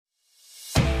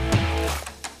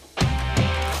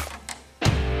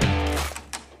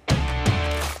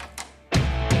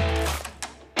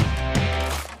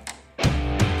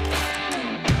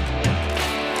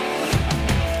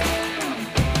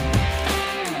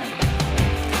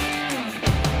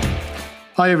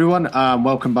Hi everyone, and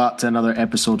welcome back to another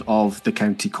episode of the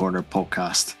County Corner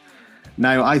podcast.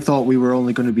 Now, I thought we were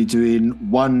only going to be doing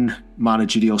one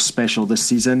managerial special this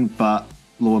season, but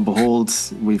lo and behold,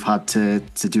 we've had to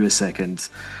do a second.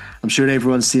 I'm sure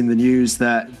everyone's seen the news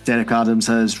that Derek Adams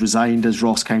has resigned as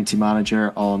Ross County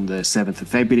Manager on the 7th of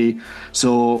February.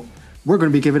 So we're going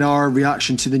to be giving our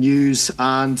reaction to the news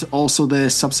and also the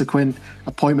subsequent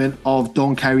appointment of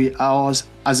Don Cowie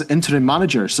as Interim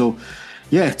Manager. So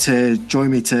yeah, to join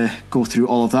me to go through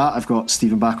all of that, I've got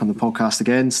Stephen back on the podcast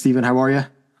again. Stephen, how are you?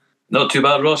 Not too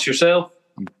bad, Ross. Yourself?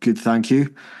 I'm good, thank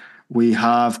you. We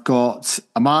have got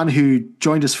a man who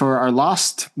joined us for our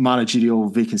last managerial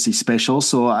vacancy special,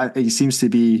 so he seems to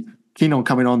be keen on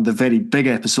coming on the very big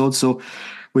episode. So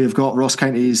we have got Ross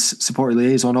County's Supporter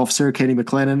Liaison Officer, Kenny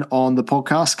MacLennan, on the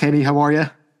podcast. Kenny, how are you?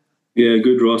 Yeah,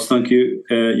 good, Ross. Thank you.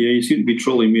 You seem to be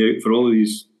trolling me out for all of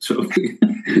these sort of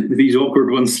these awkward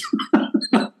ones.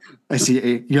 I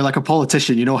see. You're like a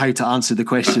politician. You know how to answer the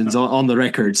questions on the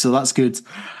record, so that's good.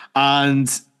 And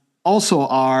also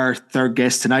our third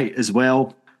guest tonight as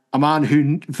well, a man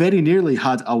who very nearly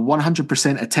had a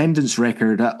 100% attendance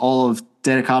record at all of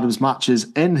Derek Adams'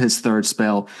 matches in his third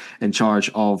spell in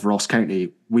charge of Ross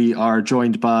County. We are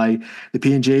joined by the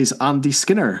P&J's Andy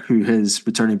Skinner, who is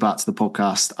returning back to the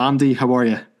podcast. Andy, how are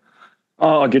you?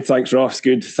 Oh, good. Thanks, Ross.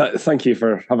 Good. Thank you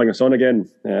for having us on again.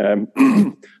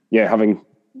 Having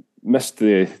missed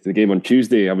the game on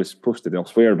Tuesday, I was posted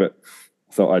elsewhere, but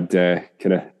I thought I'd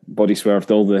kind of body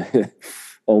swerved all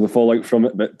the fallout from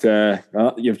it. But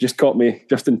you've just caught me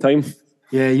just in time.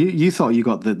 Yeah, you thought you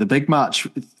got the big match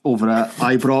over at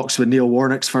Ibrox with Neil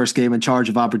Warnock's first game in charge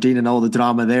of Aberdeen and all the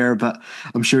drama there, but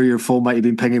I'm sure your phone might have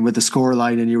been pinging with the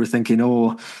scoreline and you were thinking,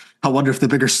 oh, I wonder if the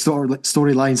bigger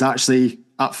storyline's actually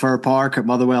at Fir Park at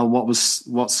Motherwell,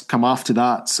 what's come after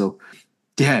that. So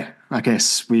yeah, I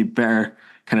guess we better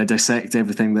kind of dissect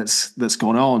everything that's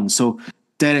gone on. So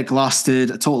Derek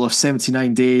lasted a total of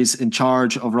 79 days in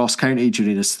charge of Ross County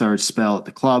during his third spell at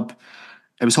the club.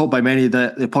 It was hoped by many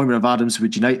that the appointment of Adams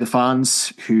would unite the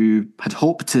fans who had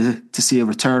hoped to see a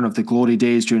return of the glory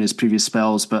days during his previous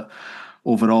spells, but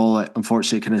overall,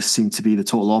 unfortunately, it kind of seemed to be the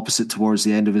total opposite towards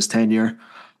the end of his tenure.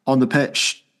 On the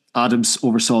pitch, Adams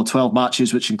oversaw 12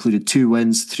 matches, which included 2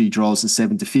 wins, 3 draws and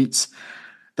 7 defeats.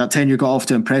 That tenure got off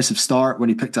to an impressive start when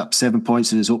he picked up 7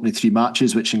 points in his opening 3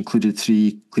 matches, which included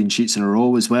 3 clean sheets in a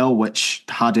row as well, which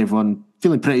had everyone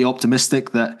feeling pretty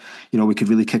optimistic that, we could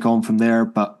really kick on from there.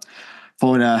 But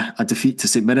following a defeat to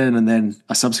St Mirren and then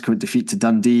a subsequent defeat to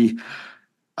Dundee,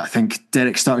 I think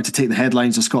Derek started to take the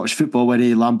headlines of Scottish football when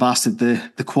he lambasted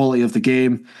the quality of the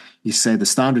game. He said the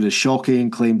standard is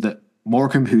shocking, claimed that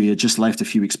Morecambe, who he had just left a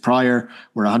few weeks prior,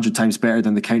 were 100 times better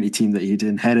than the county team that he'd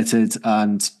inherited.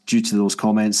 And due to those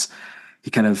comments, he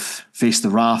kind of faced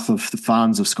the wrath of the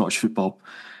fans of Scottish football.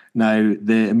 Now,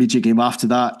 the immediate game after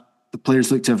that, the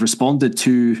players looked to have responded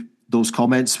to those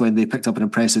comments when they picked up an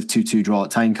impressive 2-2 draw at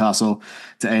Tynecastle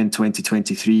to end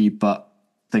 2023, but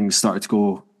things started to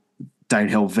go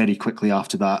downhill very quickly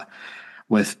after that,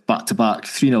 with back-to-back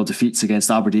 3-0 defeats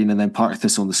against Aberdeen, and then Partick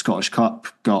Thistle in the Scottish Cup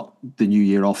got the new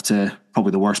year off to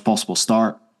probably the worst possible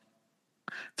start.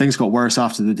 Things got worse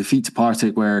after the defeat to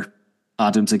Partick, where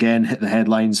Adams again hit the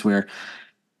headlines, where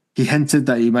he hinted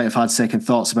that he might have had second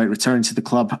thoughts about returning to the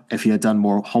club if he had done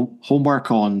more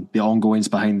homework on the ongoings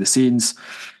behind the scenes.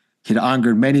 He'd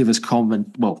angered many of his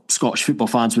Scottish football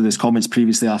fans with his comments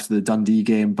previously after the Dundee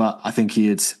game, but I think he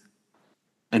had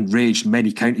enraged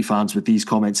many county fans with these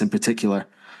comments in particular.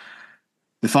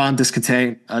 The fan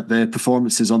discontent at the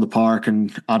performances on the park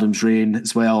and Adams' reign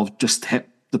as well just hit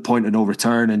the point of no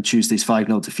return in Tuesday's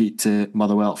 5-0 defeat to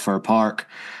Motherwell at Fir Park.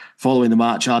 Following the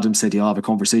match, Adams said he'll have a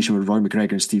conversation with Roy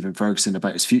McGregor and Stephen Ferguson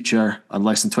about his future, and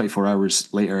less than 24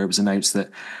 hours later it was announced that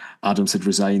Adams had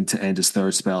resigned to end his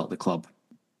third spell at the club.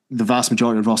 The vast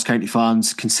majority of Ross County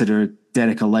fans consider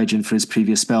Derek a legend for his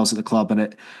previous spells at the club,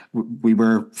 and we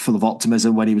were full of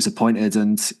optimism when he was appointed,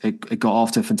 and it got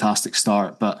off to a fantastic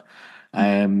start, but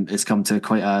it's come to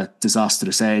quite a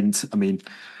disastrous end. I mean,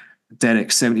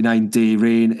 Derek's 79-day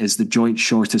reign is the joint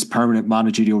shortest permanent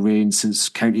managerial reign since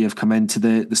County have come into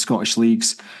the Scottish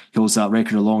leagues. He holds that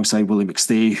record alongside Willie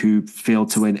McStay, who failed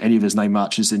to win any of his 9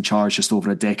 matches in charge just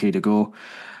over a decade ago.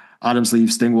 Adams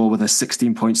leaves Dingwall with a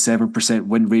 16.7%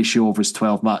 win ratio over his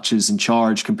 12 matches in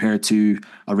charge, compared to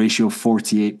a ratio of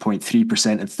 48.3%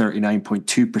 and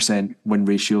 39.2% win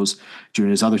ratios during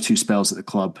his other 2 spells at the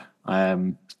club.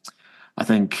 I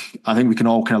think we can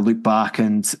all kind of look back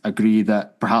and agree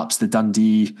that perhaps the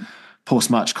Dundee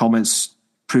post-match comments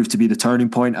proved to be the turning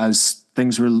point, as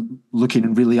things were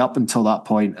looking really up until that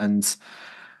point, and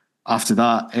after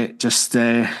that it just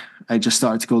it just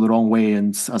started to go the wrong way.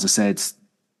 And as I said,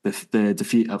 the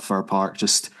defeat at Fir Park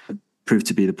just proved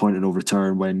to be the point of no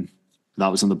return, when that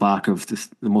was on the back of the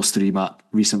most three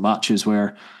recent matches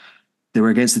where they were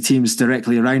against the teams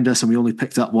directly around us, and we only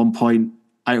picked up 1 point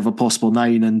out of a possible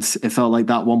 9, and it felt like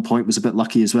that 1 point was a bit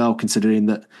lucky as well, considering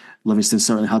that Livingston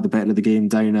certainly had the better of the game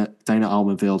down at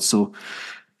Almondvale. So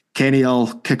Kenny, I'll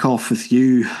kick off with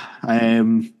you.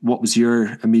 What was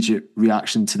your immediate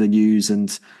reaction to the news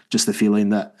and just the feeling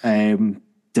that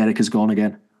Derek has gone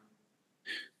again?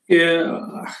 Yeah,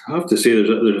 I have to say there's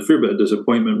a fair bit of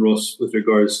disappointment, Ross, with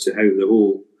regards to how the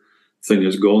whole thing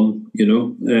has gone.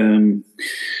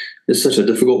 It's such a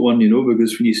difficult one,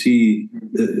 because when you see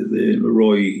the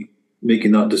Roy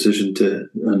making that decision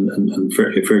and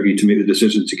Fergie to make the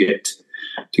decision to get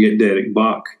Derek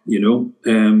back,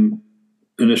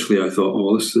 initially I thought, oh,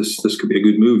 well, this could be a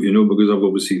good move, because I've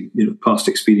obviously past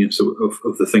experience of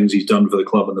the things he's done for the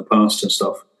club in the past and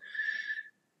stuff.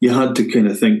 You had to kind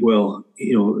of think, well,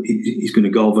 he's going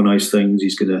to galvanise things.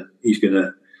 He's going to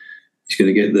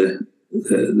get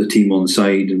the team on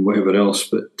side and whatever else.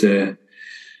 But I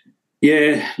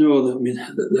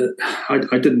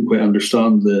didn't quite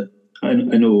understand I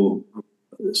know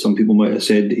some people might have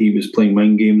said that he was playing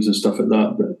mind games and stuff like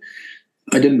that, but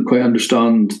I didn't quite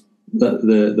understand that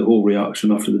the whole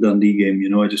reaction after the Dundee game.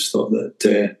 I just thought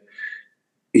that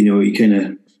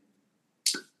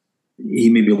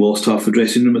he maybe lost half the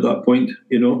dressing room at that point,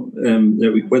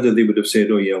 whether they would have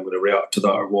said, oh yeah, I'm going to react to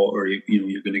that or what, or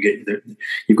you're going to get there.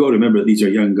 You've got to remember that these are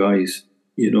young guys,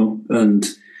 and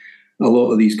a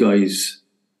lot of these guys,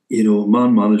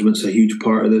 man management's a huge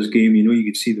part of this game. You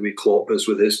could see the way Klopp is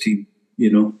with his team,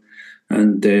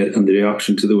 and the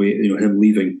reaction to the way, him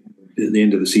leaving at the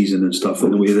end of the season and stuff,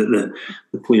 and the way that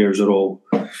the players are all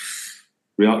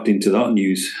reacting to that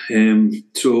news.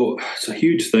 So it's a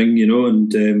huge thing,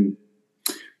 and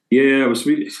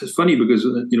it's funny because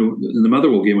in the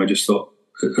Motherwell game I just thought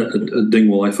at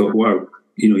Dingwall, I thought, wow,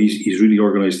 he's really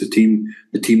organised the team.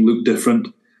 The team looked different.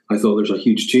 I thought there's a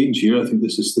huge change here. I think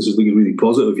this is looking really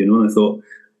positive, and I thought,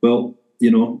 well,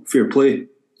 fair play.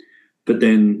 But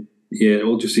then it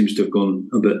all just seems to have gone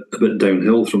a bit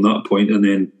downhill from that point, and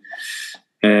then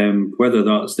whether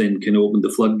that's then kind of opened the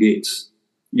floodgates,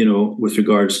 with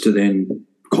regards to then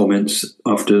comments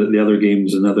after the other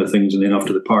games and other things, and then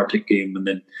after the Partick game, and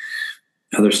then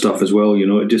other stuff as well.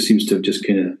 It just seems to have just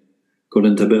kind of gone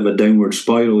into a bit of a downward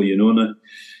spiral. And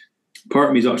part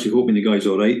of me is actually hoping the guy's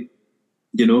all right,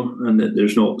 and that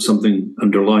there's not something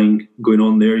underlying going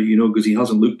on there, because he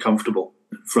hasn't looked comfortable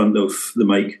in front of the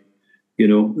mic,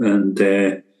 and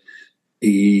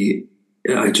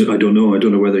I don't know. I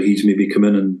don't know whether he's maybe come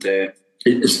in and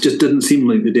it just didn't seem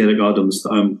like the Derek Adams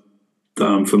that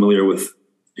I'm familiar with,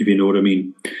 if you know what I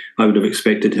mean. I would have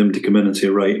expected him to come in and say,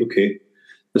 right, okay,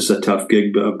 this is a tough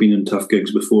gig, but I've been in tough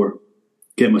gigs before.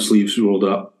 Get my sleeves rolled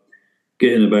up,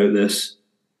 get in about this,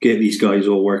 get these guys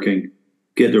all working,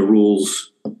 get their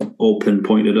roles all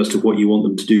pinpointed as to what you want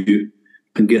them to do,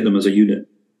 and get them as a unit.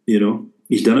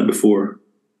 He's done it before,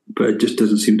 but it just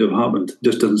doesn't seem to have happened. It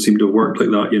just doesn't seem to have worked like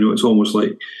that. It's almost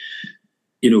like,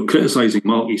 criticising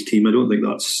Malky's team. I don't think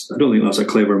that's a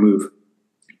clever move.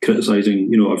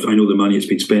 Criticising, I know the money has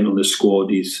been spent on this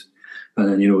squad.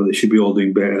 And they should be all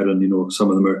doing better. And some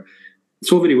of them are.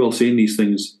 It's all very well saying these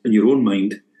things in your own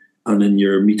mind and in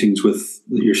your meetings with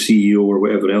your CEO or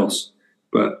whatever else,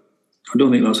 but I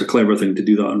don't think that's a clever thing to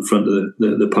do that in front of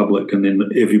the public, and then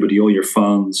everybody, all your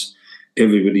fans,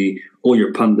 everybody, all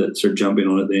your pundits are jumping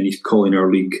on it. Then he's calling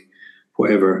our league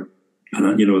whatever,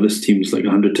 and this team's like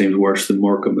 100 times worse than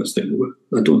Morecambe. It's like,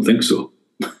 I don't think so.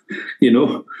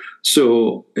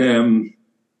 So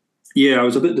I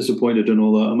was a bit disappointed in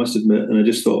all that, I must admit, and I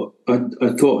just thought I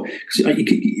thought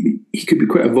he could be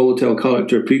quite a volatile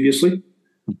character previously,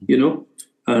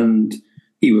 and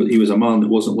he was a man that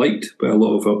wasn't liked by a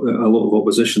lot of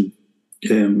opposition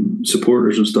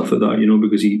supporters and stuff like that,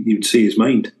 because he would say his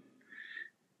mind.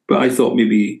 But I thought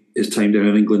maybe his time down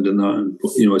in England and that, and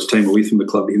his time away from the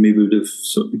club, he maybe would have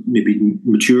maybe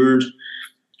matured.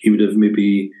 He would have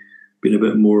maybe been a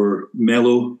bit more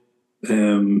mellow.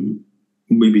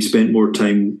 Maybe spent more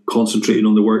time concentrating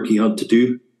on the work he had to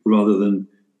do rather than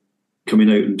coming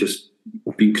out and just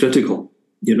being critical.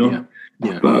 Yeah.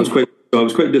 But I was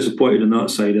quite disappointed on that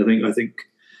side. I think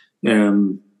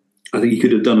he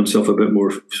could have done himself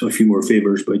a few more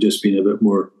favours by just being a bit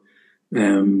more,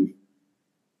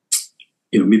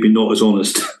 maybe not as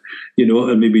honest,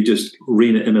 and maybe just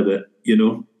rein it in a bit,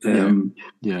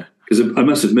 Because I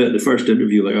must admit, the first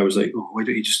interview, I was like, oh, why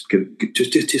don't you just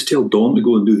tell Don to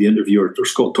go and do the interview, or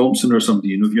Scott Thompson or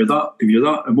somebody? If you're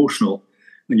that emotional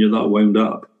and you're that wound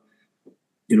up,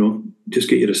 just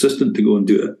get your assistant to go and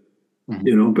do it.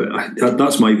 Mm-hmm. But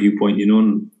that's my viewpoint,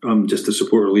 and I'm just a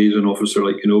supporter liaison officer,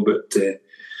 but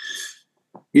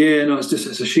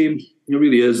it's a shame. It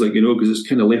really is, because it's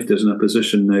kind of left us in a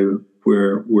position now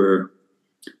where we're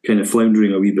kind of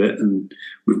floundering a wee bit, and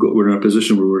we're in a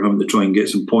position where we're having to try and get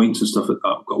some points and stuff like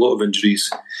that. We've got a lot of injuries,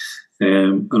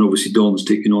 and obviously Don's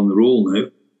taking on the role now,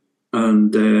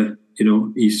 and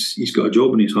he's got a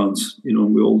job in his hands. We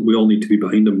all need to be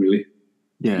behind him, really.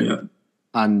 Yeah.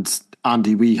 And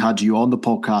Andy, we had you on the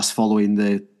podcast following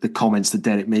the comments that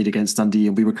Derek made against Dundee,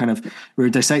 and we were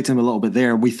dissecting him a little bit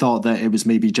there. We thought that it was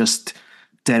maybe just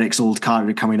Derek's old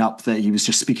character coming up, that he was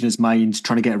just speaking his mind,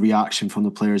 trying to get a reaction from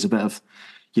the players. A bit of,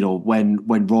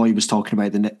 when Roy was talking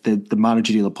about the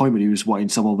managerial appointment, he was wanting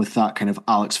someone with that kind of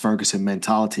Alex Ferguson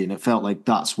mentality, and it felt like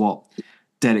that's what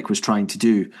Derek was trying to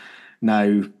do.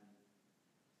 Now,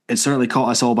 it certainly caught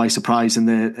us all by surprise in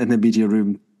the media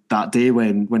room that day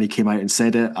when he came out and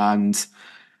said it, and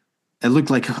it looked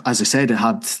like, as I said, it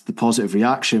had the positive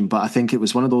reaction, but I think it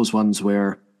was one of those ones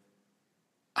where,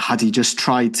 had he just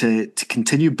tried to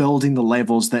continue building the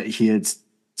levels that he had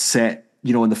set,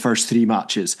 in the first 3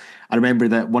 matches. I remember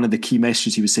that one of the key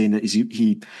messages he was saying that is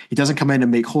he doesn't come in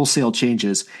and make wholesale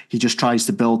changes. He just tries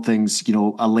to build things,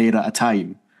 a layer at a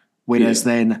time. Whereas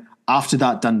then after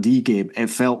that Dundee game, it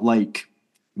felt like,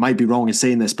 might be wrong in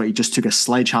saying this, but he just took a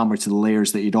sledgehammer to the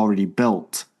layers that he'd already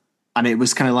built. And it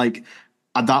was kind of like,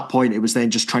 at that point, it was then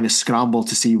just trying to scramble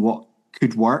to see what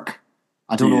could work.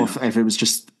 I don't know if it was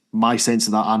just my sense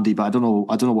of that, Andy, but I don't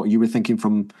know what you were thinking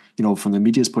from the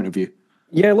media's point of view.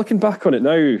 Yeah, looking back on it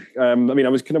now, I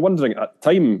was kind of wondering at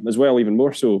the time as well, even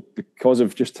more so, because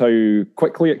of just how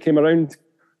quickly it came around.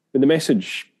 But the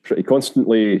message pretty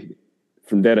constantly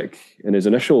from Derek in his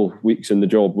initial weeks in the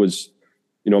job was,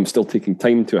 I'm still taking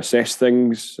time to assess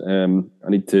things. I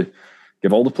need to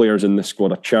give all the players in the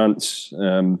squad a chance.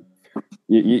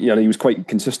 He was quite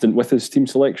consistent with his team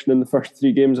selection in the first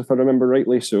 3 games, if I remember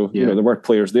rightly. So, there were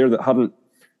players there that hadn't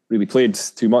really played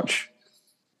too much.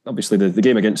 Obviously, the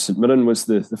game against St Mirren was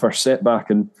the first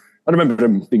setback, and I remember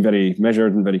him being very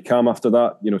measured and very calm after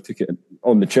that. Took it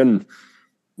on the chin.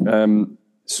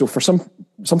 So for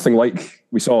something like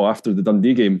we saw after the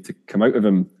Dundee game to come out of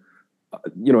him,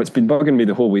 it's been bugging me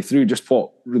the whole way through just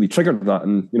what really triggered that,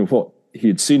 and what he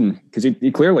had seen, because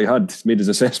he clearly had made his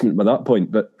assessment by that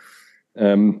point. But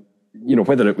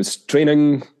whether it was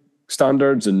training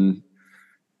standards and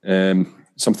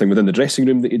something within the dressing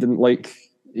room that he didn't like,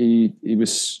 it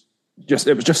was just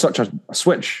such a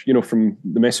switch, from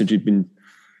the message he'd been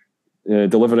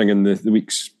delivering in the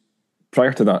weeks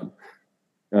prior to that.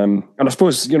 And I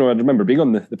suppose, I remember being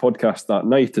on the podcast that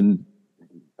night, and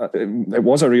it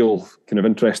was a real kind of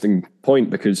interesting point,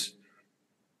 because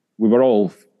we were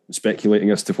all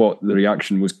speculating as to what the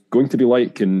reaction was going to be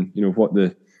like, and what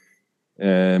the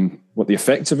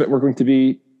effects of it were going to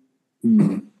be.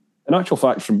 In actual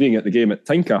fact, from being at the game at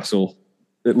Tynecastle,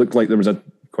 it looked like there was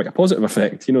quite a positive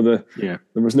effect. There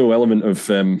was no element of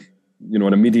an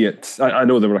immediate. I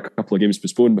know there were a couple of games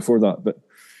postponed before that, but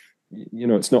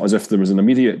it's not as if there was an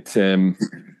immediate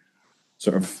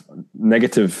sort of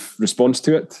negative response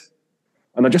to it.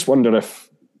 And I just wonder if,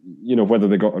 whether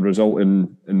they got a result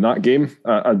in that game.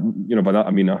 By that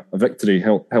I mean a victory,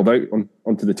 held out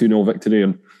onto the 2-0 victory,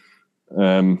 and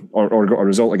or got a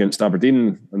result against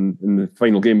Aberdeen in the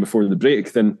final game before the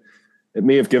break, then it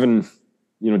may have given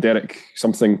Derek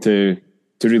something to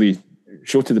really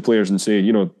show to the players and say,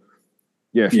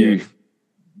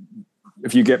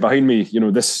 if you get behind me,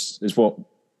 this is what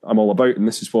I'm all about, and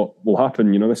this is what will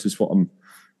happen. This is what I'm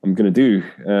going to do.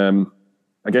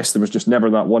 I guess there was just never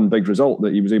that one big result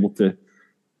that he was able to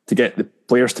get the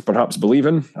players to perhaps believe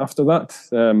in after that,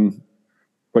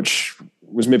 which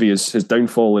was maybe his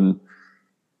downfall. And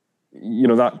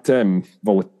that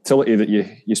volatility that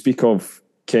you speak of,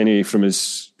 Kenny, from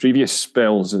his previous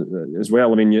spells as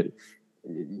well. I mean, you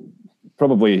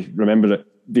probably remember it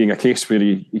being a case where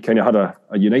he kind of had a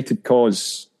united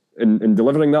cause in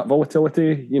delivering that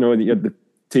volatility. He had the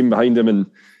team behind him,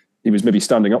 and he was maybe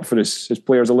standing up for his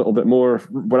players a little bit more,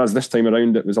 whereas this time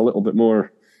around it was a little bit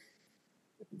more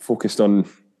focused on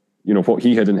what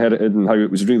he had inherited and how it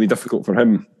was really difficult for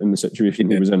him in the situation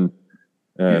he was in.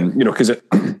 Because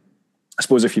I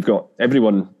suppose if you've got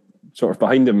everyone sort of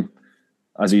behind him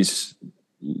as he's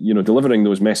delivering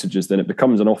those messages, then it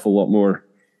becomes an awful lot more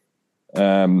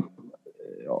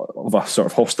of a sort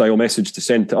of hostile message to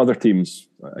send to other teams.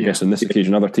 I guess on this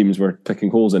occasion, other teams were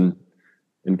picking holes in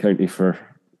County for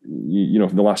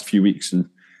the last few weeks, and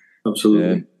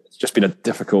absolutely, it's just been a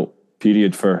difficult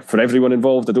period for everyone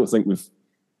involved. I don't think we've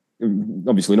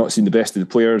obviously not seen the best of the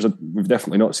players. We've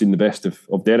definitely not seen the best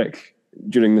of Derek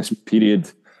during this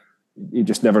period. He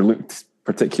just never looked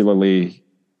particularly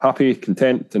happy,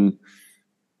 content, and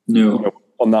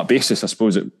on that basis, I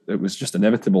suppose it was just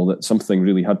inevitable that something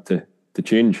really had to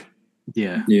change.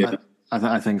 Yeah.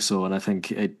 I think so, and I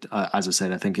think it, as I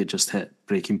said, I think it just hit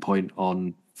breaking point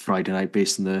on Friday night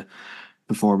based on the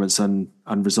performance and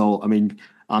result. I mean,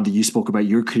 Andy, you spoke about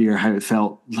your career, how it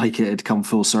felt like it had come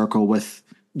full circle with,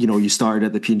 you started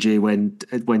at the P&J when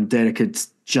Derek had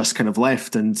just kind of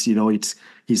left, and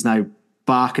he's now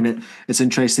back, and it's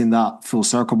interesting, that full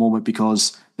circle moment,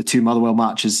 because the two Motherwell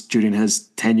matches during his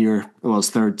tenure, his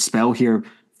third spell here,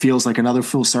 feels like another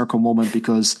full circle moment,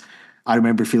 because I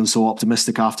remember feeling so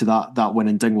optimistic after that win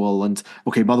in Dingwall, and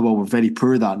Motherwell were very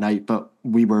poor that night, but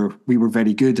we were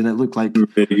very good, and it looked like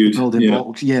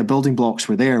building blocks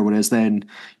were there. Whereas then,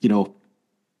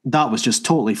 that was just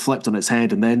totally flipped on its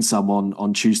head, and then some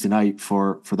on Tuesday night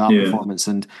for that performance.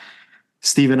 And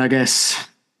Stephen, I guess,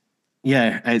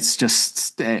 it's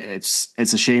just it's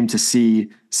a shame to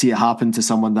see it happen to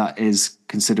someone that is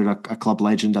considered a club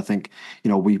legend. I think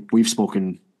we've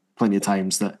spoken plenty of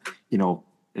times that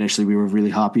initially we were really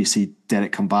happy to see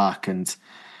Derek come back, and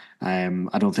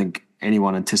I don't think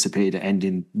anyone anticipated it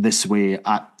ending this way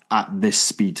at this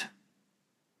speed.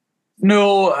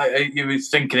 No, you were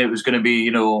thinking it was going to be,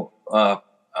 a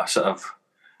sort of,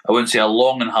 I wouldn't say a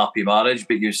long and happy marriage,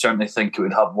 but you certainly think it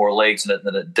would have more legs in it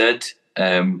than it did.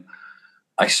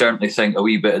 I certainly think a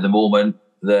wee bit at the moment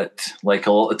that, like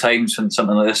a lot of times when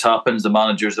something like this happens, the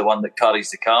manager's the one that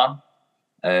carries the can.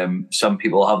 Some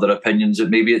people have their opinions that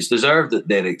maybe it's deserved that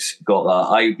Derek's got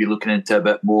that. I would be looking into a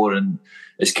bit more, and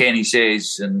as Kenny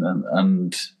says,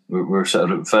 and we're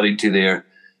sort of referring to there,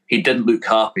 he didn't look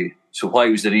happy. So why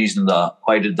was the reason that?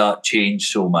 Why did that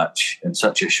change so much in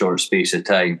such a short space of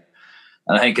time?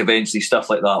 And I think eventually stuff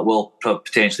like that will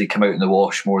potentially come out in the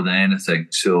wash more than anything.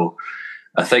 So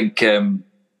I think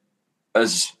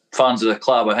as fans of the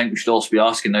club, I think we should also be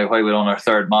asking now why we're on our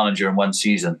third manager in one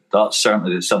season. That's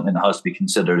certainly something that has to be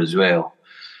considered as well.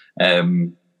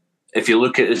 If you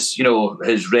look at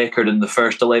his record in the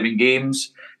first 11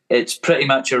 games, it's pretty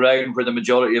much around where the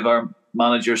majority of our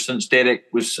managers since Derek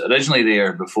was originally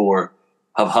there before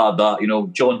have had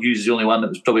that. John Hughes is the only one that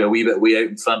was probably a wee bit way out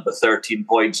in front with 13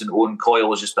 points, and Owen Coyle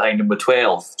was just behind him with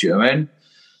 12. Do you know what I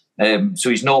mean? So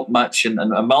he's not much, and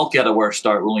Malky had a worse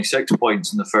start with only 6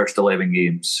 points in the first 11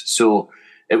 games. So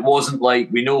it wasn't like,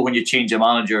 we know when you change a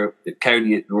manager at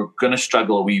County, we're going to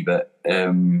struggle a wee bit.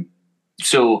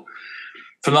 So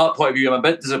from that point of view, I'm a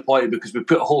bit disappointed because we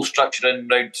put a whole structure in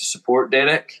around to support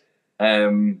Derek.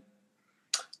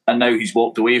 And now he's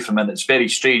walked away from it. It's very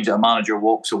strange that a manager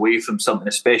walks away from something,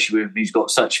 especially when he's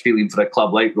got such feeling for a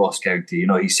club like Ross County.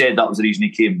 He said that was the reason he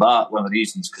came back, one of the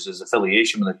reasons, because of his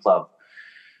affiliation with the club.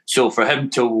 So for him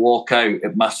to walk out,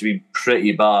 it must have been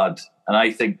pretty bad. And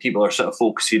I think people are sort of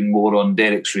focusing more on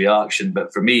Derek's reaction.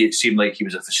 But for me, it seemed like he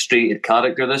was a frustrated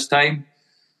character this time.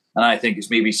 And I think it's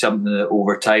maybe something that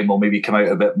over time will maybe come out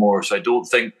a bit more. So I don't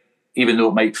think, even though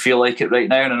it might feel like it right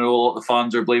now, and I know a lot of the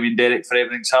fans are blaming Derek for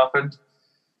everything that's happened,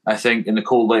 I think in the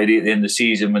cold light at the end of the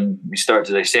season, when we start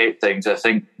to dissect things, I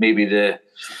think maybe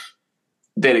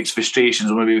Derek's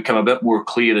frustrations will maybe become a bit more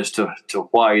clear as to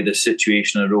why this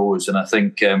situation arose. And I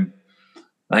think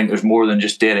there's more than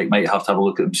just Derek might have to have a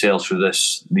look at themselves for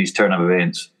these turn of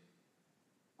events.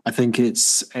 I think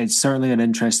it's certainly an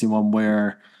interesting one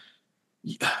where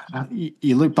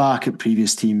you look back at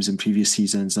previous teams and previous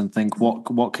seasons and think,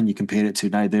 what can you compare it to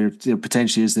now? There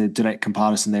potentially is the direct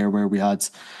comparison there where we had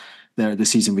the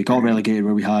season we got relegated,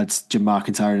 where we had Jim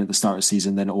McIntyre at the start of the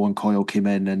season, then Owen Coyle came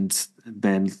in, and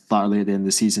then latterly at the end of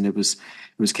the season it was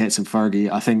Ketz and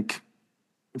Fergie. I think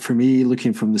for me,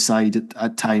 looking from the side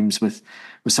at times with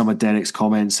some of Derek's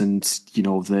comments, and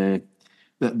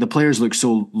the players look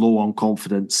so low on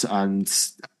confidence, and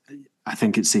I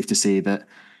think it's safe to say that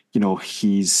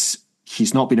he's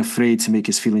not been afraid to make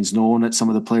his feelings known at some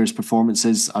of the players'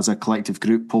 performances as a collective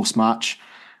group post match.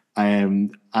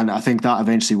 And I think that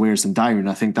eventually wears them down.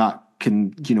 I think that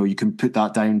you can put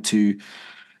that down to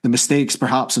the mistakes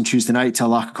perhaps on Tuesday night, to a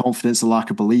lack of confidence, a lack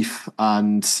of belief.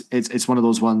 And it's one of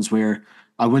those ones where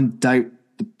I wouldn't doubt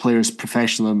the players'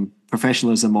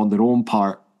 professionalism on their own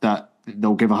part, that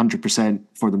they'll give 100%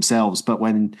 for themselves. But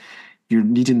when you're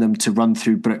needing them to run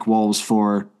through brick walls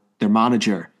for their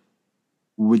manager,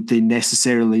 would they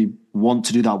necessarily want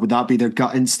to do that? Would that be their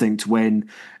gut instinct when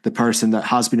the person that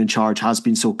has been in charge has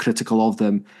been so critical of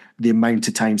them the amount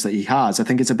of times that he has? I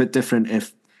think it's a bit different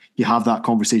if you have that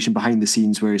conversation behind the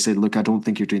scenes where you say, look, I don't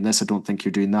think you're doing this, I don't think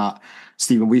you're doing that.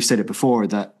 Stephen, we've said it before,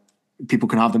 that people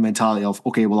can have the mentality of,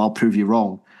 okay, well, I'll prove you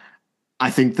wrong. I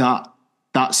think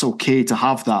that's okay to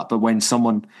have that, but when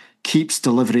someone keeps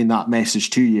delivering that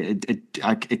message to you,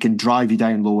 it can drive you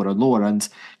down lower and lower. And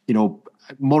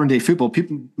modern day football,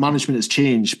 management has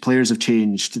changed, players have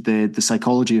changed, the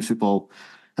psychology of football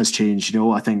has changed.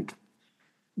 I think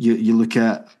you look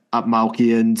at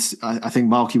Malky, and I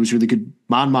think Malky was really good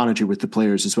man manager with the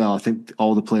players as well. I think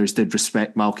all the players did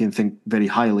respect Malky and think very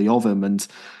highly of him. And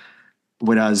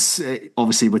whereas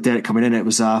obviously with Derek coming in, it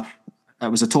was a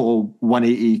total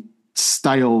 180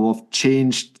 style of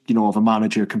change, of a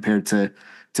manager compared to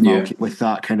Malky with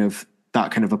that kind of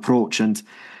approach. And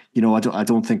I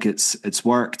don't think it's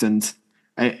worked. And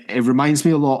it reminds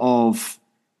me a lot of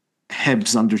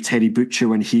Hibs under Terry Butcher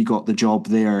when he got the job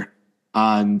there.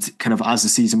 And kind of as the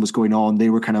season was going on, they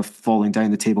were kind of falling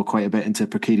down the table quite a bit into a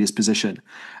precarious position.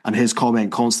 And his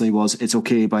comment constantly was, "It's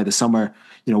okay, by the summer,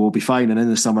 we'll be fine. And in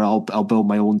the summer, I'll build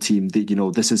my own team. That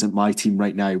this isn't my team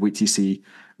right now. Wait till you see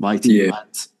my team." Yeah.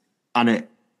 And it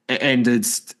ended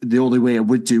the only way it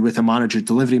would do with a manager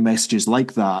delivering messages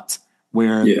like that,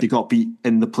 where they got beat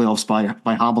in the playoffs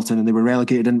by Hamilton and they were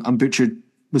relegated, and Butcher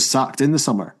was sacked in the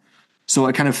summer. So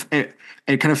it kind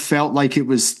of felt like there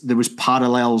was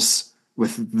parallels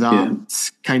with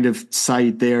that kind of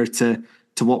side there to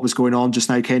what was going on just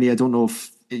now, Kenny. I don't know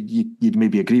if you'd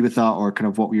maybe agree with that, or kind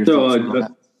of what were your thoughts on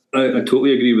that? I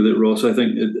totally agree with it, Ross. I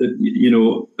think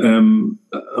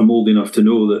I'm old enough to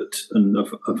know that, and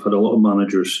I've had a lot of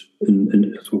managers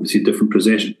in obviously different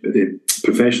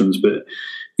professions, but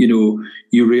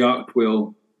you react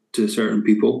well to certain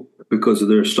people because of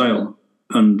their style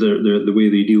and the way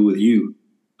they deal with you.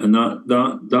 And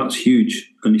that's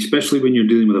huge. And especially when you're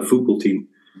dealing with a football team,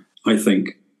 I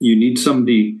think you need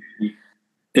somebody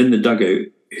in the dugout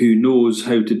who knows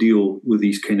how to deal with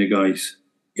these kind of guys,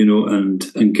 and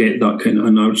get that kind of,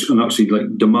 and actually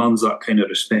like demands that kind of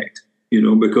respect,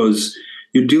 because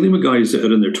you're dealing with guys that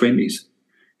are in their 20s.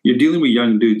 You're dealing with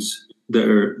young dudes that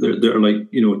are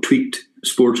like, tweaked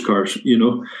sports cars,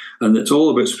 and it's all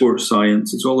about sports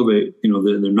science. It's all about,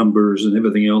 their numbers and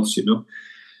everything else,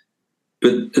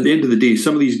 But at the end of the day,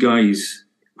 some of these guys,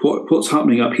 what's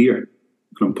happening up here?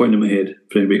 And I'm pointing my head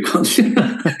for anybody who can't see.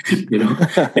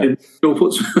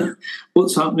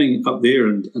 What's happening up there?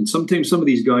 And sometimes some of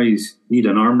these guys need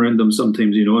an arm around them.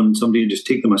 Sometimes, and somebody just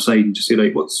take them aside and just say,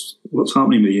 right, what's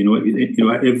happening with you?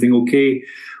 Everything okay?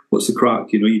 What's the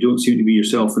crack? You don't seem to be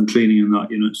yourself in training and that.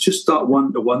 It's just that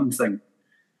one-to-one thing.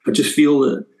 I just feel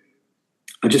that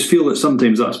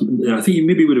sometimes I think he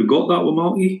maybe would have got that with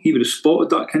Malky. He would have spotted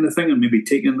that kind of thing and maybe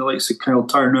taken the likes of Kyle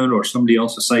Turner or somebody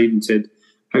else aside and said,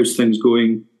 "How's things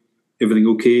going? Everything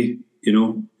okay?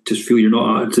 Just feel you're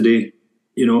not at it today."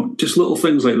 Just little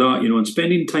things like that, and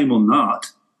spending time on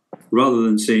that rather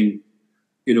than saying,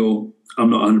 I'm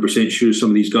not 100% sure some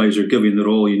of these guys are giving their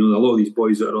all. A lot of these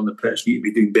boys that are on the pitch need to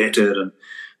be doing better, and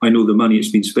I know the money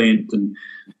it's been spent and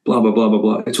blah, blah, blah, blah,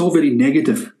 blah. It's all very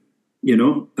negative.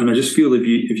 And I just feel if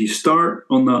you start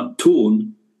on that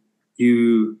tone,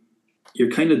 you're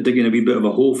kind of digging a wee bit of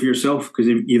a hole for yourself, because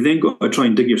you then got to try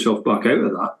and dig yourself back out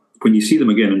of that when you see them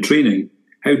again in training.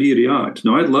 How do you react?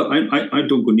 Now, I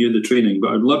don't go near the training,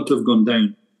 but I'd love to have gone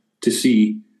down to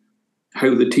see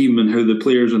how the team and how the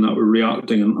players and that were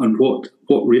reacting, and what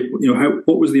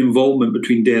was the involvement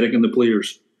between Derek and the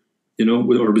players,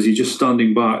 or was he just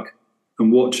standing back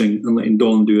and watching and letting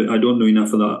Don do it? I don't know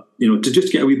enough of that, to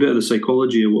just get a wee bit of the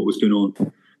psychology of what was going on.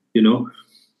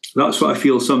 That's what I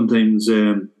feel sometimes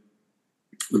with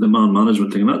the man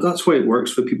management thing, and that's why it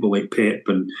works for people like Pep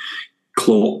and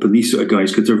Klopp and these sort of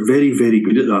guys, because they're very, very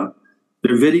good at that.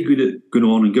 They're very good at going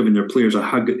on and giving their players a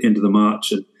hug at the end of the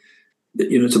match, and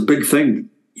it's a big thing,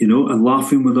 and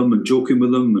laughing with them and joking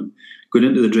with them and going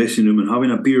into the dressing room and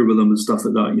having a beer with them and stuff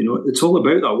like that. It's all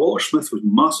about that. Walter Smith was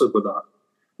massive with that.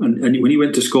 And when he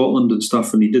went to Scotland and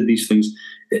stuff and he did these things,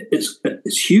 it's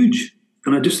huge.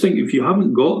 And I just think if you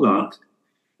haven't got that,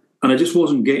 and I just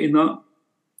wasn't getting that,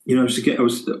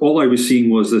 all I was seeing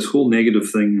was this whole negative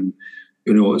thing,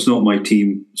 and it's not my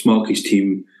team, it's Malky's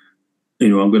team.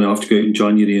 I'm going to have to go out in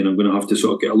January and I'm going to have to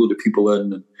sort of get a load of people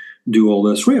in and do all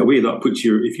this. Right away, that puts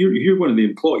if you're one of the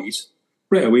employees,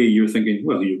 right away you're thinking,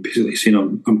 well, you're basically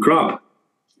saying I'm crap,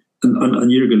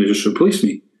 and you're going to just replace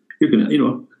me. You're going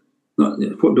to,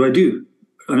 what do I do?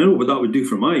 And I know what that would do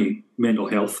for my mental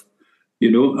health,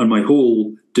 and my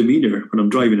whole demeanour when I'm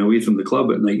driving away from the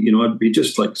club at night. I'd be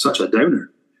just like such a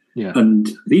downer. Yeah. And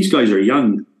these guys are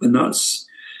young, and that's.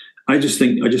 I just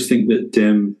think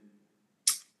that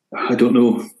I don't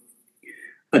know.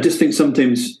 I just think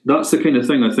sometimes that's the kind of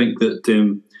thing I think that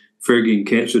Fergie and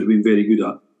Ketch would have been very good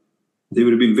at. They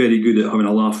would have been very good at having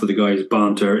a laugh with the guys,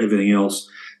 banter, everything else.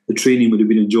 The training would have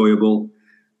been enjoyable.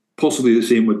 possibly the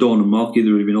same with Don and Marky.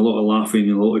 There would have been a lot of laughing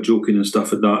and a lot of joking and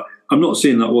stuff like that. I'm not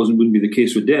saying that wouldn't be the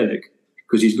case with Derek,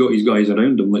 because he's got his guys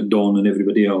around him like Don and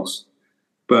everybody else.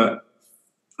 But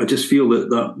I just feel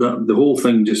that the whole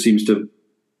thing just seems to have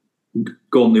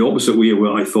gone the opposite way of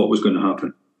what I thought was going to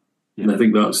happen. Yeah. And I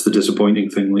think that's the disappointing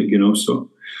thing, like, you know. So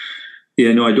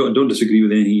yeah, no, I don't disagree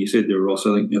with anything you said there, Ross.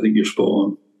 I think you're spot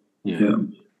on. Yeah.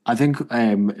 I think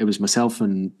it was myself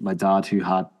and my dad who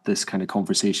had this kind of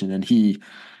conversation, and he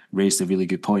raised a really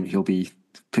good point. He'll be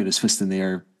putting his fist in the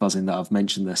air, buzzing that I've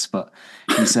mentioned this, but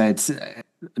he said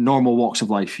normal walks of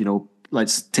life, you know,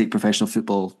 let's take professional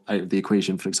football out of the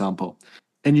equation, for example.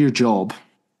 In your job,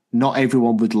 not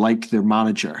everyone would like their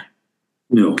manager.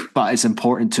 No. But it's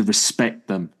important to respect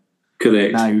them.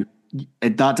 Correct. Now,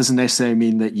 that doesn't necessarily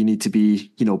mean that you need to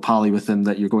be, you know, pally with them,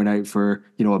 that you're going out for,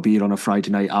 you know, a beer on a Friday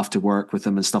night after work with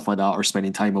them and stuff like that, or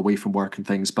spending time away from work and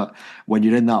things. But when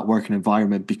you're in that working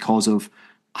environment, because of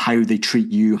how they treat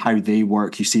you, how they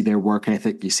work, you see their work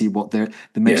ethic, you see what the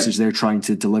message they're trying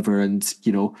to deliver, and,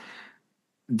 you know,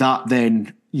 that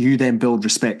then you then build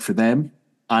respect for them,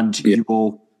 and you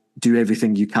will do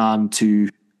everything you can to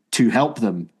help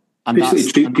them. And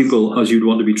basically treat people as you'd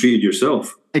want to be treated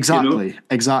yourself. Exactly, you know?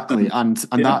 Exactly. And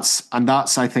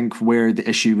that's I think where the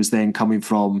issue was then coming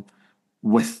from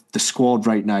with the squad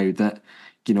right now, that,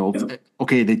 you know,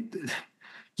 okay,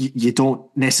 you don't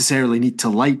necessarily need to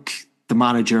like the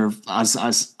manager as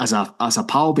a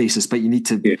pal basis, but you need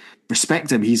to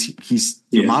respect him. He's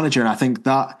your manager. And I think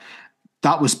that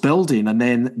was building. And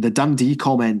then the Dundee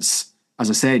comments, as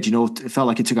I said, you know, it felt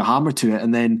like it took a hammer to it,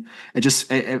 and then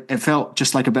it felt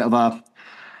just like a bit of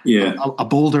a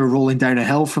boulder rolling down a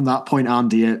hill from that point,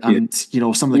 Andy. And you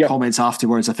know, some of the comments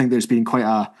afterwards, I think there's been quite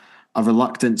a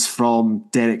reluctance from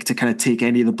Derek to kind of take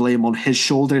any of the blame on his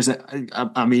shoulders.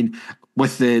 I mean,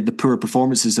 with the poor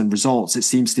performances and results, it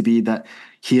seems to be that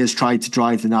he has tried to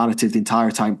drive the narrative the entire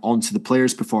time onto the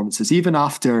players' performances, even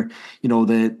after, you know,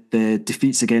 the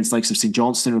defeats against likes of St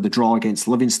Johnstone or the draw against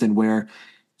Livingston, where,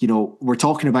 you know, we're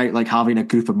talking about like having a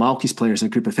group of Malky's players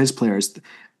and a group of his players.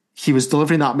 He was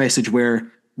delivering that message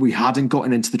where we hadn't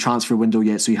gotten into the transfer window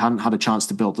yet, so he hadn't had a chance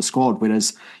to build the squad.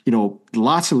 Whereas, you know,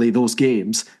 laterally those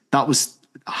games, that was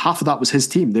half of that was his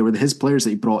team. They were his players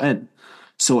that he brought in.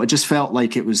 So it just felt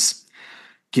like it was,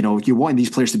 you know, you're wanting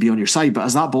these players to be on your side, but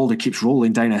as that boulder keeps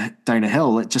rolling down a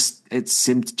hill, it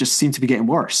seemed to be getting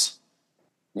worse.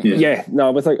 Yeah,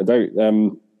 no, without a doubt.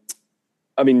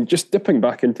 I mean, just dipping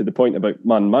back into the point about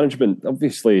man management,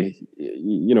 obviously,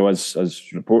 you know, as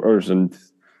reporters and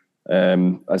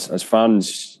as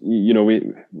fans, you know,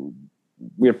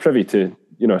 we're privy to,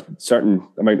 you know, a certain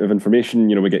amount of information.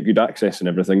 You know, we get good access and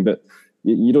everything, but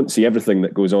you don't see everything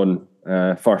that goes on.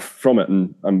 Far from it,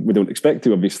 and we don't expect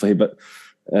to, obviously. But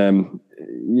you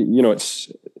know, it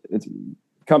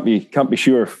can't be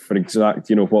sure for exact,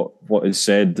 you know, what is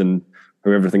said and how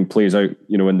everything plays out,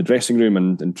 you know, in the dressing room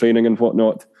and training and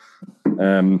whatnot.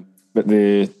 But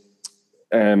the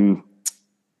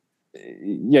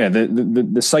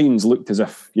signs looked as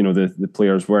if, you know, the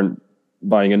players weren't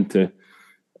buying into,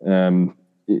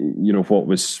 you know, what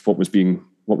was being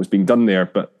done there.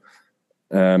 But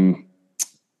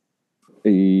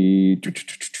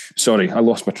sorry, I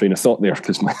lost my train of thought there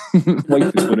because my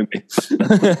wife is phoning me.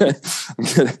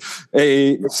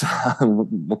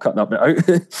 We'll cut that bit out.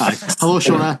 Hi. Hello,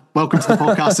 Shona. Welcome to the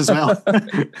podcast as well.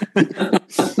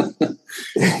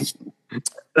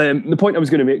 The point I was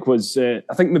going to make was,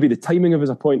 I think maybe the timing of his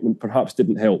appointment perhaps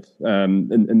didn't help,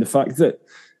 in the fact that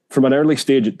from an early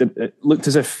stage it looked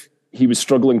as if he was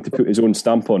struggling to put his own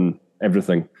stamp on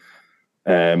everything.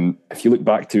 If you look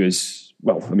back to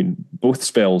both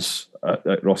spells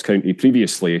at Ross County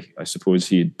previously, I suppose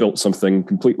he had built something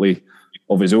completely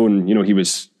of his own. You know, he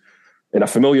was in a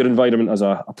familiar environment as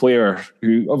a player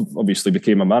who obviously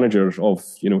became a manager of,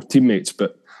 you know, teammates,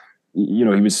 but, you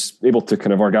know, he was able to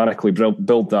kind of organically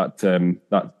build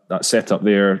that setup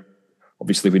there.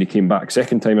 Obviously, when he came back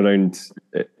second time around,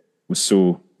 it was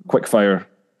so quick fire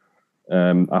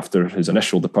after his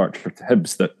initial departure to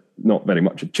Hibs that not very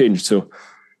much had changed. So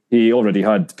he already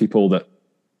had people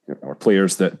or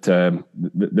players that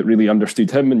really understood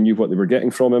him and knew what they were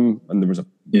getting from him, and there was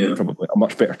probably a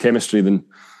much better chemistry than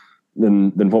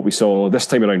what we saw this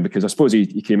time around. Because I suppose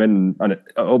he came in, and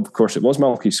of course it was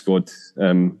Malky's squad,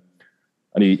 and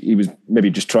he was maybe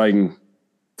just trying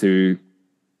to,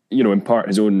 you know, impart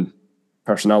his own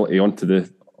personality onto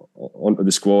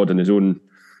the squad and his own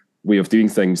way of doing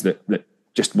things that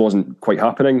just wasn't quite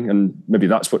happening, and maybe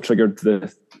that's what triggered the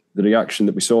reaction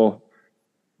that we saw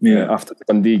after the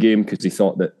Dundee game, because he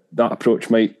thought that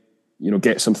approach might, you know,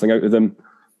 get something out of them.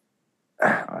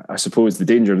 I suppose the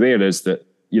danger there is that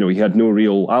he had no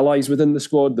real allies within the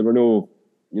squad. There were no,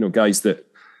 guys that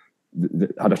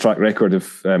had a track record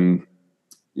of,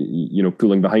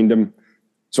 pulling behind him.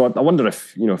 So I wonder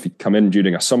if he'd come in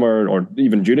during a summer or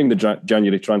even during the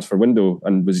January transfer window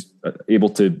and was able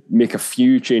to make a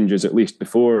few changes at least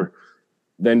before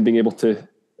then being able to,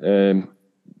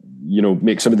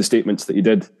 make some of the statements that he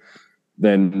did,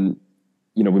 then,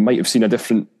 we might have seen a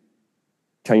different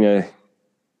kind of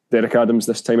Derek Adams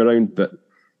this time around. But,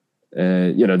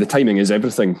 the timing is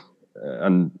everything.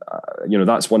 And,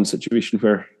 that's one situation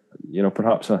where,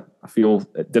 perhaps I feel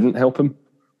it didn't help him.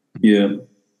 Yeah.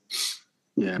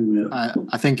 Yeah.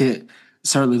 I think it,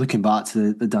 certainly looking back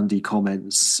to the Dundee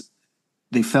comments,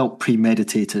 they felt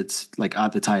premeditated, like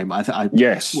at the time.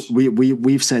 Yes.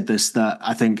 We've said this, that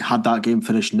I think had that game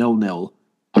finished 0-0,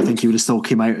 I think he would have still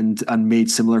came out and made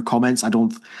similar comments. I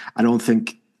don't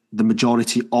think the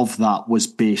majority of that was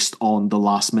based on the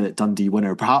last minute Dundee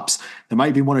winner. Perhaps there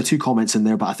might be one or two comments in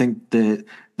there, but I think the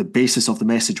basis of the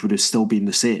message would have still been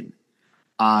the same.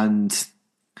 And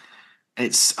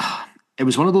it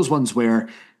was one of those ones where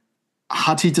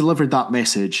had he delivered that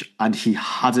message and he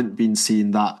hadn't been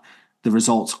seeing that the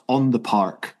results on the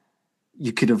park,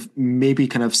 you could have maybe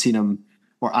kind of seen him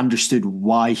or understood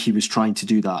why he was trying to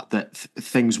do that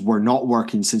things were not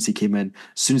working since he came in,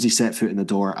 as soon as he set foot in the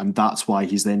door, and that's why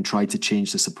he's then tried to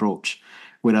change this approach.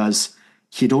 Whereas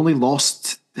he'd only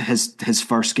lost his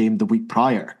first game the week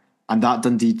prior, and that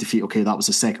Dundee defeat, okay, that was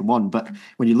the second one, but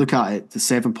when you look at it, the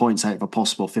 7 points out of a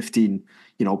possible 15,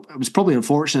 it was probably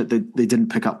unfortunate that they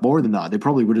didn't pick up more than that. They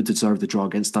probably would have deserved the draw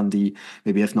against Dundee,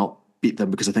 maybe if not beat them,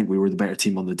 because I think we were the better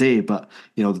team on the day, but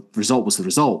the result was the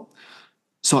result.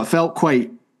 So it felt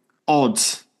quite odd,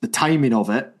 the timing of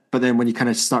it, but then when you kind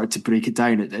of started to break it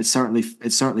down, it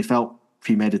certainly felt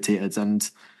premeditated. And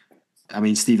I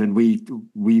mean, Stephen,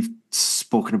 we've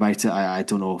spoken about it. I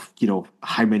don't know,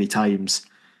 how many times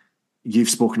you've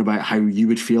spoken about how you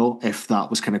would feel if that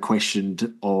was kind of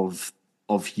questioned of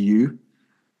you.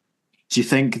 Do you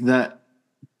think that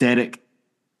Derek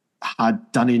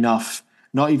had done enough,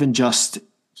 not even just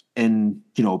in,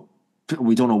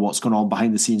 we don't know what's going on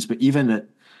behind the scenes, but even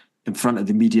in front of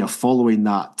the media following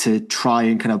that, to try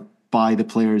and kind of buy the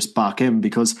players back in?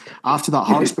 Because after that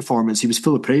Hearts performance, he was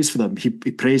full of praise for them. He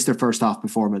praised their first half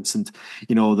performance, and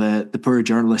the poor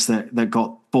journalist that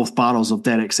got both barrels of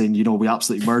Derek saying, we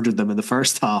absolutely murdered them in the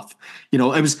first half. It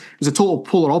was a total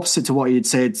polar opposite to what he had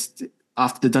said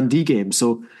after the Dundee game.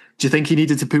 So do you think he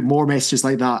needed to put more messages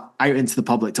like that out into the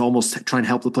public to almost try and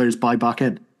help the players buy back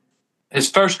in? His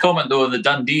first comment, though, in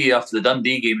after the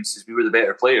Dundee game, he says we were the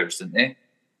better players, didn't he?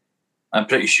 I'm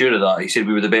pretty sure of that. He said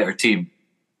we were the better team.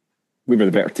 We were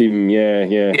the better team, yeah.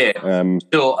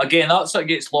 So again, that's what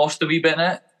gets lost a wee bit in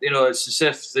it. It's as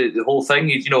if the whole thing,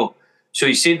 so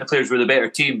he's saying the players were the better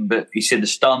team, but he said the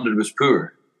standard was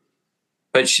poor.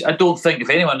 Which I don't think if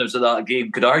anyone was at that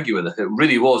game could argue with it. It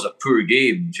really was a poor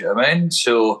game, do you know what I mean?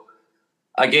 So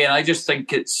again, I just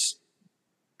think it's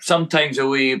sometimes a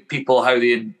way people, how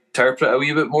they interpret a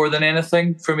wee bit more than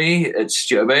anything for me. It's,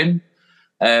 do you know what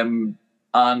I mean?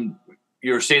 And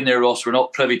you're saying there, Ross, we're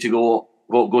not privy to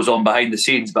what goes on behind the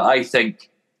scenes, but I think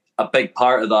a big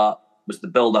part of that was the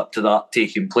build up to that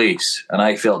taking place. And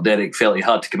I felt Derek felt he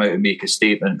had to come out and make a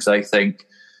statement, because I think,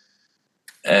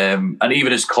 and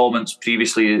even his comments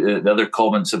previously, the other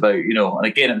comments about, and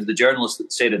again, it was the journalist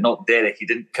that said it, not Derek. He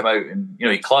didn't come out and,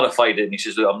 he clarified it, and he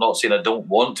says, I'm not saying I don't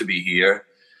want to be here,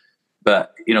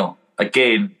 but,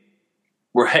 again,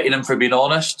 we're hitting him for being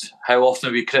honest. How often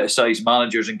have we criticised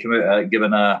managers and come out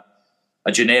given a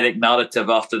generic narrative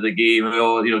after the game,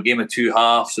 game of two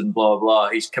halves and blah, blah.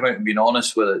 He's come out and been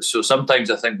honest with it. So sometimes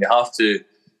I think we have to,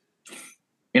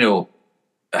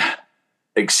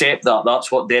 accept that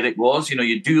that's what Derek was.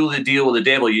 You do the deal with the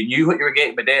devil. You knew what you were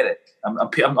getting with Derek.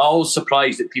 I'm always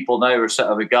surprised that people now are sort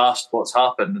of aghast what's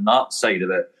happened on that side of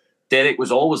it. Derek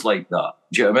was always like that.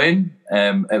 Do you know what I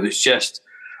mean? It was just,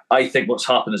 I think what's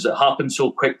happened is it happened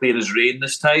so quickly in his reign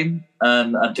this time.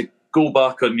 And to go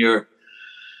back on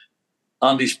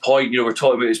Andy's point, we're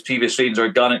talking about his previous reigns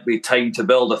organically time to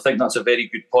build. I think that's a very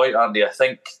good point, Andy. I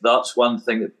think that's one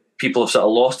thing that people have sort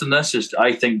of lost in this, is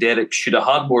I think Derek should have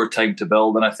had more time to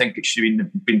build, and I think it should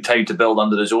have been time to build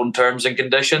under his own terms and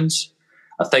conditions.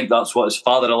 I think that's what his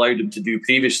father allowed him to do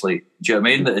previously. Do you know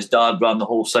what I mean? That his dad ran the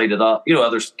whole side of that.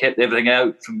 Others kept everything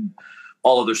out from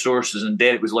all other sources, and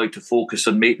Derek was allowed to focus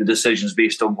and make the decisions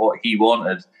based on what he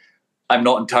wanted. I'm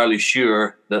not entirely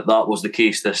sure that was the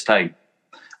case this time.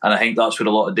 And I think that's where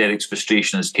a lot of Derek's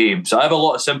frustration has came. So I have a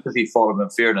lot of sympathy for him, in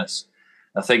fairness.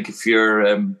 I think if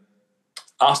you're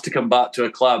asked to come back to a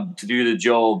club to do the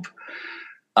job,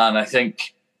 and I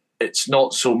think it's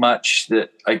not so much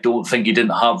that I don't think he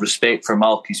didn't have respect for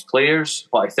Malky's players.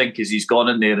 What I think is he's gone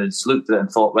in there and looked at it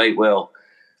and thought, right, well,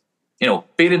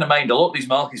 bearing in mind a lot of these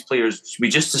Malky's players, we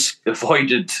just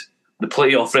avoided the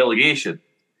playoff relegation.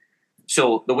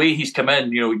 So the way he's come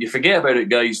in, you forget about it,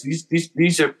 guys.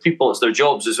 These are people, it's their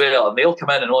jobs as well, and they'll come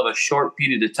in and only have a short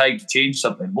period of time to change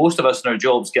something. Most of us in our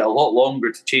jobs get a lot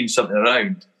longer to change something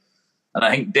around. And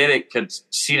I think Derek had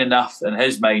seen enough in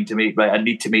his mind to make, right, I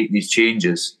need to make these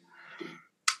changes.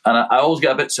 And I always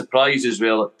get a bit surprised as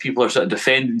well that people are sort of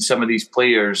defending some of these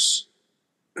players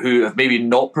who have maybe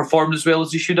not performed as well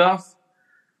as they should have.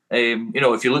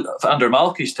 If you look under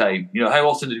Malky's time, how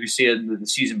often did we see in the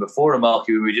season before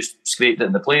Malky when we just scraped it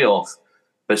in the playoff?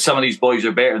 But some of these boys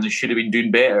are better and they should have been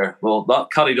doing better. Well,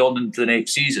 that carried on into the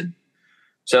next season.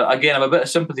 So again, I'm a bit of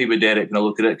sympathy with Derek when I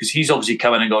look at it, because he's obviously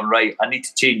come in and gone, right, I need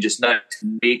to change this now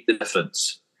to make the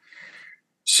difference.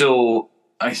 So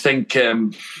I think,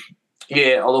 all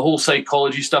the whole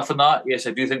psychology stuff and that, yes,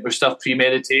 I do think there's stuff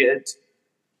premeditated.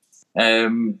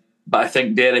 But I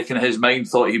think Derek in his mind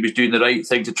thought he was doing the right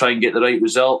thing to try and get the right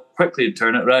result quickly and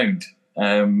turn it around.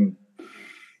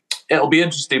 It'll be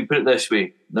interesting, put it this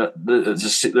way.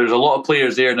 There's a lot of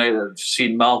players there now that have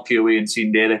seen Malky away and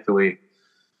seen Derek away.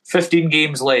 15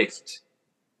 games left.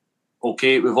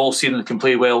 Okay, we've all seen them can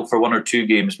play well for 1 or 2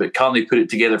 games, but can they put it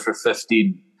together for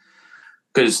 15?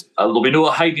 Because there'll be no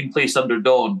hiding place under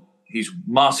Don. He's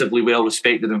massively well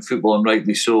respected in football, and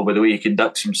rightly so, by the way he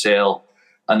conducts himself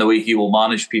and the way he will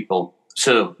manage people.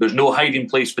 So there's no hiding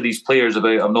place for these players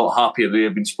about, I'm not happy the way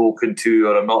I've been spoken to,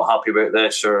 or I'm not happy about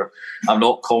this, or I'm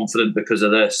not confident because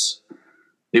of this.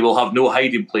 They will have no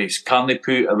hiding place. Can they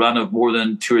put a run of more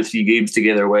than 2 or 3 games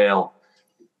together well?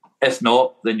 If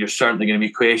not, then you're certainly going to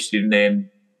be questioning then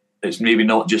it's maybe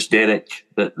not just Derek,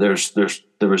 that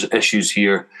there was issues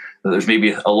here, that there's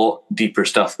maybe a lot deeper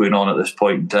stuff going on at this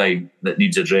point in time that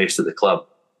needs addressed at the club.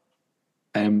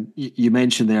 You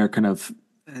mentioned there kind of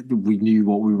we knew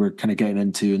what we were kind of getting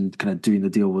into and kind of doing the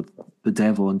deal with the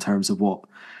devil in terms of what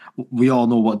we all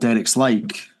know what Derek's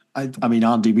like. I mean,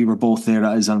 Andy, we were both there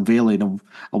at his unveiling, and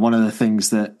one of the things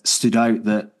that stood out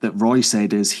that Roy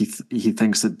said is he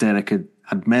thinks that Derek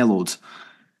had mellowed.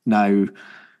 Now,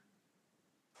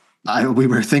 we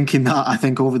were thinking that, I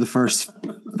think, over the first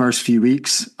few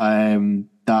weeks,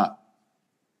 that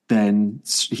then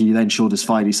he then showed his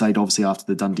fiery side, obviously after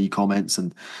the Dundee comments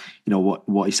and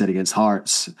what he said against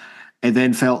Hearts. It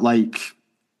then felt like,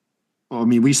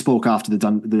 we spoke after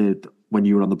when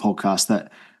you were on the podcast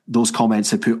that those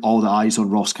comments had put all the eyes on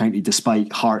Ross County,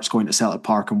 despite Hearts going to Celtic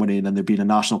Park and winning, and there being a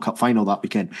National Cup final that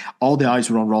weekend. All the eyes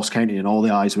were on Ross County and all the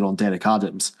eyes were on Derek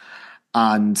Adams.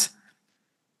 And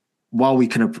while we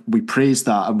praised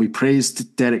that, and we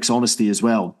praised Derek's honesty as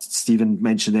well, Stephen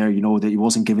mentioned there, that he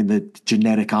wasn't giving the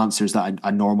generic answers that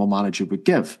a normal manager would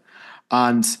give.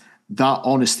 And that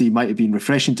honesty might have been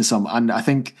refreshing to some. And I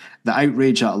think the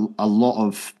outrage at a lot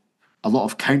of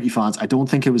County fans, I don't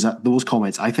think it was at those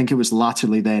comments. I think it was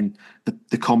laterally then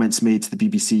the comments made to the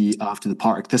BBC after the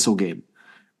Partick Thistle game,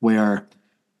 where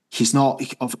he's not,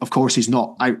 of course, he's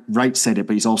not outright said it,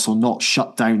 but he's also not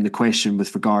shut down the question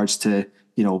with regards to,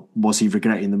 was he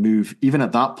regretting the move, even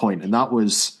at that point? And that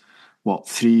was,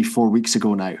 3-4 weeks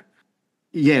ago now.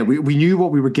 Yeah, we knew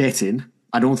what we were getting.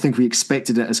 I don't think we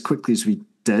expected it as quickly as we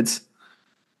did.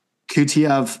 Could he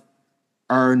have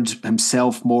earned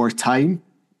himself more time?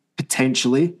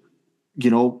 Potentially,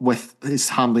 with his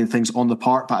handling things on the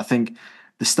park, but I think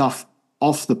the stuff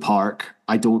off the park,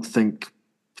 I don't think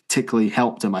particularly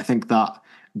helped him. I think that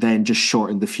then just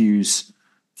shortened the fuse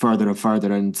further and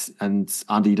further, and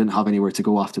Andy didn't have anywhere to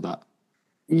go after that.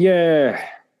 Yeah,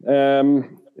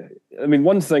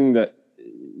 one thing that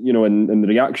in the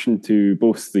reaction to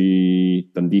both the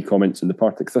Dundee comments and the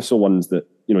Partick Thistle ones that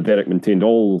Derek maintained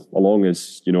all along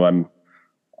is I'm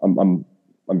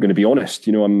going to be honest.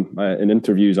 I'm in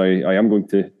interviews. I am going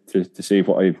to say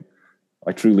what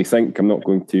I truly think. I'm not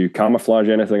going to camouflage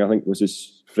anything, I think was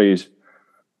his phrase.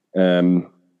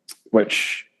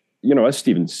 Which, as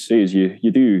Stephen says,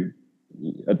 you do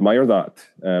admire that.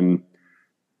 And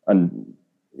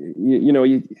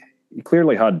he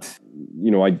clearly had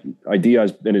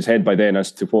ideas in his head by then as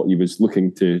to what he was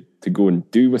looking to go and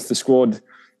do with the squad.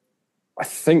 I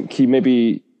think he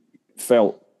maybe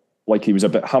felt like he was a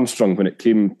bit hamstrung when it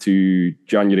came to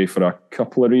January for a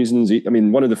couple of reasons.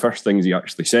 One of the first things he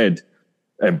actually said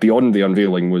beyond the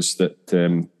unveiling was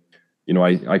that,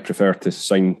 I prefer to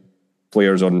sign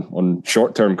players on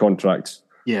short-term contracts.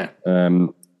 Yeah.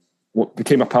 What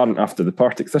became apparent after the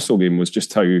Partick Thistle game was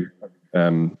just how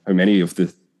many of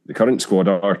the current squad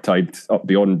are tied up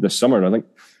beyond this summer. I think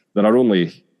there are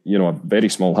only a very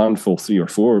small handful, 3 or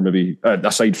 4, maybe,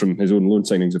 aside from his own loan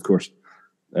signings, of course.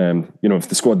 Of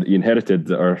the squad that he inherited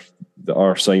that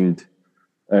are signed,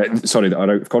 that are out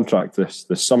of contract this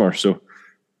summer. So,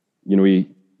 he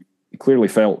clearly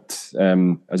felt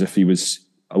as if he was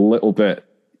a little bit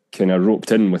kind of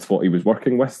roped in with what he was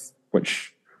working with,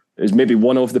 which is maybe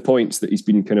one of the points that he's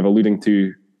been kind of alluding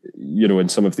to, in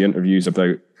some of the interviews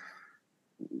about,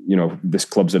 this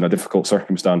club's in a difficult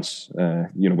circumstance.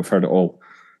 We've heard it all.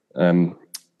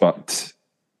 But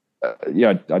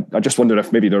I just wonder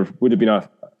if maybe there would have been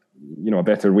a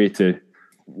better way to,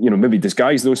 maybe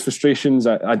disguise those frustrations.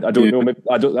 I don't know. Maybe,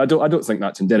 I don't think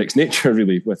that's in Derek's nature,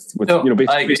 really.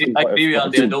 I agree with Andy.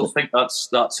 I don't think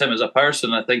that's him as a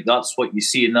person. I think that's what you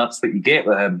see and that's what you get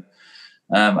with him.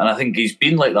 And I think he's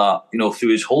been like that,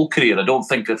 through his whole career. I don't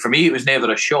think that, for me, it was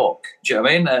never a shock. Do you know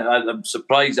what I mean? I'm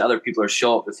surprised that other people are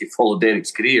shocked if you follow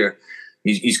Derek's career.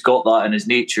 He's got that in his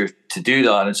nature to do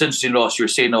that. And it's interesting, Ross, you were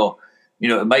saying,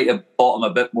 it might have bought him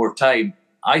a bit more time.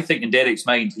 I think in Derek's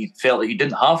mind, he felt that he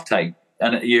didn't have time.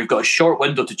 And you've got a short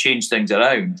window to change things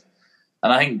around.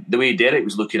 And I think the way Derek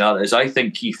was looking at it is I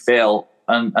think he felt,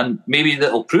 and maybe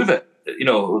that'll prove it,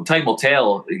 time will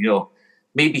tell,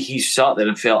 maybe he sat there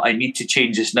and felt, I need to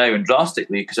change this now and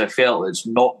drastically because I felt it's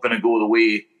not going to go the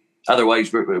way,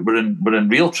 otherwise we're in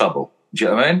real trouble. Do you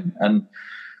know what I mean? And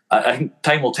I think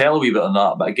time will tell a wee bit on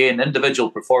that. But again, individual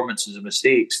performances and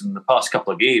mistakes in the past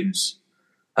couple of games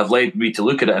have led me to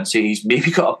look at it and say he's maybe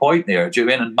got a point there. Do you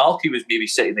know what I mean? And Malky was maybe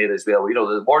sitting there as well.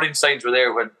 The warning signs were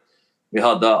there when we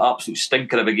had that absolute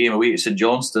stinker of a game away to St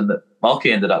Johnstone that Malky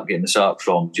ended up getting the sack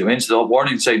from. Do you know what I mean? So the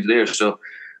warning signs were there. So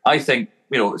I think,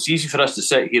 it's easy for us to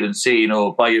sit here and say,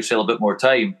 buy yourself a bit more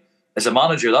time. As a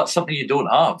manager, that's something you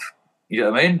don't have. You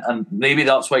know what I mean? And maybe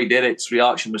that's why Derek's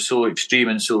reaction was so extreme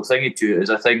and so thingy to it, is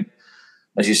I think,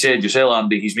 as you said yourself,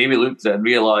 Andy, he's maybe looked at it and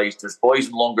realised there's boys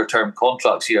in longer-term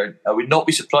contracts here. I would not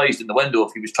be surprised in the window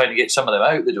if he was trying to get some of them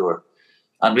out the door.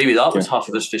 And maybe that was half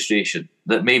of his frustration,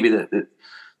 that maybe that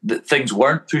things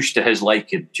weren't pushed to his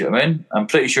liking. Do you know what I mean? I'm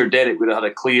pretty sure Derek would have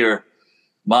had a clear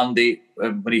mandate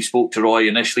when he spoke to Roy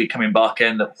initially coming back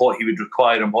in, that what he would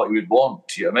require and what he would want.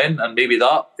 Do you know what I mean? And maybe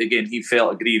that, again, he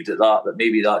felt aggrieved at that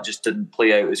maybe that just didn't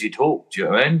play out as he'd hoped. Do you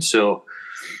know what I mean? So,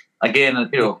 again,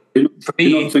 for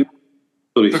me...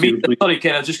 Sorry,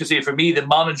 Ken, I was just going to say, for me, the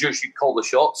manager should call the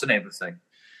shots and everything.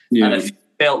 Yeah. And if he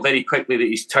felt very quickly that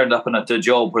he's turned up into a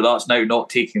job where that's now not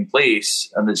taking place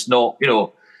and it's not,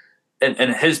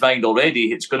 in his mind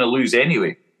already, it's going to lose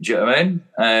anyway. Do you know what I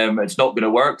mean? It's not going to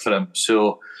work for him.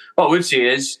 So what I would say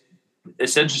is,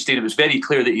 it's interesting, it was very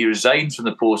clear that he resigned from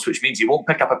the post, which means he won't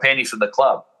pick up a penny from the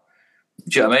club.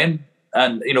 Do you know what I mean?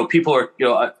 And, people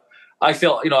are, I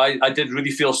felt, I did really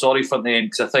feel sorry for him at the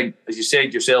end, because I think, as you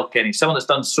said yourself, Kenny, someone that's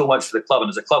done so much for the club and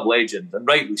is a club legend, and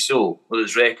rightly so, with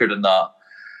his record and that.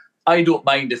 I don't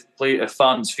mind if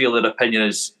fans feel their opinion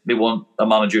is they want a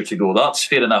manager to go. That's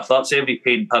fair enough. That's every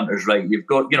paid punter's right. You've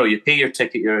got, you pay your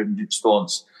ticket, you're in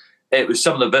response. It was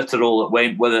some of the vitriol that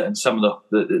went with it and some of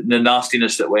the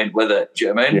nastiness that went with it. Do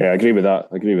you know what I mean? Yeah, I agree with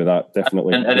that.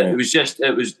 Definitely. And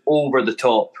it was over the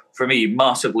top for me,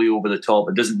 massively over the top.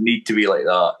 It doesn't need to be like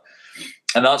that.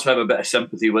 And that's why I have a bit of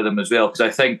sympathy with him as well, because I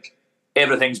think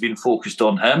everything's been focused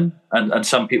on him, and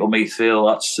some people may feel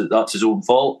that's his own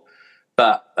fault.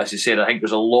 But as I said, I think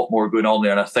there's a lot more going on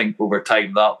there, and I think over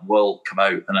time that will come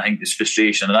out. And I think there's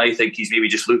frustration, and I think he's maybe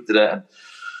just looked at it and,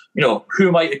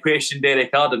 who might have questioned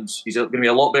Derek Adams? He's going to be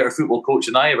a lot better football coach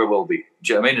than I ever will be.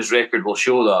 Do you know what I mean? His record will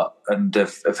show that. And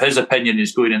if his opinion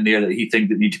is going in there that he thinks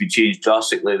that need to be changed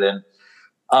drastically, then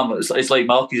it's like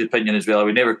Malky's opinion as well. I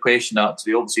would never question that, because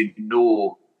they obviously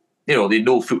know, they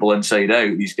know football inside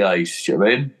out, these guys. Do you know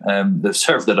what I mean? They've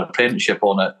served their apprenticeship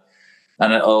on it.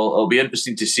 And it'll be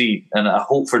interesting to see. And I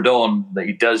hope for Don that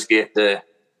he does get the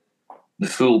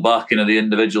full backing of the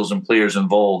individuals and players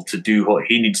involved to do what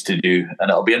he needs to do. And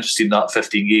it'll be interesting, that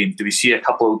 15 games. Do we see a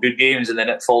couple of good games and then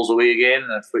it falls away again?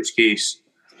 In which case,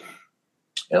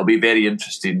 it'll be very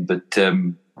interesting. But,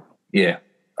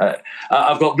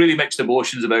 I've got really mixed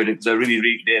emotions about it, because I really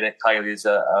rate Derek highly as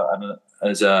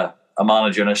a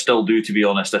manager, and I still do, to be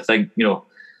honest. I think,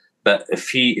 but if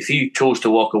he chose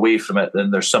to walk away from it, then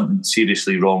there's something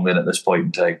seriously wrong then at this point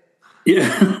in time.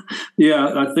 Yeah.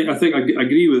 I think I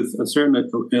agree with a certain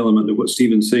element of what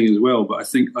Stephen's saying as well. But I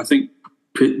think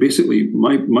basically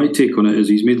my take on it is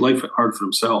he's made life hard for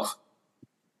himself,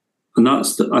 and I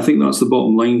think that's the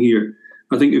bottom line here.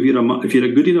 I think if you're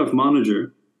a good enough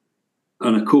manager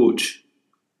and a coach,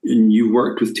 and you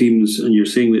worked with teams, and you're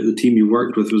saying that the team you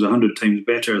worked with was 100 times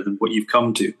better than what you've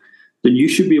come to, then you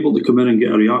should be able to come in and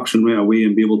get a reaction right away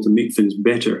and be able to make things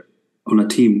better on a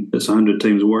team that's 100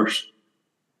 times worse.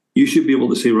 You should be able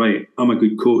to say, right, I'm a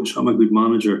good coach, I'm a good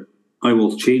manager, I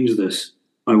will change this,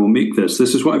 I will make this.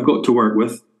 This is what I've got to work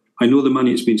with. I know the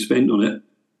money that's been spent on it.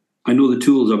 I know the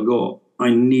tools I've got.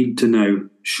 I need to now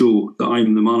show that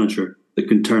I'm the manager that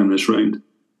can turn this round.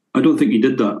 I don't think he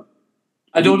did that.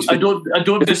 I don't disagree. I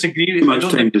don't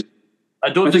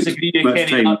disagree with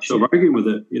Kenny. Sort of arguing with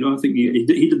it. I think he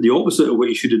did the opposite of what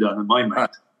he should have done in my mind.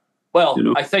 Well,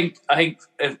 I think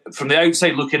if, from the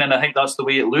outside looking in, I think that's the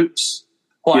way it looks.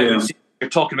 You're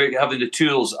talking about having the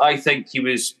tools. I think he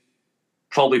was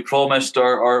probably promised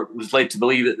or was led to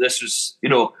believe that this was,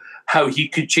 how he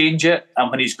could change it.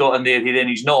 And when he's got in there,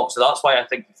 he's not. So that's why I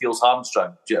think he feels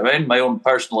hamstrung. Do you know what I mean? My own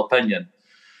personal opinion.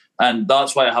 And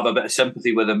that's why I have a bit of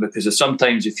sympathy with him, because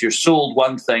sometimes if you're sold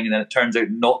one thing and then it turns out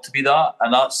not to be that,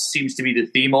 and that seems to be the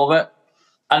theme of it.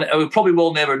 And we probably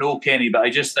will never know, Kenny, but I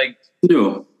just think...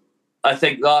 No. I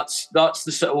think that's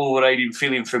the sort of overriding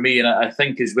feeling for me. And I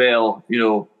think as well,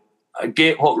 I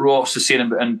get what Ross is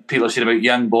saying and people are saying about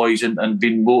young boys and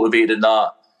being motivated in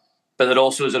that. But there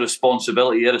also is a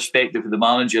responsibility, irrespective of who the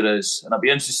manager is. And I'd be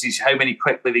interested to see how many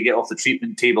quickly they get off the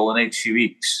treatment table in the next few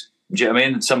weeks. Do you know what I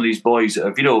mean? Some of these boys that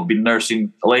have, been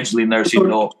allegedly nursing.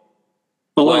 Well,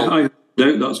 I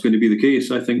doubt that's going to be the case.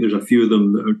 I think there's a few of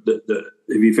them that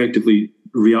have effectively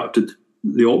reacted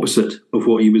the opposite of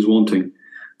what he was wanting.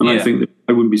 And I think that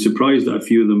I wouldn't be surprised that a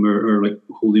few of them are like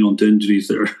holding on to injuries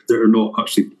that are not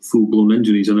actually full blown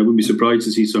injuries, and I wouldn't be surprised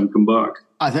to see some come back.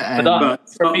 For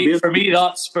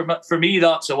me,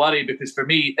 that's a worry, because for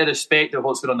me, irrespective of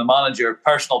what's going on the manager,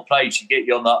 personal pride should get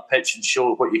you on that pitch and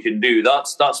show what you can do.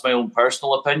 That's my own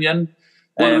personal opinion.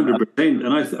 100%, and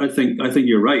I think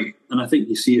you're right, and I think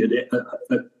you see it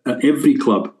at every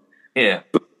club. Yeah,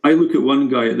 but I look at one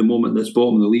guy at the moment that's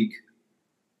bottom of the league,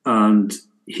 and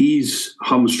he's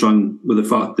hamstrung with the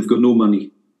fact they've got no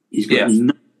money. He's got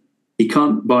he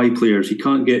can't buy players. He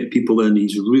can't get people in.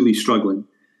 He's really struggling.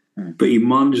 But he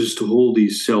manages to hold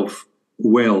himself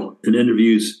well in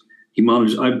interviews.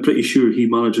 I'm pretty sure he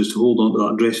manages to hold on to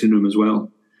that dressing room as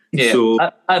well. Yeah, so,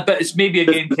 but it's maybe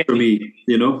again for me.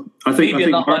 I think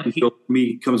Martindale for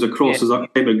me comes across as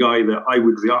that type of guy that I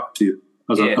would react to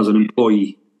as an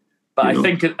employee. But I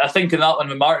think in that one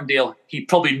with Martindale, he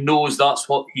probably knows that's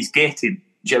what he's getting.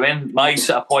 Do you know what I mean? My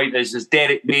sort of point is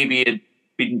Derek maybe had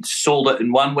been sold it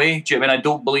in one way. Do you know what I mean? I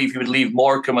don't believe he would leave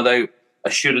Morecambe without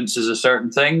assurances of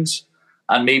certain things,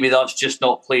 and maybe that's just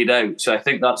not played out. So I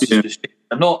think that's just,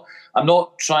 I'm not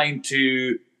trying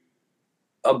to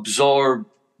absorb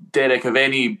Derek of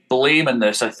any blame in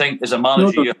this. I think as a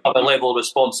manager you have a level of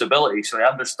responsibility, so I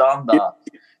understand that.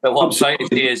 But what I'm trying to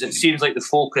say is it seems like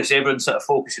everyone's sort of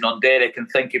focusing on Derek and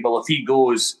thinking, well, if he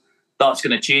goes, that's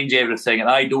going to change everything, and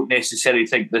I don't necessarily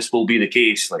think this will be the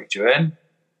case. Do you know?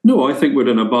 No, I think we're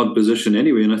in a bad position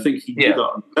anyway, and I think he did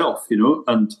that himself,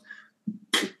 and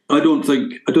I don't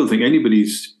think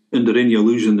anybody's under any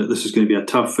illusion that this is going to be a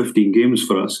tough 15 games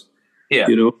for us. Yeah,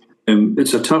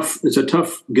 it's a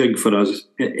tough gig for us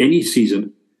any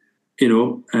season,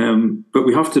 but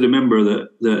we have to remember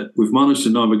that we've managed to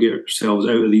navigate ourselves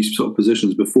out of these sort of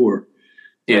positions before.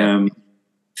 Yeah.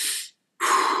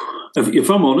 If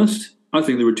I'm honest, I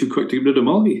think they were too quick to get rid of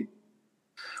Mulvey.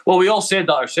 Well, we all said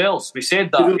that ourselves. We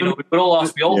said that. We all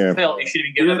felt he should have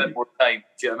been given a bit more time.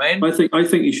 Do you know what I mean? I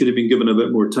think he should have been given a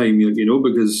bit more time,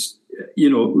 because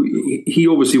he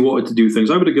obviously wanted to do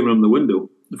things. I would have given him the window,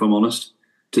 if I'm honest,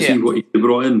 to see what he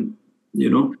brought in,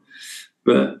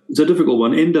 But it's a difficult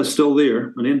one. Enda's still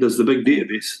there, and Enda's the big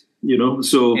database,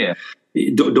 so... Yeah.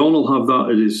 Don will have that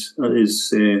at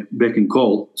his beck and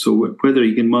call. So whether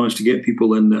he can manage to get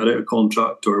people in that are out of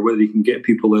contract, or whether he can get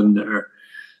people in that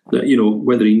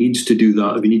whether he needs to do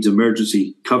that, if he needs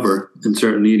emergency cover in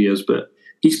certain areas. But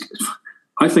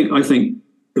I think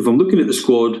if I'm looking at the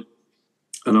squad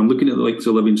and I'm looking at the likes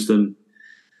of Livingston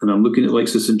and I'm looking at the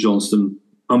likes of St Johnstone,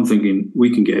 I'm thinking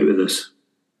we can get out of this.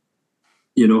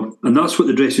 And that's what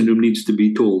the dressing room needs to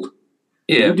be told.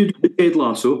 Yeah. We need to do the head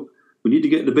lasso. We need to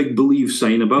get the big believe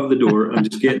sign above the door and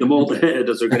just get them all to hit it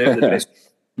as they're going out the dressing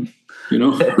room.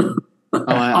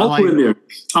 I'll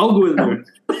go in there.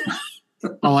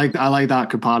 I like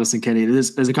that comparison, Kenny.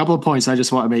 There's a couple of points I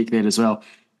just want to make there as well.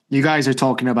 You guys are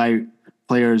talking about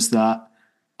players that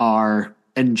are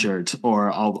injured,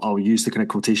 or I'll use the kind of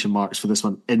quotation marks for this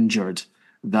one, injured,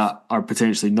 that are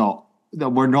potentially not, that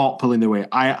we're not pulling their weight.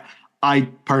 I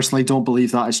personally don't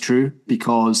believe that is true,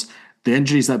 because the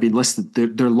injuries that have been listed,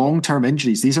 they're long-term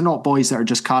injuries. These are not boys that are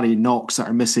just carrying knocks that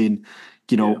are missing,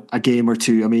 a game or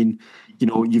two. I mean,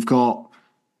 you've got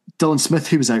Dylan Smith,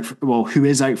 who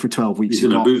is out for 12 weeks. He's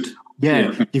in a boot.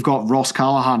 Yeah, you've got Ross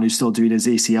Callahan who's still doing his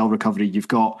ACL recovery. You've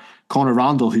got Connor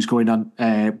Randall who's going under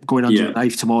the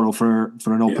knife tomorrow for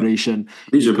an operation.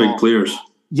 These are big players.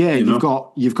 Yeah,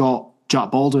 you've got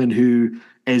Jack Baldwin who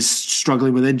is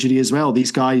struggling with injury as well.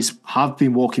 These guys have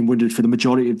been walking wounded for the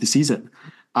majority of the season,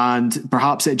 and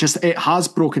perhaps it has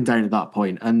broken down at that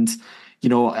point. And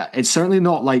it's certainly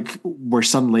not like we're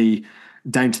suddenly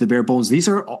down to the bare bones.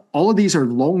 All of these are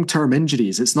long-term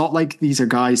injuries. It's not like these are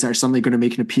guys that are suddenly going to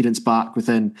make an appearance back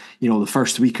within the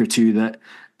first week or two that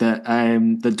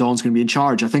Don's going to be in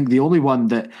charge. I think the only one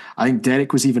that I think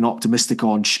Derek was even optimistic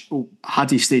on, had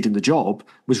he stayed in the job,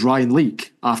 was Ryan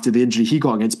Leake after the injury he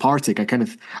got against Partick. I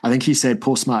think he said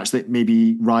post-match that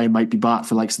maybe Ryan might be back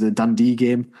for like the Dundee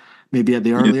game, maybe at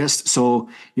the earliest. So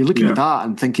you're looking at that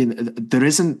and thinking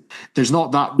there's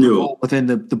not that revolt within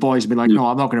the boys being like, no,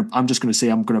 I'm just going to say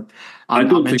I'm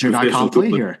injured, I can't play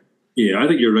here. Yeah, I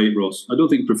think you're right, Ross. I don't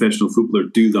think professional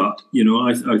footballers do that.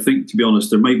 I think, to be honest,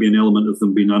 there might be an element of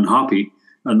them being unhappy,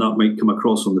 and that might come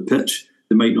across on the pitch.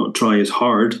 They might not try as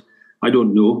hard. I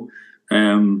don't know.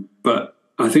 But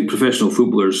I think professional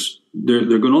footballers,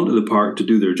 they're going onto the park to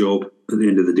do their job at the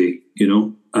end of the day,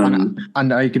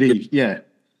 And I agree, yeah.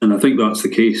 And I think that's the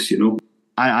case,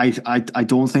 I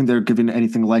don't think they're giving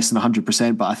anything less than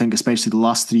 100%, but I think especially the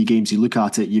last 3 games, you look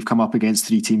at it, you've come up against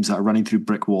 3 teams that are running through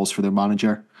brick walls for their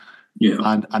manager. Yeah.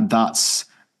 And that's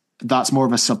more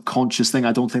of a subconscious thing.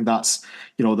 I don't think that's,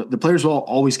 the players will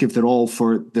always give their all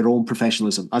for their own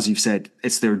professionalism. As you've said,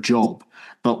 it's their job.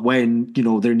 But when,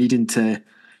 they're needing to,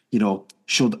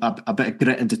 show a bit of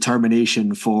grit and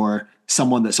determination for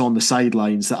someone that's on the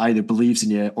sidelines that either believes in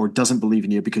you or doesn't believe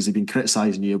in you because they've been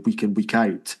criticising you week in, week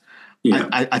out. Yeah.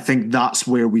 I think that's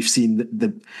where we've seen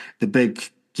the big,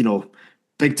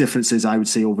 big differences, I would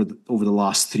say, over the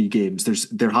last 3 games.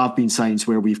 There have been signs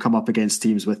where we've come up against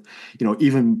teams with,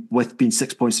 even with being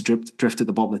 6 points drift at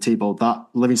the bottom of the table, that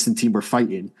Livingston team were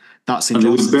fighting, that St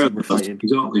Johnstone team were fighting.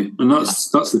 Exactly, and that's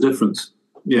the difference.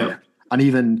 Yeah. And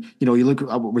even, you look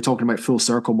at, we're talking about full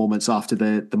circle moments after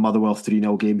the Motherwell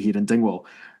 3-0 game here in Dingwall.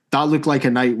 That looked like a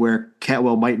night where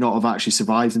Kettlewell might not have actually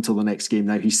survived until the next game.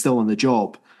 Now he's still in the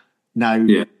job. Now,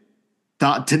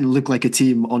 that didn't look like a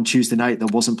team on Tuesday night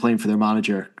that wasn't playing for their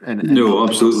manager. No,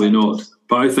 absolutely not.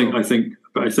 But I think,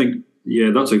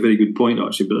 yeah, that's a very good point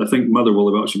actually. But I think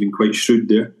Motherwell have actually been quite shrewd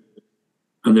there,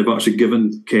 and they've actually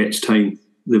given Ketch time.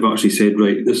 They've actually said,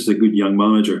 right, this is a good young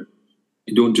manager.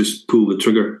 You don't just pull the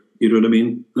trigger. You know what I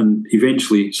mean? And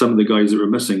eventually, some of the guys that were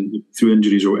missing through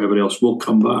injuries or whatever else will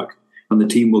come back, and the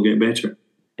team will get better.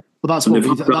 Well, that's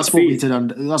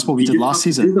what we did last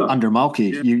season under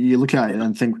Malky. Yeah. You look at it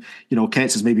and think,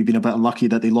 Ketts has maybe been a bit unlucky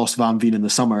that they lost Van Veen in the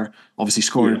summer, obviously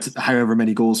scored however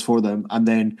many goals for them, and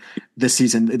then this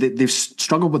season they've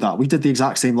struggled with that. We did the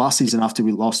exact same last season after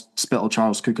we lost Spittle,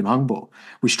 Charles Cook and Hungbo.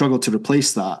 We struggled to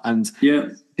replace that, and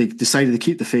they decided to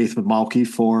keep the faith with Malky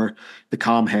for the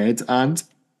calm head, and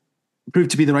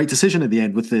proved to be the right decision at the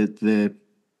end with the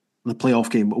playoff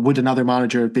game. Would another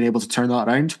manager have been able to turn that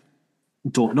around?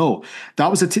 Don't know. That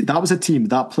was a team,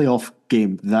 that playoff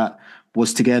game, that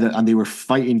was together, and they were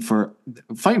fighting for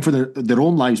their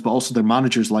own lives, but also their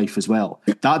manager's life as well.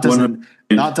 That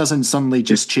doesn't suddenly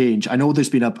just change. I know there's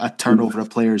been a turnover of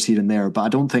players here and there, but I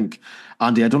don't think,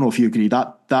 Andy, I don't know if you agree,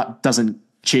 that doesn't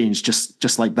change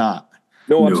just like that.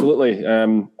 No, absolutely.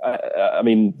 I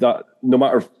mean, that no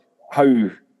matter how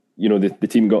the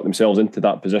team got themselves into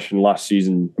that position last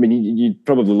season. I mean, you'd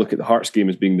probably look at the Hearts game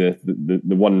as being the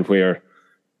one where,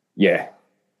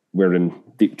 we're in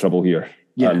deep trouble here.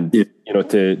 Yeah. And,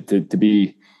 to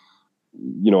be,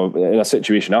 in a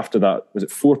situation after that, was it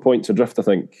 4 points adrift, I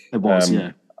think? It was,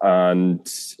 And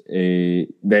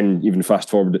then even fast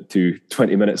forward it to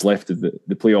 20 minutes left of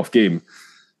the playoff game,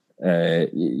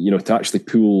 to actually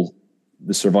pull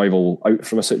the survival out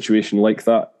from a situation like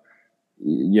that,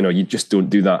 you just don't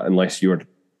do that unless you're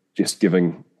just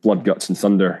giving blood, guts and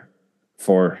thunder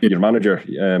for your manager.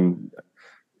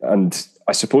 And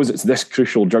I suppose it's this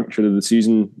crucial juncture of the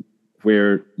season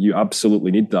where you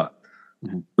absolutely need that.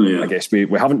 Mm-hmm. Yeah. I guess we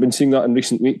haven't been seeing that in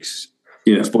recent weeks.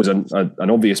 Yeah. I suppose an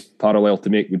obvious parallel to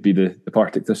make would be the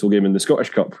Partick Thistle game in the Scottish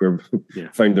Cup, where we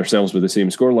found ourselves with the same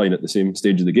scoreline at the same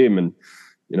stage of the game. And,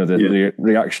 the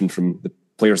reaction from the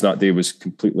players that day was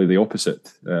completely the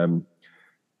opposite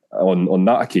on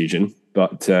that occasion.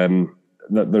 But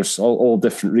there's all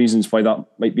different reasons why that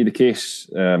might be the case.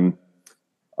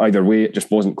 Either way, it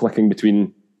just wasn't clicking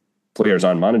between players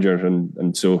and manager.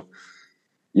 And so,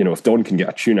 if Don can get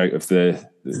a tune out of the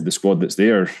squad that's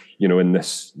there, in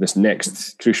this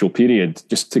next crucial period,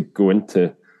 just to go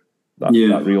into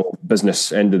that real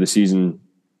business end of the season,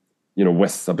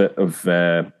 with a bit of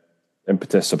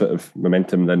impetus, a bit of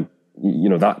momentum, then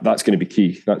that's going to be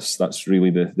key. That's really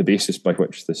the basis by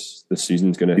which this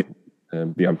season's going to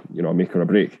be a make or a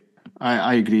break.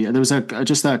 I agree. There was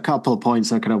just a couple of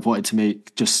points I kind of wanted to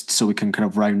make, just so we can kind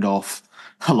of round off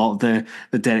a lot of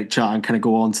the Derek chat and kind of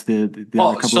go on to the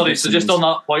other couple. Sorry, so just on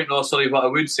that point, though, what I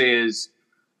would say is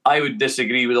I would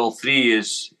disagree with all three.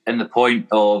 Is in the point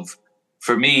of,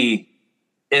 for me,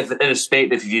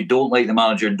 irrespective if you don't like the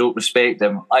manager and don't respect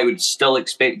him, I would still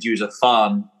expect you as a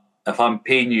fan, if I'm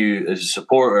paying you as a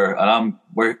supporter and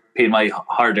we're paying my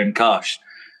hard-earned cash,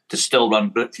 to still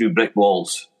run through brick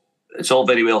walls. It's all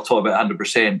very well talk about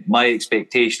 100%. My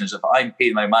expectation is if I'm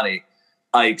paying my money,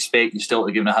 I expect you still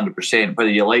to give it 100%. Whether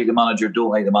you like the manager or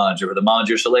don't like the manager, whether the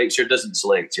manager selects you or doesn't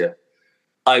select you,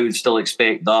 I would still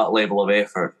expect that level of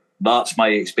effort. That's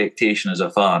my expectation as a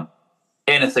fan.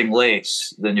 Anything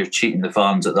less, then you're cheating the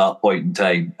fans at that point in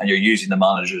time and you're using the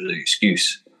manager as an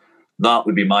excuse. That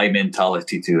would be my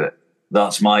mentality to it.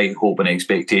 That's my hope and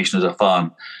expectation as a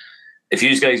fan. If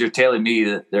you guys are telling me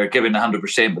that they're giving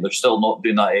 100% but they're still not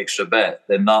doing that extra bit,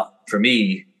 then that, for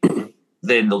me,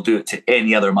 then they'll do it to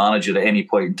any other manager at any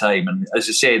point in time. And as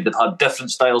I said, they've had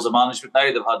different styles of management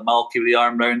now. They've had Malky with the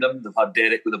arm round him. They've had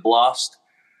Derek with a blast.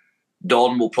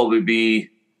 Don will probably be,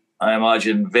 I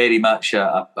imagine, very much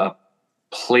a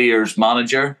player's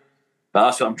manager. But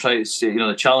that's what I'm trying to say.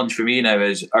 The challenge for me now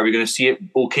is, are we going to see it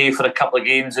okay for a couple of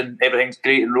games and everything's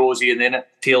great and rosy and then it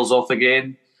tails off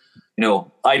again?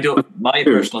 I don't. My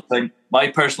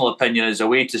personal opinion is,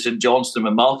 away to St Johnstone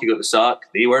when Malky got the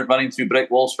sack, they weren't running through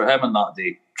brick walls for him on that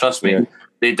day. Trust me,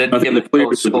 they didn't give it. I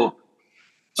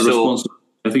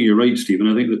think you're right, Stephen.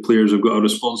 I think the players have got a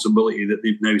responsibility that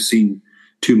they've now seen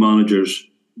two managers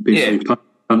basically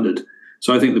planted.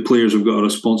 So I think the players have got a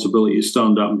responsibility to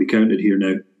stand up and be counted here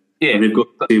now. Yeah, and they've got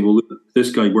to say, well, look, this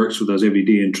guy works with us every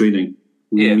day in training.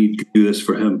 We need to do this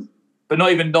for him. But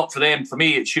not for them. For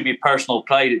me, it should be personal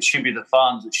pride. It should be the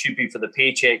fans. It should be for the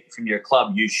paycheck from your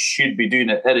club. You should be doing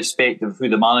it irrespective of who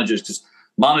the manager is, because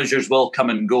managers will come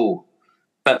and go.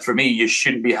 But for me, you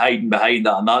shouldn't be hiding behind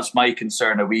that. And that's my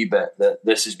concern a wee bit, that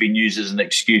this has been used as an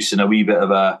excuse and a wee bit of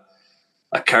a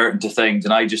curtain to things.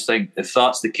 And I just think if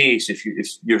that's the case, if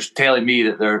you're telling me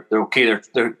that they're okay,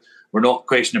 we're not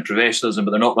questioning professionalism,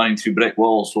 but they're not running through brick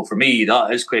walls. Well, for me,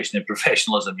 that is questioning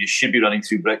professionalism. You should be running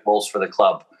through brick walls for the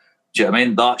club. Do you know what I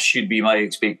mean? That should be my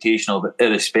expectation of it,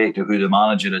 irrespective of who the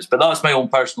manager is. But that's my own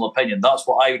personal opinion. That's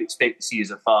what I would expect to see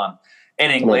as a fan.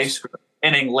 Anything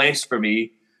less for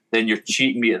me, then you're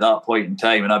cheating me at that point in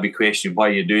time, and I'd be questioning why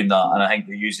you're doing that. And I think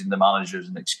you're using the manager as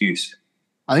an excuse.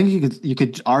 I think you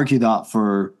could argue that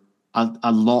for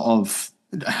a lot of.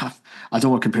 I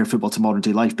don't want to compare football to modern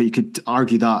day life, but you could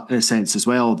argue that in a sense as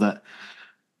well. That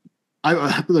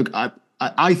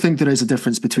I think there is a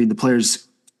difference between the players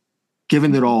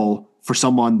giving their all for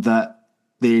someone that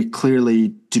they clearly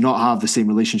do not have the same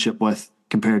relationship with,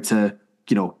 compared to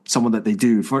someone that they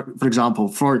do. For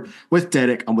example, with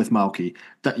Derek and with Malky,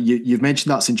 that you've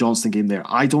mentioned that St Johnstone game there.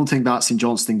 I don't think that St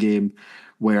Johnstone game,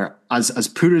 where as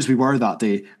poor as we were that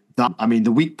day,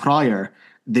 the week prior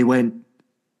they went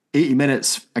 80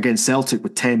 minutes against Celtic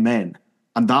with 10 men.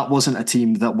 And that wasn't a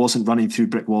team that wasn't running through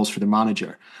brick walls for the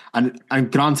manager. And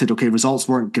granted, okay, results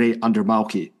weren't great under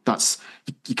Malky.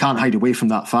 You can't hide away from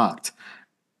that fact.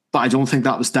 But I don't think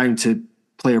that was down to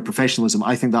player professionalism.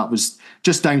 I think that was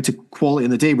just down to quality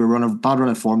in the day. We were on a bad run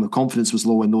of form. The confidence was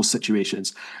low in those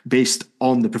situations based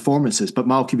on the performances. But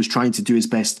Malky was trying to do his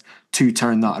best to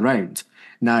turn that around.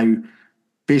 Now,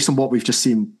 based on what we've just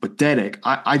seen with Derek,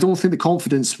 I don't think the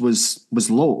confidence was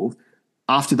low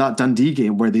after that Dundee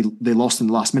game where they lost in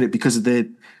the last minute, because of the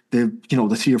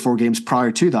 3 or 4 games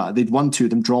prior to that. They'd won 2 of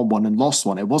them, drawn 1 and lost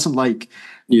 1. It wasn't like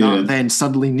that then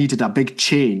suddenly needed a big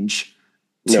change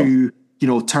to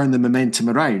turn the momentum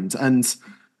around. And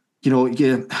you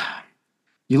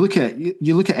look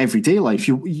at everyday life.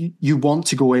 You want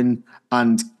to go in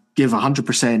and give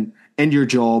 100% in your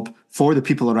job for the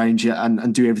people around you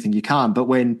and do everything you can. But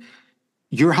when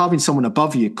you're having someone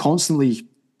above you constantly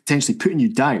potentially putting you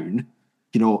down,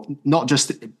 not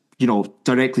just,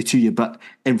 directly to you, but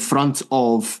in front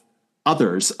of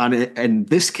others. And in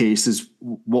this case, is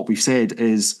what we've said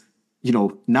is,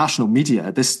 national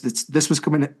media. This was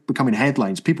becoming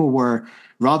headlines. People were,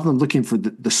 rather than looking for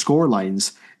the score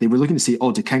lines, they were looking to see,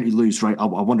 did County lose? Right. I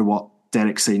wonder what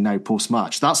Derek's saying now post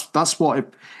match. That's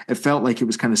what it felt like. It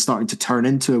was kind of starting to turn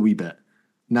into a wee bit.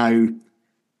 Now,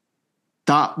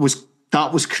 that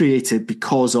was created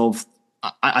because of,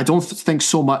 I don't think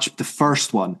so much the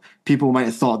first one. People might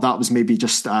have thought that was maybe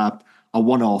just a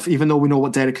one-off. Even though we know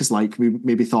what Derek is like, we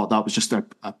maybe thought that was just a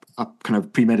kind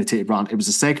of premeditated rant. It was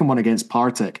the second one against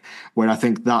Partick where I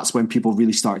think that's when people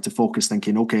really started to focus,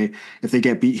 thinking, okay, if they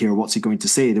get beat here, what's he going to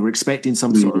say? They were expecting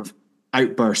some sort of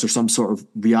outburst or some sort of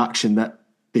reaction that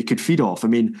they could feed off. I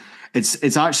mean, it's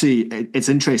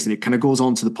interesting. It kind of goes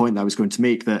on to the point that I was going to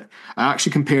make, that I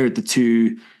actually compared the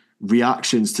two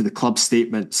reactions to the club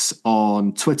statements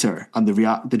on Twitter and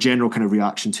the general kind of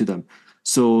reaction to them.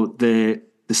 So the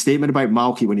statement about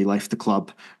Malky when he left the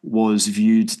club was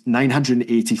viewed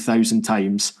 980,000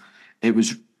 times. It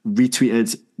was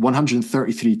retweeted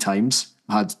 133 times,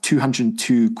 had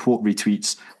 202 quote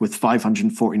retweets with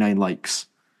 549 likes.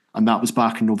 And that was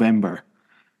back in November.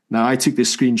 Now, I took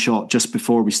this screenshot just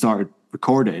before we started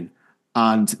recording,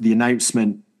 and the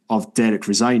announcement of Derek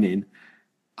resigning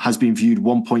has been viewed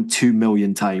 1.2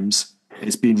 million times.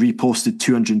 It's been reposted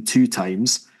 202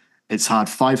 times. It's had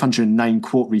 509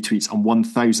 quote retweets and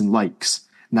 1,000 likes.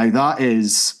 Now that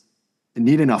is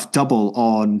near enough double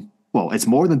on, well, it's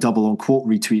more than double on quote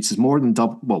retweets. It's more than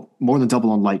double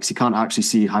on likes. You can't actually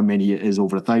see how many it is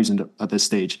over 1,000 at this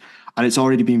stage. And it's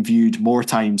already been viewed more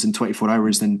times in 24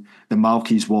 hours than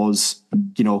Malky's was,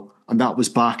 and that was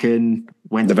back in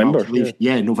when November.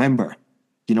 November.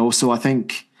 So I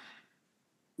think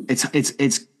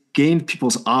it's gained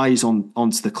people's eyes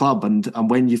onto the club, and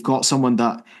when you've got someone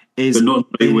that is, but not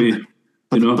in the right way.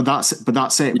 But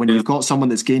that's it. When you've got someone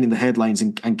that's gaining the headlines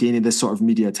and gaining this sort of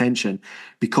media attention,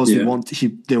 because they're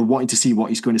wanting to see what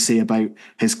he's going to say about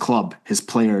his club, his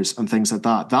players, and things like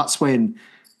that. That's when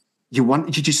you've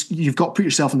got to put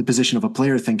yourself in the position of a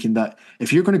player, thinking that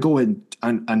if you're going to go in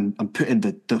and put in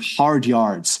the hard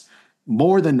yards,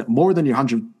 more than your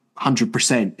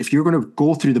 100%, if you're going to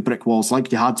go through the brick walls like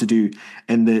you had to do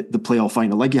in the playoff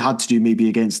final, like you had to do maybe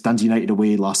against Dundee United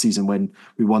away last season when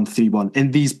we won 3-1,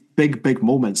 in these big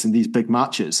moments, in these big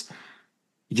matches,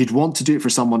 you'd want to do it for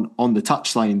someone on the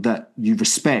touchline that you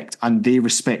respect and they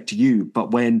respect you.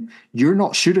 But when you're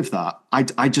not sure of that, I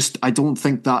don't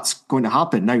think that's going to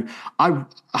happen. Now,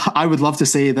 I would love to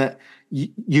say that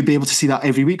you'd be able to see that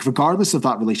every week, regardless of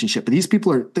that relationship. But these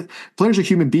players are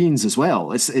human beings as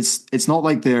well. It's not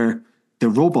like they're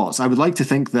robots. I would like to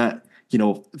think that,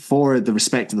 for the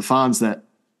respect of the fans, that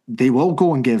they will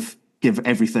go and give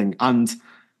everything. And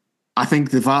I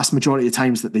think the vast majority of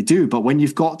times that they do. But when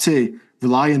you've got to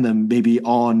rely on them, maybe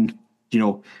on,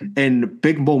 in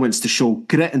big moments, to show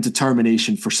grit and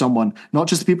determination for someone, not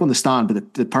just the people in the stand,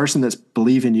 but the person that's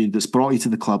believing you, that's brought you to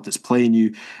the club, that's playing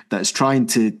you, that's trying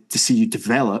to see you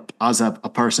develop as a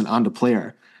person and a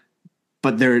player,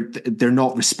 but they're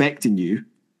not respecting you.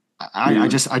 I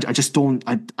just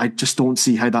don't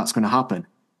see how that's going to happen.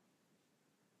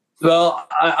 Well,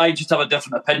 I just have a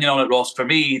different opinion on it, Ross. For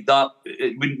me,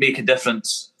 it wouldn't make a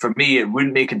difference. For me, it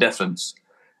wouldn't make a difference.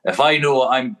 If I know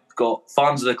I've got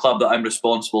fans of the club that I'm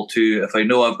responsible to, if I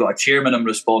know I've got a chairman I'm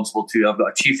responsible to, I've got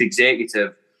a chief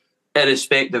executive,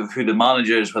 irrespective of who the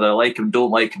manager is, whether I like him, don't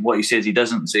like him, what he says, he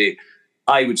doesn't say,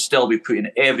 I would still be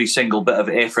putting every single bit of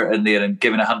effort in there and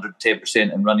giving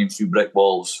 110% and running through brick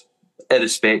walls,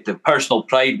 irrespective. Personal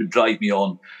pride would drive me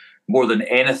on more than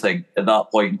anything at that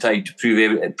point in time to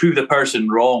prove the person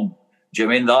wrong. Do you know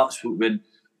what I mean? That's when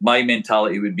my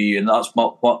mentality would be, and that's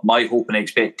what my hope and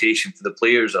expectation for the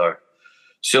players are.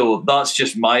 So that's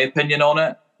just my opinion on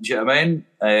it. Do you know what I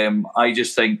mean? I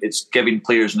just think it's giving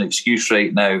players an excuse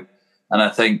right now. And I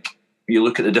think you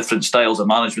look at the different styles of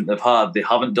management they've had, they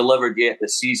haven't delivered yet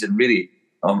this season, really.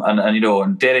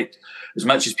 And Derek, as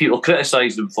much as people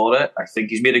criticise him for it, I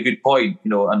think he's made a good point.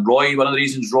 And Roy, one of the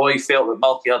reasons Roy felt that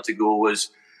Malky had to go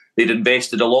was they'd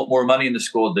invested a lot more money in the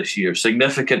squad this year,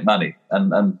 significant money,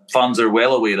 and fans are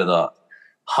well aware of that.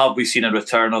 Have we seen a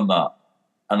return on that?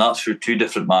 And that's for two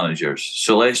different managers.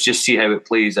 So let's just see how it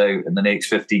plays out in the next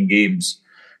 15 games,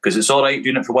 because it's all right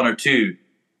doing it for one or two,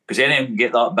 because anyone can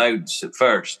get that bounce at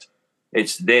first.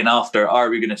 It's then after, are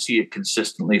we going to see it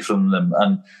consistently from them?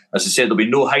 And as I said, there'll be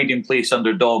no hiding place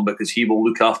under Dom, because he will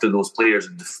look after those players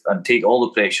and take all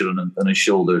the pressure on his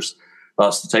shoulders.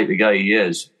 That's the type of guy he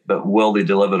is. But will they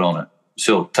deliver on it?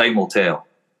 So time will tell.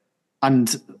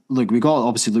 And look, we got to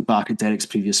obviously look back at Derek's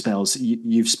previous spells.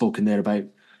 You've spoken there about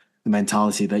the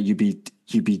mentality that you'd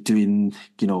be doing,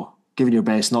 giving your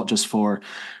best, not just for,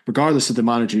 regardless of the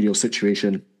managerial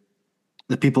situation,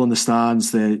 the people in the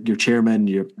stands, your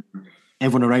chairman,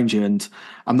 everyone around you. And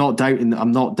I'm not doubting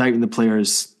the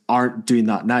players aren't doing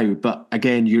that now. But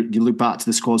again, you look back to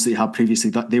the squads that you had previously,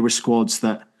 that they were squads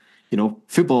that,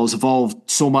 football has evolved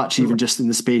so much, even just in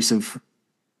the space of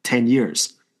 10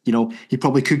 years. You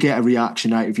probably could get a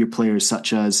reaction out of your players,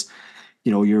 such as,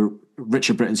 your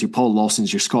Richard Brittons, your Paul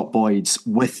Lawsons, your Scott Boyds,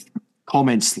 with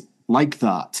comments like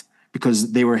that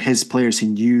because they were his players. He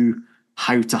knew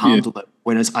how to handle it.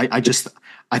 Whereas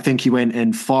I think he went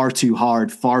in far too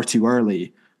hard, far too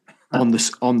early on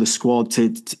the squad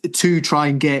to try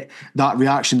and get that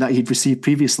reaction that he'd received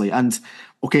previously. And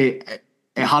okay,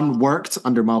 it hadn't worked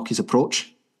under Malky's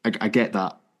approach. I get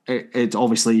that. It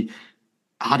obviously,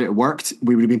 had it worked,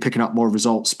 we would have been picking up more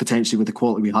results potentially with the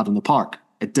quality we had in the park.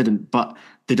 It didn't, but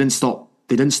they didn't stop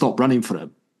running for it.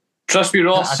 Trust me,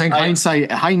 Ross. I think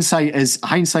hindsight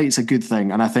is a good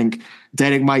thing, and I think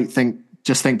Derek might think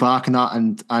back on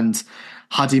that and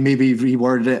had he maybe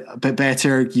reworded it a bit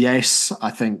better, yes.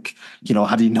 I think,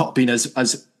 had he not been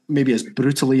as maybe as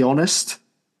brutally honest,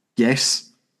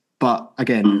 yes. But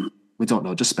again, we don't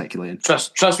know, just speculating.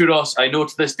 Trust me, Ross. I know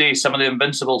to this day some of the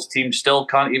Invincibles teams still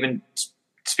can't even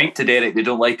speak to Derek. They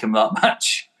don't like him that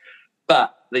much,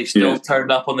 but they still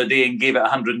turned up on the day and gave it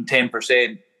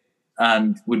 110%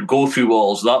 and would go through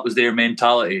walls. That was their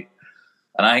mentality.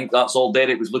 And I think that's all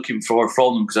Derek was looking for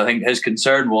from them, because I think his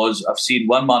concern was, I've seen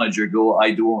one manager go,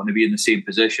 I don't want to be in the same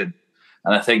position.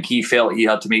 And I think he felt he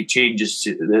had to make changes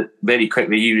very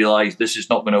quickly. He realised this is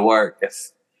not going to work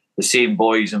if the same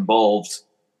boys involved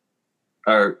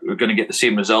are going to get the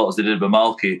same result as they did with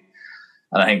Malky.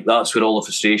 And I think that's where all the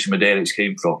frustration with Derek's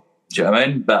came from. Do you know what I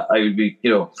mean? But I would be,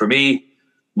 for me,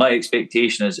 my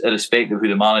expectation is, irrespective of who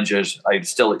the manager is, I'd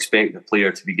still expect the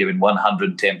player to be given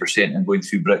 110% and going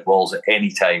through brick walls at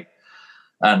any time.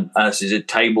 And this is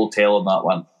time will tell on that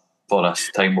one for us.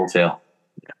 Time will tell.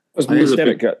 As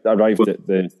Derek arrived at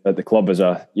the club as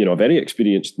a very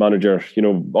experienced manager,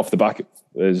 off the back of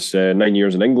his 9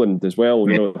 years in England as well,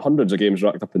 hundreds of games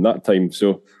racked up in that time.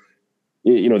 So,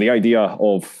 the idea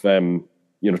of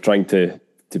trying to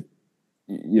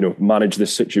manage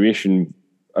this situation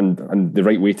and the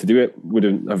right way to do it would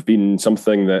have been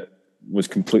something that was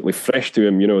completely fresh to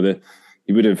him.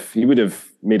 He would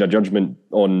have made a judgment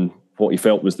on what he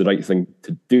felt was the right thing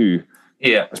to do.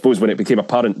 Yeah, I suppose when it became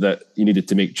apparent that he needed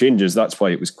to make changes, that's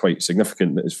why it was quite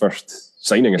significant that his first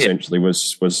signing essentially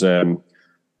was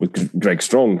with Greg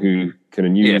Strong, who kind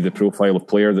of knew the profile of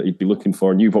player that he'd be looking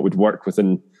for, knew what would work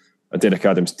within a Derek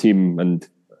Adams team, and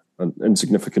an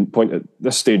insignificant point at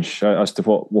this stage as to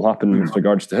what will happen with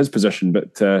regards to his position.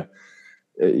 But I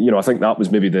think that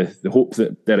was maybe the hope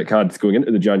that Derek had going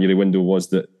into the January window, was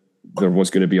that there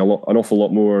was going to be an awful lot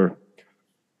more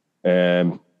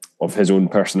of his own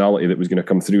personality that was going to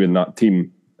come through in that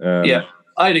team.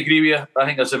 I'd agree with you. I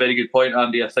think that's a very good point,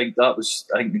 Andy. I think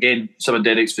again, some of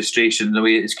Derek's frustration, the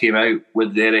way it came out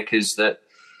with Derek, is that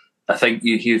I think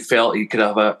he felt he could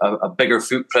have a bigger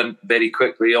footprint very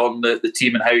quickly on the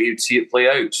team and how he would see it play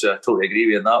out. So I totally agree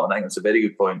with you on that one. I think that's a very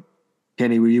good point.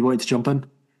 Kenny, were you wanting to jump in?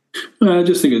 I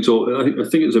just think I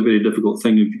think it's a very difficult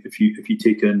thing if you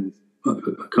take in, I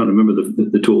can't remember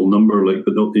the total number,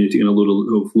 but not taking a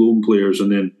load of loan players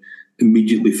and then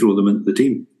immediately throw them into the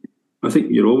team. I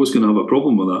think you're always going to have a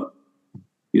problem with that.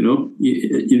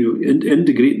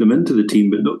 Integrate them into the team,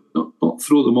 but not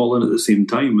throw them all in at the same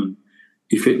time and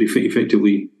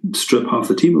effectively strip half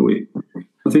the team away.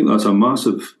 I think that's a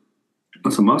massive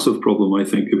problem. I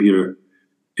think if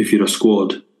you're a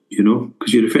squad,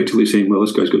 because you're effectively saying, well,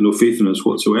 this guy's got no faith in us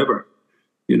whatsoever.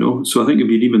 So I think if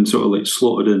you'd even sort of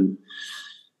slotted in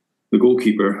the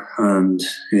goalkeeper and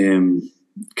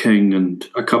King and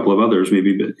a couple of others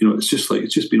maybe, but it's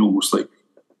just been almost like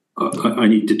I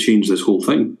need to change this whole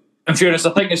thing. In fairness,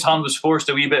 I think his hand was forced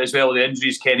a wee bit as well with the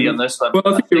injuries, Kenny, on this one.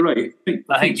 Well, I think you're right.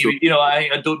 I think so.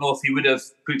 I don't know if he would have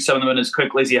put some of them in as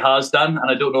quickly as he has done, and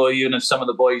I don't know even if some of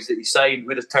the boys that he signed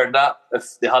would have turned up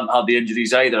if they hadn't had the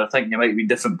injuries either. I think they might be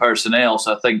different personnel,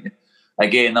 so I think,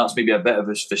 again, that's maybe a bit of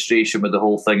his frustration with the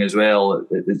whole thing as well.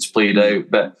 It's played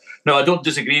out. But no, I don't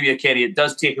disagree with you, Kenny. It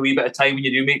does take a wee bit of time when you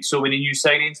do make so many new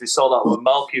signings. We saw that when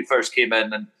Malky first came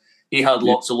in, and he had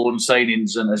lots of loan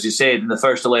signings. And as you said, in the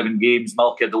first 11 games,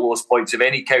 Malky had the lowest points of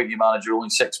any county manager, only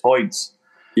 6 points.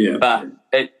 Yeah. But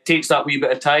it takes that wee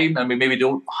bit of time, and we maybe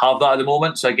don't have that at the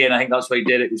moment. So again, I think that's why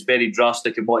Derek was very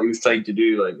drastic in what he was trying to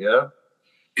do.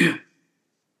 And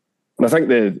I think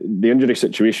the injury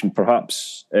situation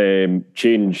perhaps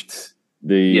changed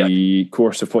the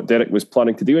course of what Derek was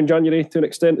planning to do in January to an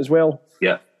extent as well.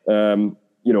 Yeah.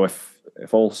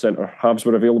 If all centre halves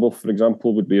were available, for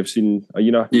example, would we have seen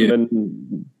Aina come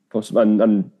in? Possibly,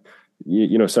 and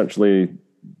essentially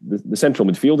the central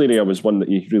midfield area was one that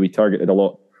he really targeted a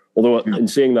lot. Although in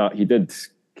saying that, he did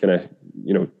kind of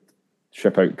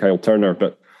ship out Kyle Turner,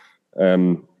 but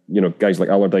guys like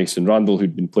Allardyce and Randall,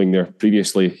 who'd been playing there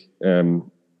previously,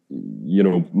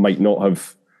 might not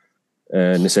have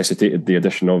necessitated the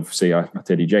addition of, say, a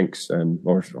Teddy Jenks,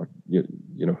 or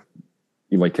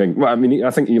Eli King. Well, I mean,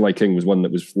 I think Eli King was one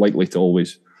that was likely to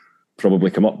always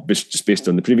probably come up just based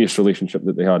on the previous relationship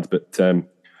that they had. But,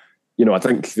 I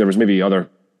think there was maybe other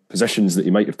positions that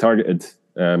he might have targeted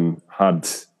had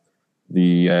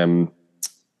the,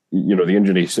 the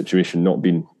injury situation not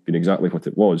been exactly what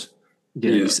it was.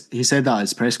 Yeah, he said that at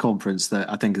his press conference, that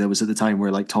I think there was at the time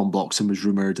where like Tom Bloxham was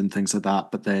rumoured and things like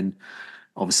that. But then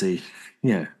obviously,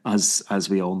 as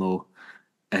we all know,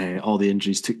 all the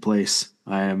injuries took place.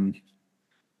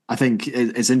 I think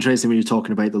it's interesting when you're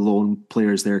talking about the lone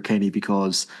players there, Kenny,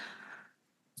 because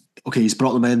he's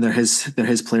brought them in. They're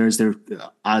his players. They're,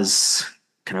 as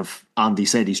kind of Andy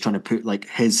said, he's trying to put like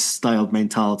his style of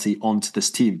mentality onto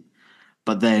this team.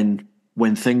 But then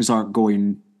when things aren't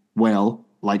going well,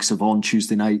 like on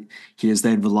Tuesday night, he is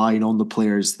then relying on the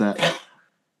players that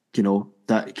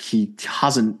that he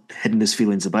hasn't hidden his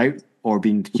feelings about or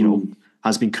been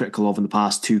has been critical of in the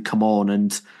past to come on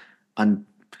and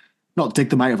not dig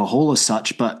them out of a hole as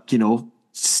such, but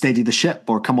steady the ship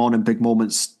or come on in big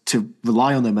moments to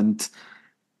rely on them. And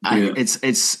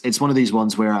it's one of these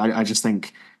ones where I just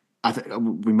think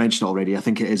we mentioned it already. I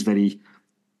think it is very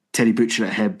Terry Butcher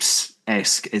at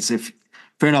Hibs-esque. It's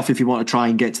fair enough if you want to try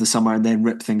and get to the summer and then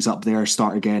rip things up there,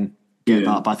 start again, get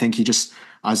that. But I think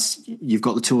as you've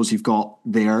got the tools you've got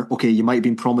there, okay, you might have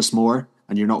been promised more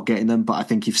and you're not getting them, but I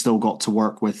think you've still got to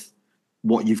work with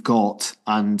what you've got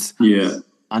and to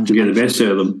get the best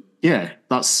out of them. Yeah,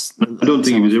 I don't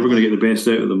think he was ever going to get the best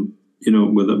out of them,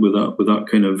 with that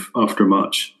kind of after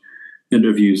match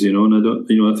interviews, and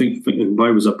I think if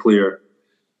I was a player,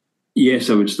 yes,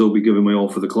 I would still be giving my all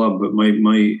for the club, but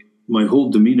my whole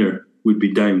demeanour would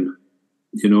be down,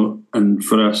 and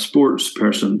for a sports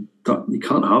person, that you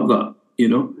can't have that,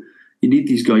 You need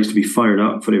these guys to be fired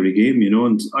up for every game,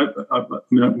 and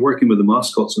I'm working with the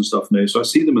mascots and stuff now, so I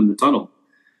see them in the tunnel,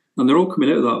 and they're all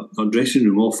coming out of that dressing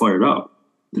room all fired up.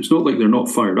 It's not like they're not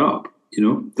fired up,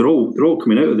 They're all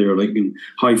coming out of there like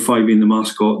high-fiving the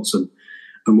mascots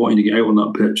and wanting to get out on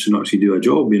that pitch and actually do a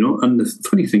job, And the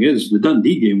funny thing is, the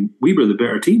Dundee game, we were the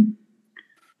better team.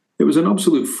 It was an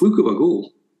absolute fluke of a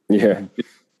goal. Yeah.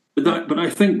 But I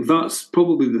think that's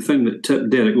probably the thing that tipped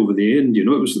Derek over the end.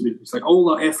 It's like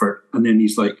all that effort, and then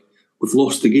he's like, "We've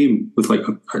lost the game," with like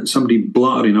somebody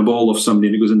blattering a ball off somebody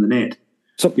and it goes in the net.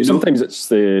 Sometimes it's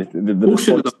the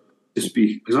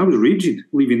because I was raging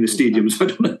leaving the stadium. So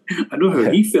I know how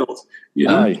he felt.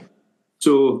 Aye.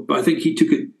 So, but I think he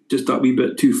took it just that wee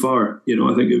bit too far.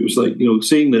 I think it was like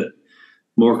saying that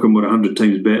Morecambe were 100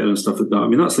 times better and stuff like that. I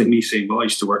mean, that's like me saying, "Well, I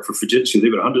used to work for Fujitsu; they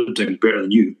were 100 times better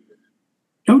than you."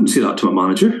 I wouldn't say that to a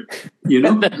manager,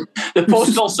 the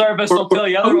postal service will tell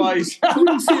you otherwise. I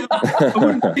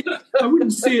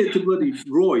wouldn't say it to bloody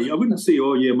Roy. I wouldn't say,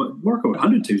 "Oh yeah, Morecambe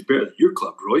 100 times better than your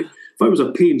club, Roy." If I was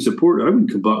a paying supporter, I wouldn't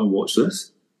come back and watch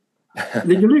this.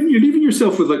 Then you're leaving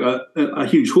yourself with like a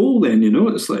huge hole. Then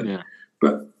it's like,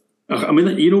 but I mean,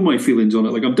 my feelings on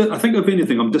it. Like I think if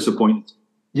anything, I'm disappointed.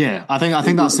 Yeah, I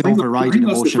think that's the overriding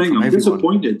emotion from everyone. I'm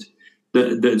disappointed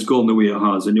that it's gone the way it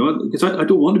has, and because I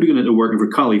don't want to be going into working for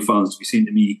Cali fans to be saying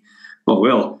to me, "Oh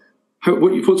well,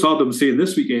 what's Adam saying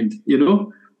this weekend?" I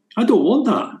don't want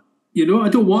that. I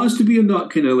don't want us to be in that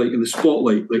kind of like in the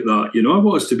spotlight like that. I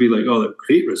want us to be like, "Oh, that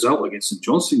great result against St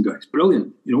Johnstone, guys,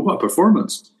 brilliant." What a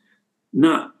performance.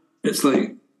 Nah, it's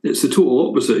like it's the total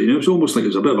opposite. It's almost like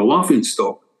it's a bit of a laughing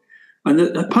stock, and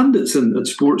the pundits and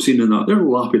sports scene and that they're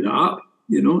lapping it up.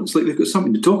 It's like they've got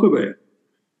something to talk about.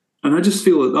 And I just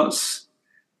feel that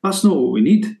that's not what we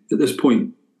need at this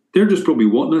point. They're just probably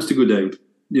wanting us to go down,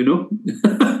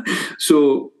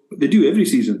 So they do every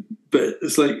season, but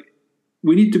it's like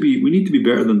we need to be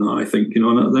better than that. I think, and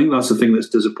I think that's the thing that's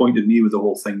disappointed me with the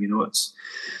whole thing. It's,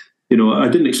 I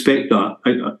didn't expect that.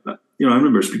 I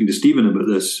remember speaking to Stephen about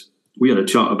this. We had a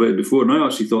chat about it before, and I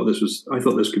actually thought this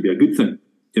could be a good thing,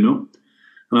 And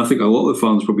I think a lot of the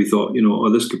fans probably thought, oh,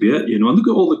 this could be it, And look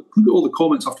at all the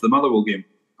comments after the Motherwell game.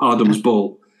 Adam's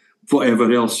ball,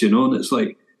 whatever else, and it's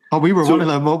like... Oh, we were one of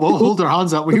them. We'll hold our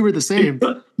hands up. We were the same.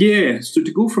 Yeah, so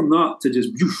to go from that to just...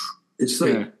 It's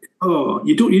like, you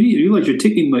need to realise you're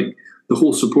taking like the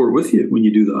whole support with you when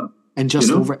you do that. And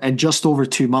just over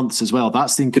 2 months as well.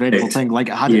 That's the incredible thing. Like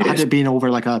had it been over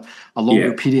like a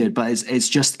longer period, but it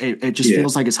just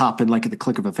feels like it's happened like at the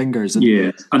click of a fingers. And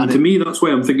to me, that's why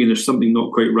I'm thinking there's something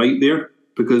not quite right there,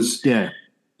 because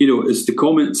it's the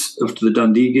comments after the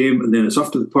Dundee game, and then it's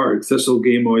after the Partick Thistle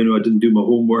game. Oh, I didn't do my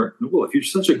homework. Well, if you're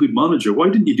such a good manager, why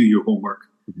didn't you do your homework?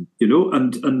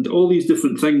 And all these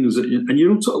different things, and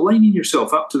you're sort of lining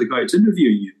yourself up to the guy that's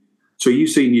interviewing you. So are you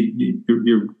saying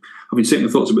you're having second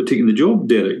thoughts about taking the job,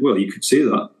 Derek? Well, you could say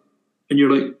that, and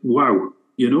you're like, wow,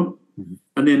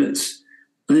 And then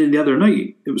And then the other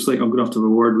night, it was like, I'm going to have a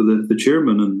word with the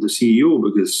chairman and the CEO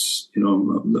because,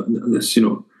 this,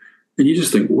 and you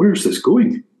just think, where's this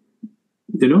going?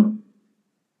 And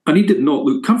he did not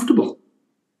look comfortable,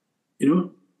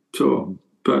 So,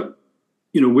 but,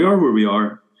 we are where we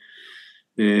are.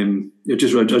 I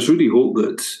just really hope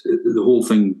that the whole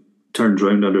thing turns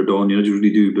around under Don. I just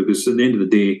really do, because at the end of the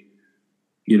day,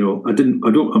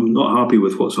 I'm not happy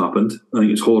with what's happened. I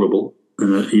think it's horrible,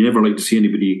 and you never like to see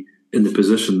anybody in the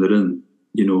position they're in,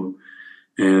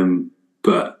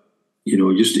 but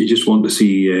you just want to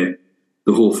see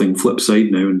the whole thing flip side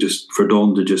now, and just for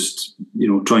Don to just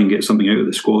try and get something out of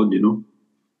the squad.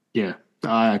 Yeah,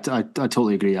 I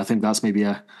totally agree. I think that's maybe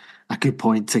a good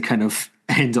point to kind of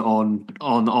end on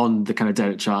the kind of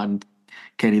Derek chat. And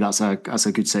Kenny, that's a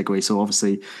good segue. So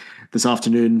obviously this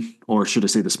afternoon, or should I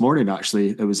say this morning, actually,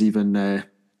 it was even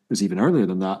earlier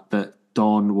than that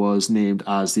Don was named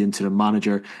as the interim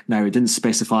manager. Now, it didn't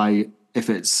specify if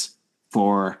it's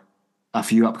for a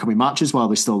few upcoming matches while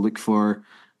they still look for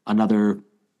another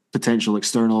potential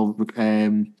external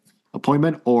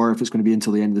appointment, or if it's going to be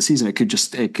until the end of the season. It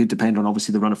could depend on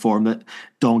obviously the run of form that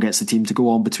Don gets the team to go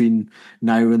on between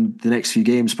now and the next few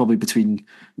games. Probably between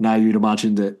now, you'd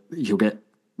imagine that he'll get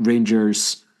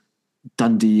Rangers,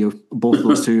 Dundee, both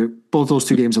those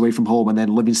two games away from home, and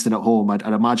then Livingston at home. I'd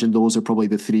imagine those are probably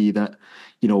the three that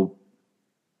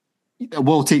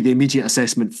we'll take the immediate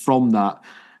assessment from that.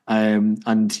 And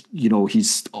we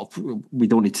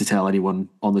don't need to tell anyone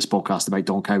on this podcast about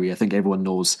Don Cowie. I think everyone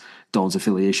knows Don's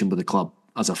affiliation with the club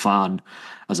as a fan,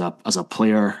 as a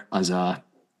player, as a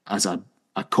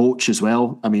coach as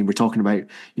well. I mean, we're talking about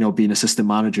being assistant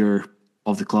manager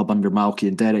of the club under Malky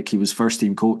and Derek. He was first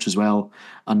team coach as well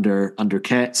under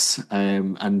Ketz,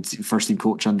 and first team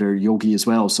coach under Yogi as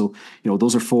well. So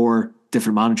those are four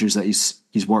different managers that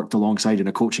he's worked alongside in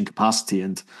a coaching capacity.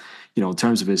 And in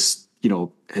terms of his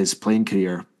playing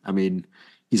career, I mean,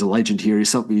 he's a legend here.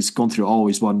 He's gone through it all.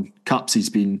 He's won cups. He's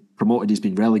been promoted. He's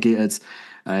been relegated,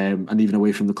 and even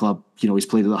away from the club, he's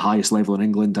played at the highest level in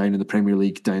England, down in the Premier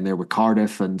League, down there with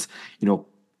Cardiff, and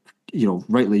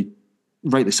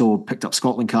rightly so, picked up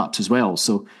Scotland caps as well.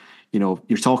 So,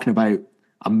 you're talking about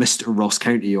a Mr. Ross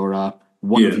County or a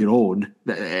one of your own.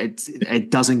 It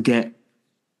doesn't get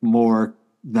more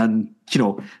than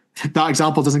that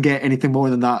example doesn't get anything more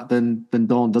than that than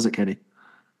Don, does it, Kenny?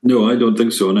 No, I don't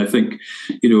think so. And I think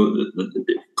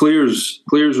the players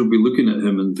will be looking at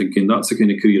him and thinking, that's the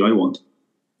kind of career I want.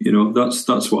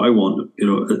 That's what I want.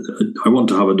 I want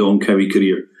to have a Don Cowie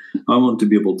career. I want to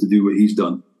be able to do what he's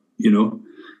done.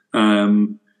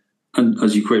 And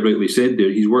as you quite rightly said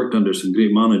there, he's worked under some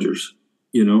great managers,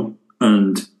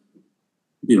 and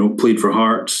played for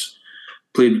Hearts,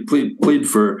 played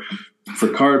for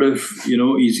Cardiff.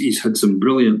 He's had some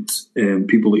brilliant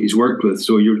people that he's worked with.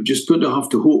 So you're just going to have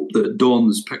to hope that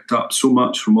Don's picked up so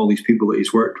much from all these people that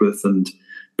he's worked with and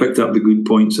picked up the good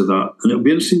points of that. And it'll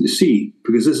be interesting to see,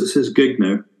 because this is his gig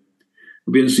now.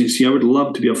 It'll be interesting to see. I would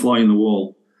love to be a fly in the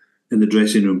wall in the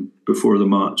dressing room before the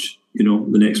match, the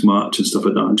next match and stuff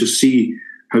like that, and just see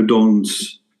how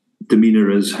Don's demeanour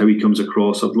is, how he comes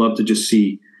across. I'd love to just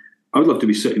see. I would love to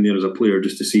be sitting there as a player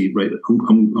just to see, right,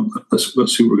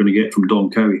 that's who we're going to get from Don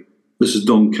Cowie. This is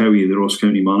Don Cowie, the Ross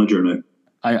County manager now.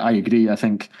 I agree. I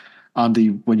think, Andy,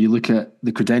 when you look at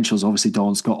the credentials, obviously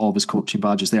Don's got all of his coaching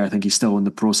badges there. I think he's still in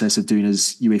the process of doing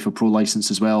his UEFA Pro license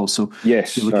as well. So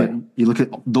yes, you look at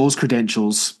those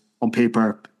credentials on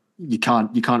paper, you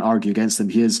can't argue against them.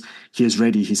 He is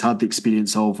ready. He's had the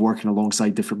experience of working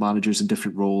alongside different managers in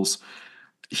different roles.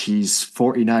 He's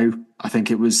 40 now. I think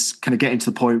it was kind of getting to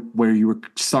the point where you were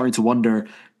starting to wonder,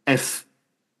 if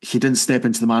he didn't step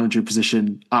into the manager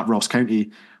position at Ross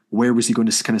County, where was he going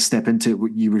to kind of step into?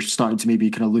 You were starting to maybe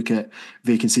kind of look at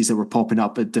vacancies that were popping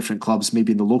up at different clubs,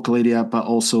 maybe in the local area, but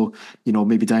also,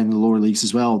 maybe down in the lower leagues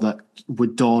as well, that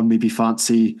would Don maybe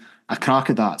fancy a crack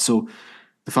at that. So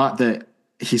the fact that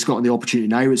he's gotten the opportunity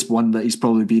now, it's one that he's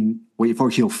probably been waiting for.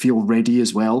 He'll feel ready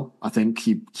as well. I think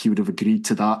he would have agreed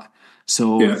to that.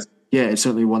 So yeah, it's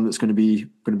certainly one that's going to be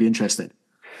interesting.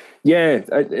 Yeah,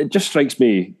 it just strikes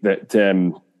me that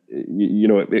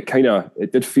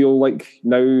it did feel like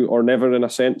now or never in a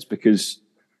sense, because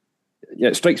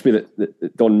it strikes me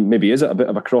that Don maybe is at a bit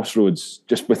of a crossroads,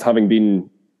 just with having been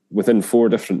within 4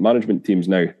 different management teams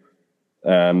now,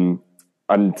 and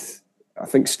I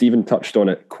think Stephen touched on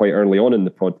it quite early on in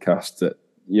the podcast that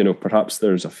perhaps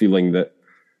there's a feeling that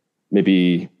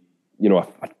maybe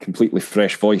a completely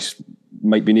fresh voice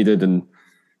might be needed, and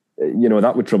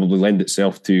that would probably lend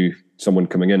itself to someone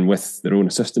coming in with their own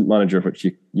assistant manager, which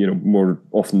you more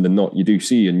often than not you do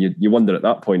see, and you wonder at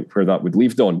that point where that would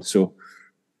leave Don. So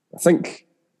I think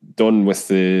Don, with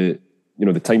the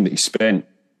time that he spent,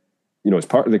 as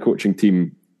part of the coaching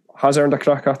team, has earned a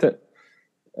crack at it.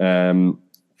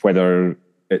 Whether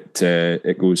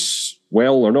it goes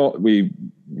well or not, we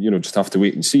just have to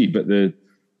wait and see. But the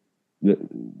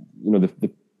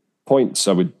points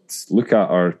I would look at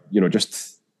are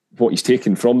just what he's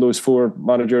taken from those four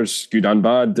managers, good and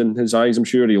bad in his eyes. I'm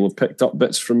sure he'll have picked up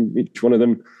bits from each one of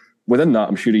them. Within that,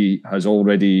 I'm sure he has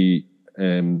already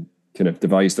kind of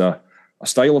devised a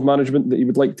style of management that he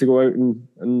would like to go out and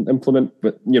implement.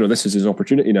 But this is his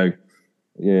opportunity now,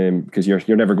 because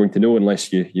you're never going to know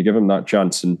unless you give him that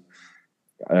chance. And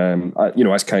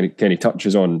as Kenny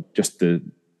touches on, just the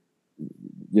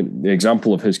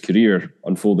example of his career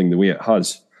unfolding the way it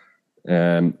has,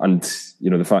 and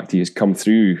the fact he has come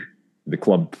through the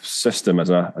club system as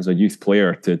a youth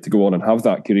player to go on and have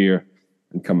that career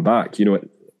and come back.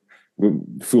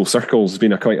 Full circle has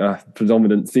been quite a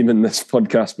predominant theme in this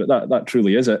podcast, but that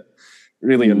truly is it,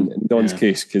 really, in Don's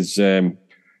case, because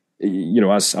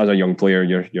as a young player,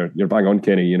 you're bang on,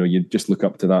 Kenny. You'd just look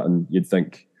up to that and you'd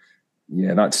think,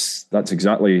 yeah, that's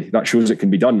exactly, that shows it can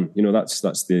be done. That's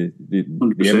the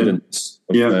evidence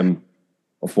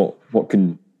of what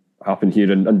can happen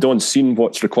here. And Don's seen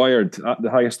what's required at the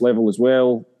highest level as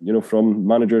well, from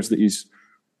managers that he's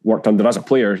worked under as a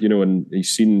player, and he's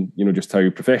seen, just how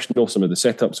professional some of the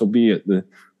setups will be at the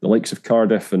likes of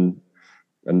Cardiff and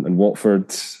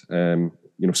Watford,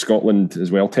 Scotland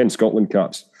as well, 10 Scotland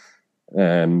caps.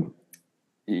 So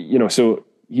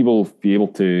he will be able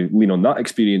to lean on that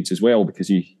experience as well, because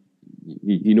he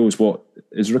knows what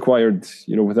is required,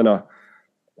 within a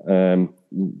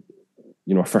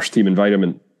first team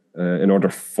environment, in order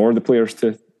for the players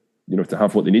to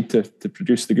have what they need to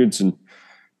produce the goods. And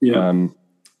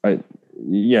I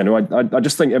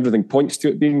just think everything points to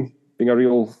it being a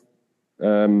real,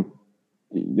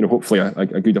 hopefully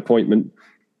a good appointment.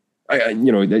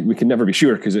 We can never be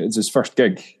sure because it's his first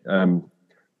gig,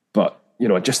 but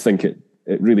I just think it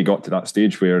really got to that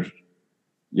stage where,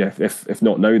 if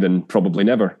not now, then probably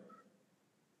never.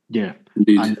 Yeah,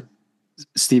 indeed.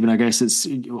 Stephen, I guess it's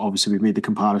obviously we've made the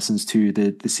comparisons to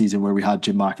the season where we had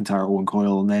Jim McIntyre, Owen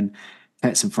Coyle, and then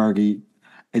Pitts and Fergie.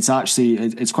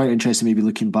 It's quite interesting, maybe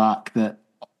looking back, that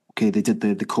they did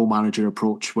the co-manager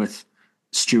approach with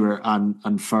Stewart and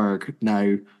Ferg.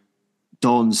 Now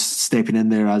Don's stepping in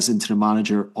there as interim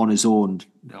manager on his own.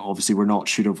 Obviously, we're not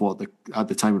sure of at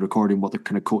the time of recording what the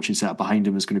kind of coaching set behind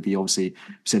him is going to be. Obviously,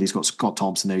 said he's got Scott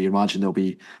Thompson there. You imagine there'll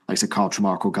be, like I said, Carl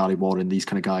Tremarco, Gary Warren, these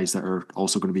kind of guys that are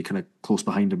also going to be kind of close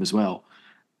behind him as well.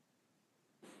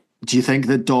 Do you think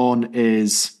that Don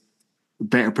is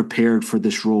better prepared for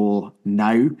this role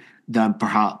now than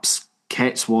perhaps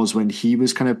Ketz was when he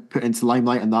was kind of put into the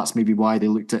limelight, and that's maybe why they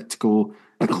looked at to go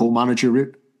a co-manager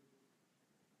route?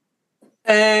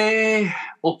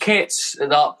 Well, Ketz at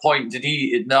that point,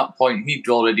 he'd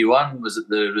already won. Was it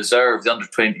the reserve, the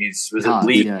under-20s? Was it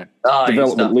league? Yeah.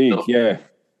 Development league, yeah.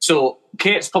 So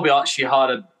Ketz probably actually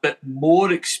had a bit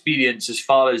more experience as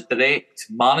far as direct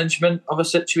management of a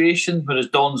situation, whereas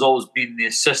Don's always been the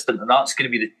assistant, and that's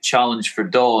going to be the challenge for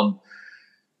Don.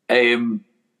 You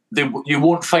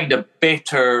won't find a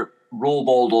better role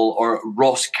model or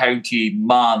Ross County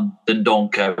man than Don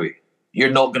Cowie. You're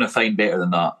not going to find better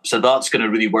than that. So that's going to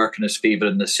really work in his favour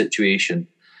in this situation.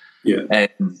 Yeah.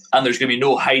 And there's going to be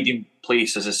no hiding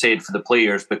place, as I said, for the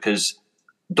players, because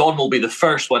Don will be the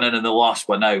first one in and the last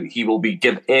one out. He will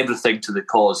give everything to the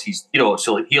cause.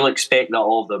 So he'll expect that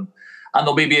of them. And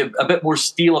there'll maybe a bit more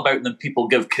steel about them than people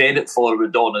give credit for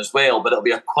with Don as well, but it'll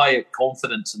be a quiet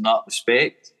confidence in that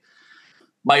respect.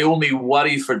 My only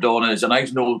worry for Don is, and I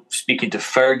know speaking to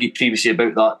Fergie previously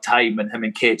about that time when him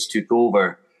and Ketz took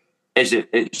over, is it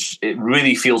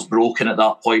really feels broken at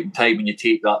that point in time when you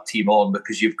take that team on,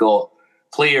 because you've got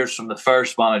players from the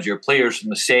first manager, players from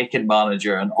the second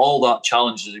manager, and all that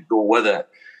challenges that go with it.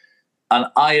 And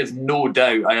I have no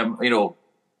doubt,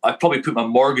 I probably put my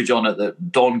mortgage on it that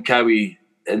Don Cowie,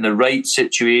 in the right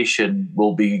situation,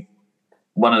 will be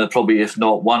one of the probably, if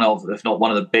not one of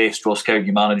the best Ross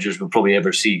County managers we'll probably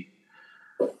ever see.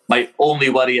 My only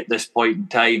worry at this point in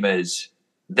time is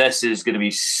this is going to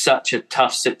be such a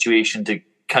tough situation to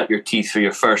cut your teeth for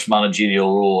your first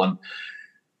managerial role. And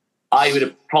I would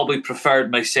have probably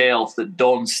preferred myself that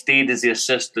Don stayed as the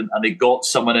assistant and they got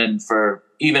someone in for,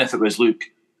 even if it was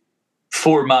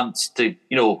 4 months to,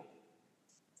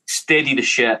 steady the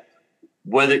ship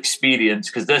with experience,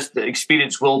 because the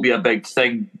experience will be a big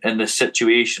thing in this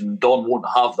situation. Don won't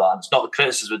have that. And it's not a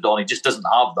criticism of Don, he just doesn't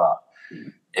have that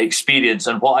experience.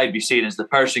 And what I'd be saying is the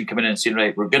person coming in and saying,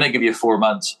 right, we're going to give you 4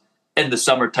 months. In the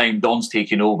summertime, Don's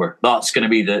taking over. That's going to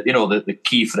be the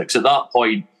key for it. Because at that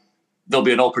point, there'll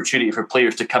be an opportunity for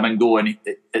players to come and go, and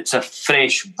it's a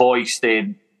fresh voice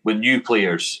then with new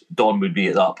players. Don would be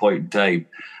at that point in time.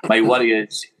 My worry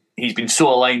is he's been so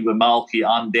aligned with Malky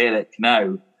and Derek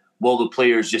now. Will the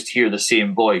players just hear the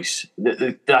same voice?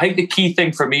 I think the key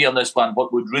thing for me on this one,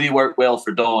 what would really work well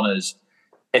for Don, is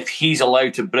if he's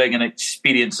allowed to bring an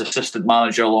experienced assistant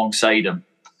manager alongside him.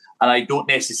 And I don't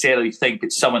necessarily think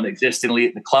it's someone existingly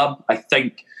at the club. I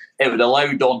think it would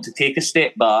allow Don to take a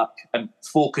step back and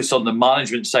focus on the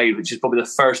management side, which is probably the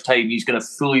first time he's going to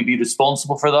fully be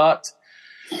responsible for that.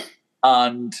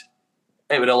 And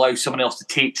it would allow someone else to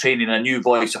take training, a new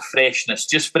voice, a freshness,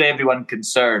 just for everyone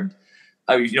concerned.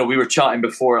 We were chatting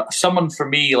before. Someone for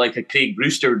me like a Craig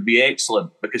Brewster would be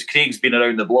excellent, because Craig's been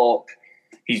around the block.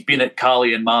 He's been at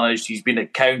Cali and managed. He's been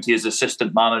at County as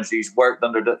assistant manager. He's worked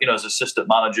under, as assistant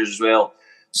managers as well.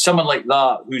 Someone like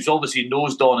that, who's obviously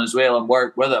knows Don as well and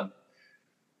worked with him.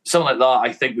 Someone like that,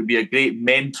 I think, would be a great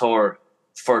mentor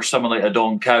for someone like a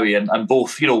Don Cowie, and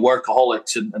both,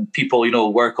 workaholics and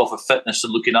people, work off of fitness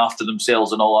and looking after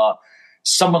themselves and all that.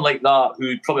 Someone like that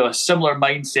who probably have a similar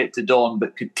mindset to Don,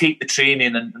 but could take the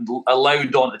training and allow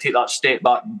Don to take that step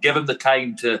back and give him the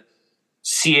time to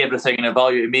see everything and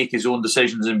evaluate and make his own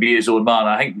decisions and be his own man.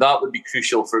 I think that would be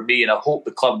crucial for me, and I hope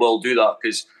the club will do that,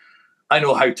 because I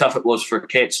know how tough it was for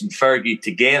Ketts and Fergie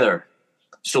together.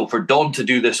 So for Don to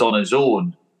do this on his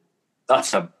own,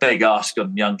 that's a big ask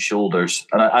on young shoulders.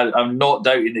 And I'm not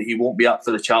doubting that he won't be up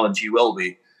for the challenge. He will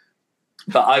be.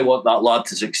 But I want that lad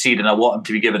to succeed, and I want him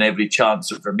to be given every chance.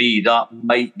 So for me, that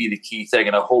might be the key thing,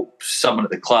 and I hope someone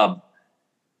at the club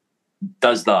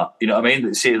does that. You know what I mean?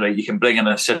 That say, right, you can bring in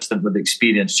an assistant with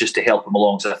experience just to help him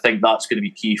along. So I think that's going to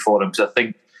be key for him, because I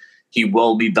think he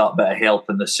will need that bit of help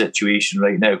in this situation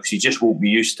right now, because he just won't be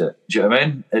used to it. Do you know what I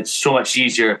mean? It's so much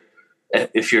easier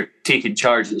if you're taking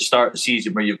charge at the start of the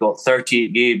season, where you've got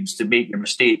 38 games to make your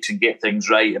mistakes and get things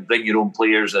right and bring your own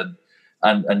players in,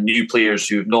 and new players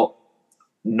who've not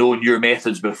known your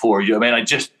methods before. You know what I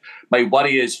mean? My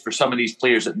worry is for some of these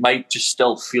players, it might just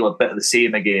still feel a bit of the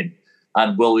same again.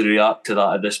 And will he react to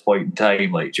that at this point in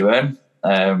time? Like, do you know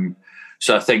what I mean?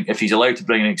 So I think if he's allowed to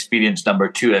bring an experienced number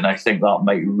two in, I think that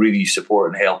might really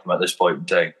support and help him at this point in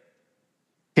time.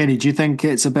 Kenny, do you think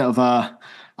it's a bit of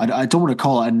I don't want to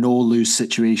call it a no-lose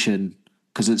situation,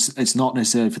 because it's not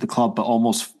necessarily for the club, but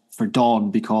almost for Don,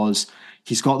 because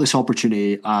he's got this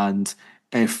opportunity, and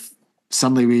if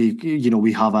suddenly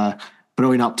we have a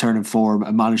brilliant upturn in form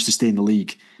and manage to stay in the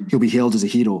league, he'll be hailed as a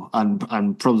hero,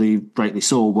 and probably rightly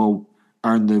so, will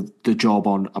earn the job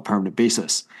on a permanent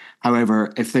basis.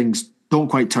 However, if things don't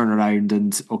quite turn around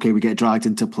and, okay, we get dragged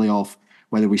into playoff,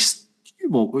 whether use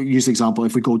the example,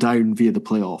 if we go down via the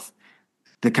playoff,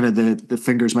 the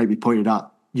fingers might be pointed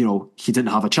at, he didn't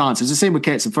have a chance. It's the same with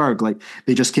Ketts and Ferg. Like,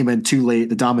 they just came in too late,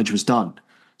 the damage was done.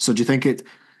 So do you think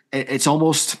it's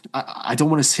almost, I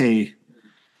don't want to say,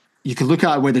 you can look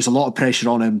at it where there's a lot of pressure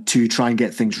on him to try and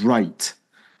get things right,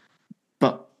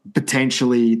 but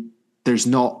potentially there's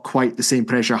not quite the same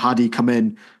pressure had he come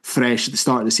in fresh at the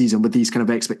start of the season with these kind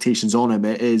of expectations on him.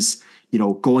 It is,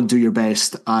 go and do your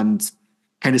best and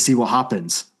kind of see what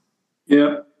happens.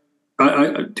 Yeah.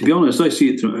 I to be honest, I see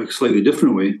it through a slightly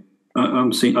different way.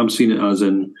 I'm seeing it as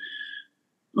in,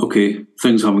 okay,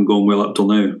 things haven't gone well up till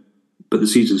now, but the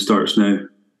season starts now.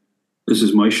 This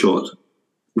is my shot.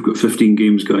 We've got 15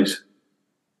 games, guys.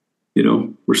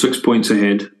 We're 6 points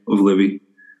ahead of Livy.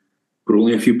 We're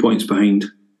only a few points behind.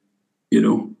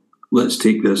 Let's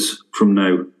take this from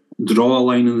now. Draw a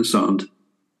line in the sand.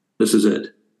 This is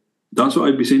it. That's what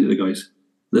I'd be saying to the guys.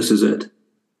 This is it.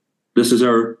 This is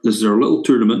our little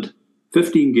tournament.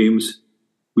 15 games.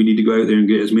 We need to go out there and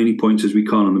get as many points as we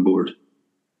can on the board.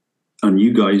 And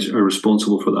you guys are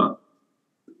responsible for that.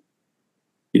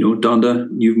 Danda,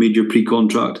 you've made your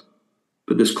pre-contract,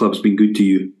 but this club's been good to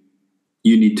you.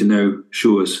 You need to now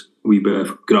show us a wee bit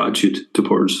of gratitude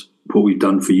towards what we've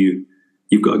done for you.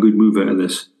 You've got a good move out of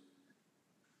this.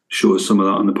 Show us some of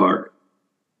that in the park.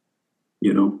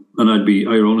 And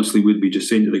I honestly would be just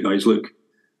saying to the guys, look,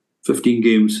 15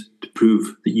 games to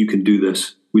prove that you can do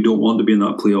this. We don't want to be in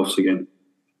that playoffs again.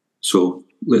 So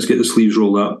let's get the sleeves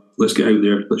rolled up. Let's get out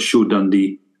there. Let's show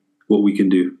Dundee what we can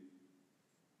do.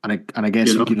 And I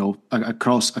guess,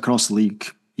 across the league,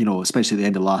 especially at the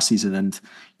end of last season and,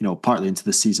 partly into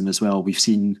this season as well, we've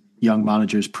seen young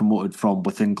managers promoted from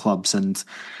within clubs and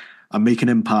make an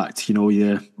impact.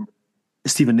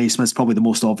 Stephen Naismith's probably the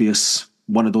most obvious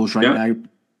one of those now,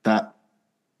 that,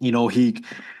 he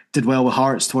did well with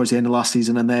Hearts towards the end of last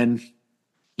season, and then,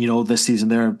 this season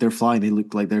they're flying. They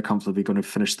look like they're comfortably going to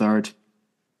finish third.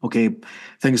 Okay,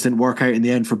 things didn't work out in the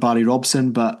end for Barry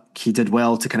Robson, but he did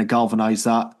well to kind of galvanise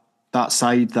that that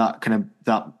side,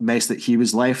 that mess that he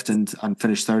was left, and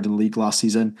finished third in the league last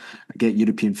season, get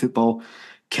European football.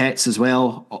 Ketz as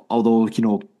well, although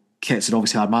Ketz had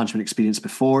obviously had management experience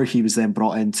before. He was then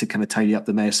brought in to kind of tidy up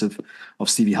the mess of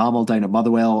Stevie Hamill down at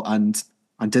Motherwell, and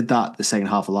did that the second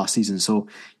half of last season. So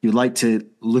you'd like to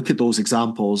look at those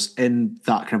examples in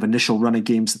that kind of initial run of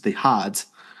games that they had,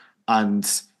 and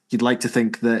you'd like to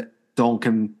think that Don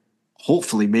can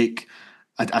hopefully make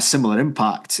a similar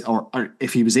impact, or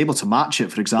if he was able to match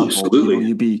it, for example.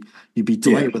 You'd be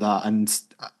delighted with that,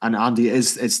 and Andy,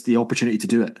 it's the opportunity to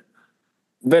do it.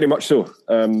 Very much so,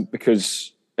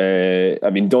 because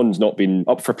Don's not been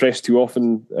up for press too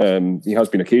often. He has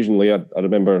been occasionally. I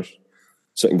remember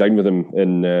sitting down with him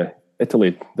in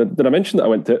Italy. Did I mention that I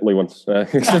went to Italy once? I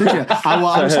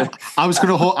was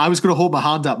going to hold my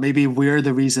hand up. Maybe we're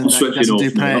the reason that he doesn't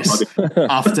do press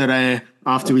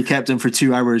after we kept him for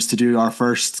 2 hours to do our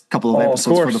first couple of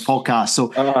episodes for the podcast. So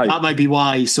that might be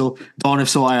why. So Don, if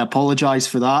so, I apologise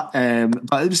for that.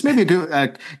 But it was maybe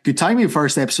a good timing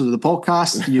first episode of the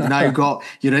podcast. You've now got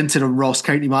your interim Ross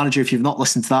County manager. If you've not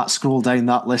listened to that, scroll down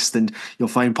that list and you'll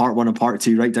find part 1 and part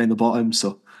 2 right down the bottom.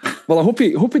 So. Well, I hope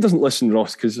he doesn't listen,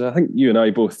 Ross, because I think you and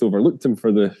I both overlooked him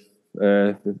for the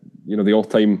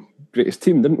all-time greatest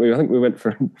team, didn't we? I think we went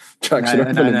for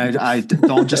Jackson. No,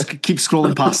 don't just keep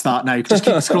scrolling past that now. Just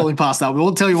keep scrolling past that. We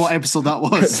won't tell you what episode that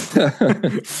was.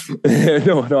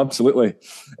 No, absolutely.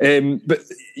 But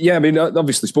yeah, I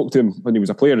obviously spoke to him when he was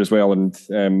a player as well, and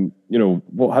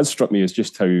what has struck me is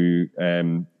just how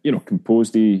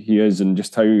composed he is, and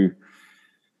just how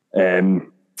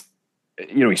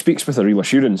he speaks with a real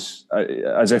assurance,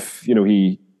 as if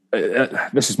he.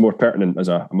 This is more pertinent as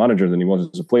a manager than he was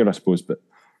as a player, I suppose. But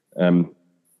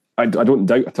I don't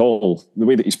doubt at all the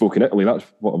way that he spoke in Italy. That's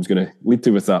what I was going to lead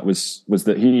to with that. Was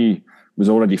that he was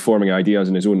already forming ideas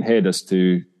in his own head as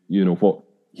to what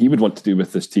he would want to do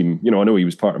with this team. I know he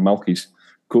was part of Malky's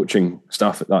coaching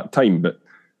staff at that time, but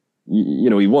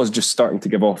he was just starting to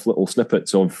give off little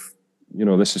snippets of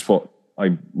this is what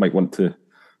I might want to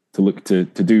look to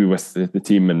do with the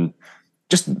team. And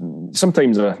just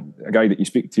sometimes a guy that you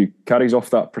speak to carries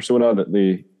off that persona, that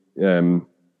they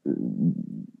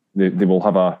will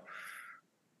have an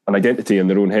identity in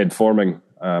their own head forming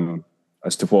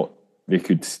as to what they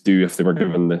could do if they were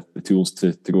given the tools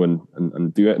to go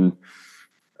and do it. And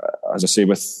as I say,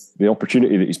 with the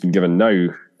opportunity that he's been given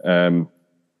now,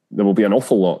 there will be an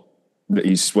awful lot that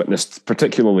he's witnessed,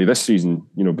 particularly this season,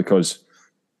 because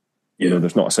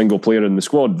there's not a single player in the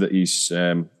squad that he's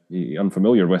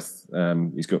unfamiliar with.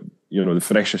 He's got the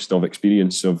freshest of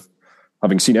experience of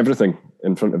having seen everything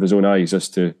in front of his own eyes as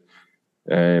to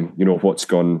what's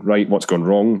gone right, what's gone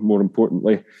wrong, more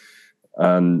importantly,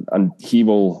 and he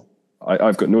will.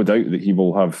 I've got no doubt that he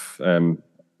will have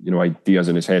ideas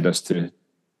in his head as to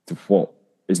what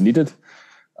is needed,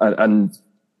 and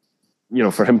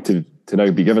for him to now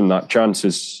be given that chance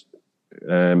is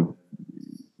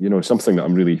something that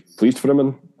I'm really pleased for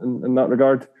him in that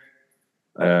regard.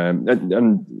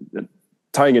 And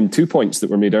tying in 2 points that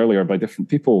were made earlier by different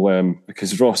people,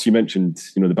 because Ross, you mentioned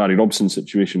the Barry Robson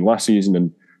situation last season,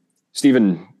 and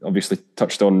Stephen obviously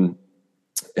touched on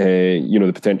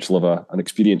the potential of an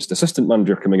experienced assistant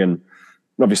manager coming in. And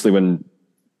obviously, when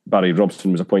Barry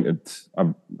Robson was appointed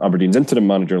Aberdeen's interim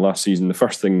manager last season, the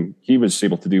first thing he was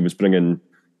able to do was bring in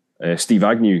Steve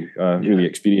Agnew, a really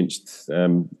experienced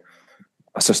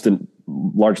assistant,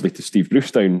 largely to Steve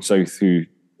Bruce down south, who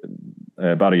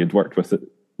Barry had worked with at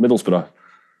Middlesbrough.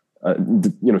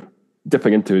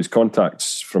 Dipping into his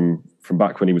contacts from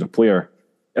back when he was a player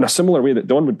in a similar way that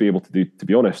Don would be able to do. To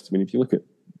be honest, if you look at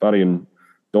Barry and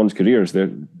Don's careers, they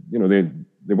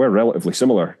were relatively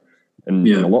similar in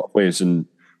a lot of ways, and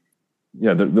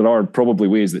there are probably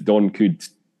ways that Don could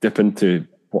dip into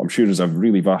what I'm sure is a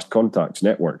really vast contacts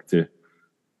network to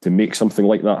make something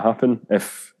like that happen,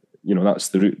 if that's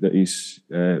the route that he's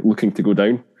looking to go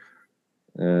down.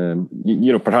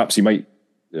 Perhaps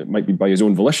it might be by his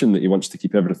own volition that he wants to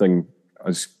keep everything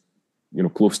as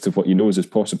close to what he knows as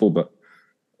possible. But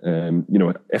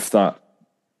if that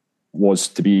was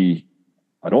to be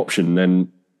an option,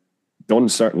 then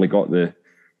Don's certainly got the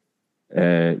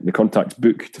contacts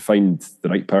book to find the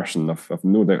right person. I've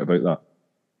no doubt about that.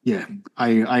 Yeah,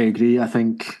 I agree. I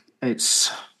think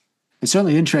it's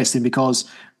certainly interesting because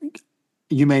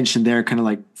you mentioned there kind of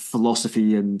like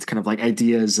philosophy and kind of like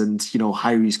ideas and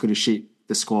how he's going to shape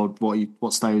the squad,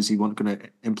 what styles he going to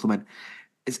implement.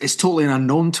 It's totally an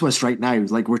unknown to us right now.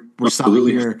 Like we're sat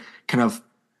here kind of,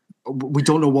 we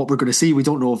don't know what we're going to see. We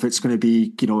don't know if it's going to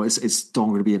be, is Don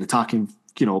going to be an attacking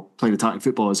playing attacking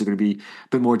football? Is it going to be a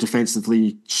bit more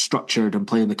defensively structured and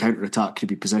playing the counter attack? Could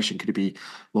it be possession? Could it be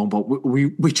long ball? We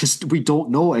don't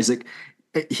know. Is it?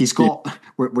 He's got.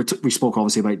 We spoke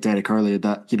obviously about Derek earlier,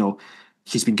 that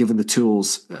he's been given the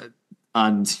tools,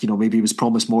 and maybe he was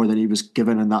promised more than he was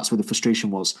given, and that's where the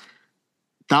frustration was.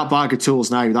 That bag of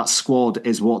tools now, that squad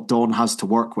is what Don has to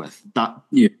work with. That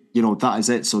that is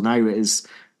it. So now it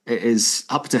is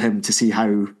up to him to see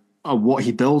how what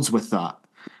he builds with that.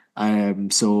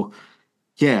 So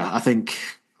yeah, I think,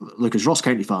 look, as Ross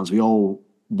County fans, we all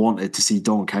wanted to see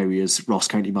Don Cowie as Ross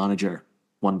County manager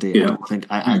one day. Yeah.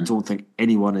 I don't think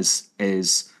anyone is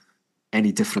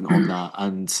any different on that.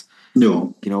 And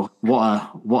no,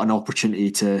 what an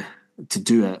opportunity to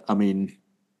do it. I mean,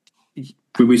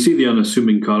 when we see the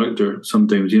unassuming character,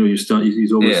 sometimes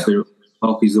he's always there.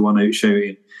 Malky's the one out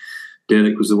shouting.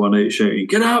 Derek was the one out shouting,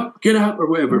 get up, or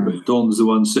whatever. But Don's the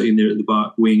one sitting there at the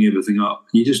back, weighing everything up.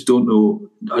 You just don't know.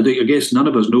 I guess none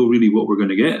of us know really what we're going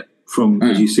to get from,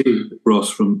 as you say, Ross,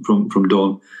 from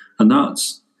Don. And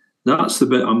that's the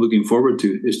bit I'm looking forward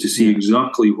to, is to see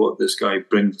exactly what this guy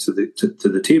brings to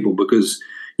the table, because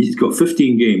he's got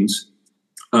 15 games,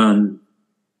 and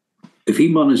if he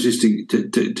manages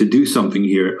to do something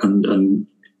here, and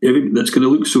that's going to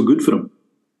look so good for him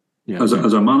as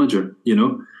a manager,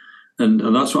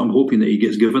 And that's what I'm hoping, that he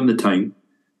gets given the time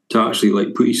to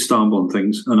actually put his stamp on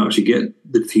things and actually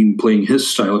get the team playing his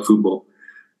style of football,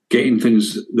 getting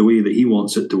things the way that he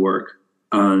wants it to work.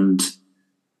 And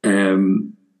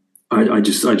I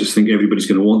just think everybody's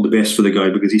going to want the best for the guy,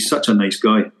 because he's such a nice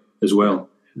guy as well.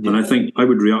 Yeah. And I think I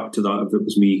would react to that if it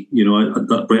was me.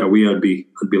 Right away I'd be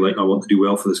like, I want to do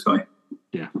well for this guy.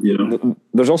 Yeah,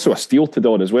 There's also a steal to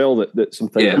Don as well that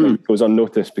sometimes goes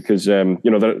unnoticed, because there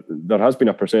has been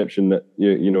a perception that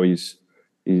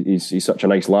he's such a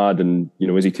nice lad, and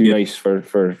is he too nice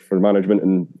for management?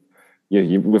 And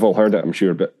we've all heard it, I'm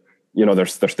sure, but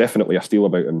there's definitely a steal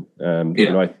about him.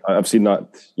 I've seen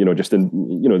that just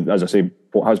in as I say,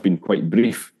 what has been quite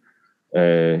brief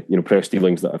press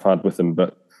dealings that I've had with him,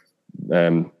 but I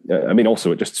mean,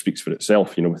 also it just speaks for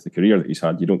itself. With the career that he's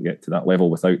had, you don't get to that level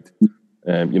without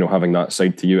having that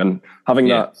side to you, and having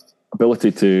that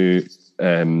ability to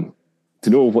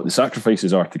know what the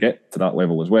sacrifices are to get to that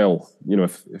level as well.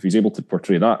 If he's able to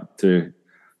portray that to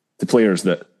players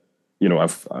that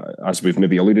as we've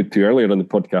maybe alluded to earlier in the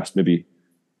podcast, maybe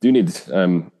do need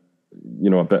a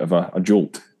bit of a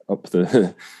jolt up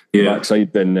the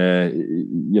backside, then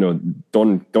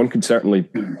Don could certainly,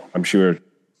 I'm sure,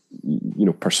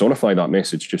 personify that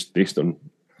message just based on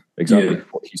exactly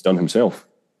what he's done himself.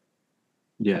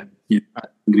 Yeah,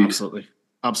 absolutely.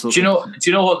 Do you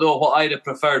know what though? What I'd have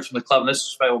preferred from the club, and this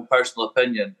is my own personal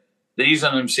opinion. The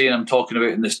reason I'm talking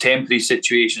about in this temporary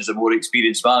situation as a more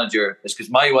experienced manager is because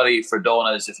my worry for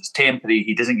Don is, if it's temporary,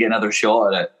 he doesn't get another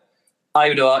shot at it. I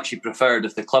would have actually preferred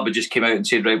if the club had just came out and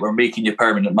said, right, we're making you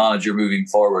permanent manager moving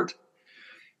forward,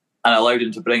 and allowed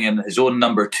him to bring in his own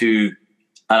number two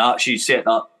and actually set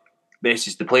that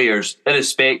message to players,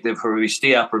 irrespective of whether we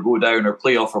stay up or go down or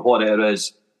play off or whatever it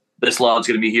is. This lad's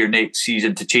going to be here next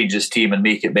season to change this team and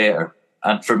make it better.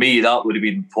 And for me, that would have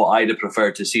been what I'd have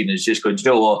preferred to see, is just going, you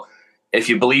know what, if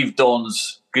you believe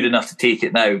Don's good enough to take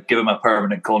it now, give him a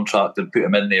permanent contract and put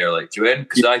him in there, do you know?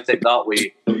 Because I think that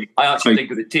way, I actually think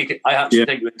it would take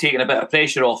a bit of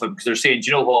pressure off him, because they're saying,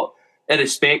 do you know what,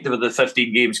 irrespective of the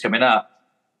 15 games coming up,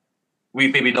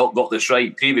 we've maybe not got this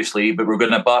right previously, but we're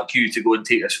going to back you to go and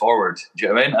take us forward. Do you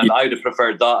know what I mean? And I would have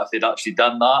preferred that if they'd actually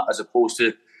done that, as opposed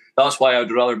to, that's why I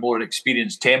would rather more an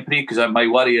experienced temporary, because my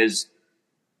worry is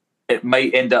it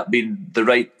might end up being the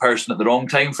right person at the wrong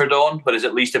time for Don, whereas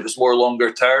at least if it's more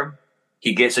longer term,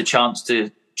 he gets a chance to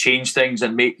change things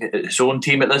and make his own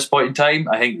team at this point in time.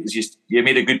 I think it's just, you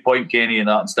made a good point, Kenny, and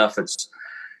that and stuff.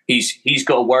 He's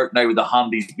got to work now with the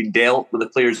hand he's been dealt with the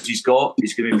players he's got.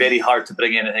 It's going to be very hard to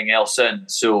bring anything else in.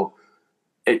 So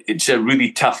it's a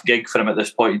really tough gig for him at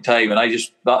this point in time. And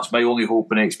that's my only hope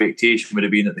and expectation would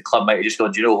have been that the club might have just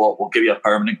gone, do you know what, we'll give you a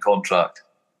permanent contract.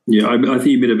 Yeah, I think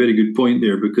you made a very good point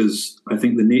there, because I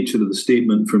think the nature of the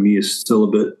statement for me is still a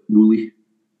bit woolly.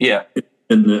 Yeah.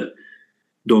 In that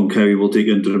Don Cowie will take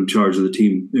interim charge of the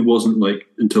team. It wasn't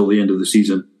until the end of the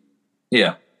season.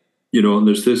 Yeah. And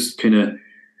there's this kind of,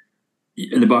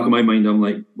 in the back of my mind, I'm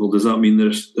like, well, does that mean they're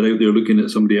out there looking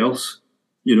at somebody else?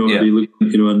 Are they looking,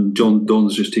 and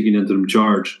Don's just taking interim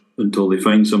charge until they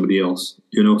find somebody else,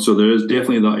 So there is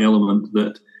definitely that element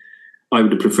that I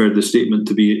would have preferred the statement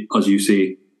to be, as you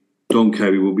say, Don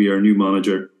Cowie will be our new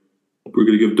manager. We're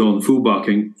going to give Don full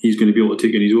backing. He's going to be able to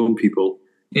take in his own people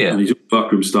and his own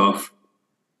backroom staff,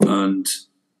 and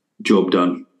job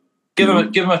done. Give him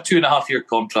a 2.5 year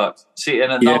contract. See,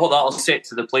 and that'll say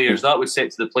to the players. That would say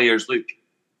to the players, look,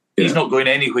 he's not going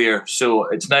anywhere. So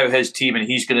it's now his team, and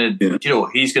he's gonna,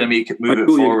 he's gonna move it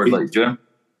forward. Like, Jim.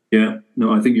 Yeah,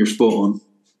 no, I think you're spot on.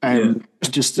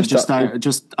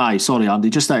 Sorry, Andy.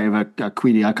 Just out of a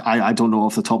query, I don't know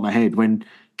off the top of my head, when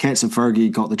Ketz and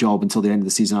Fergie got the job until the end of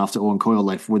the season after Owen Coyle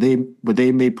left, were they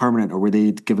made permanent, or were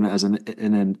they given it as an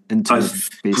interim basis?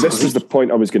 This is the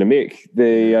point I was going to make.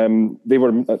 They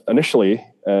were initially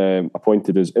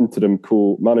appointed as interim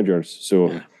co-managers.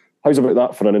 So how's about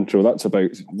that for an intro? That's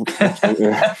about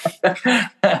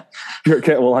Stuart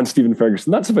Kettle and Stephen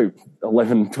Ferguson. That's about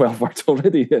 11, 12 words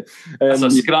already. That's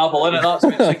a Scrabble, isn't it? That's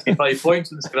about 65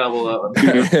 points in the Scrabble, that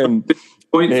one.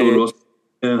 Point for Ross.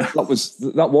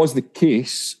 That was the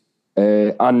case,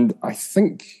 and I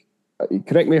think,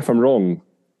 correct me if I'm wrong,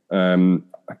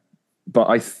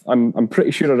 but I'm pretty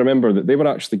sure I remember that they were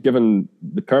actually given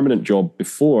the permanent job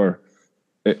before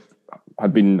it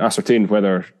had been ascertained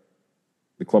whether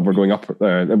the club were going up,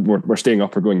 were staying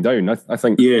up or going down. I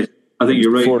think. Yeah, I think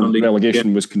you're right. Before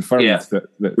relegation was confirmed, that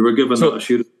they were given that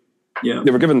assurance. Yeah,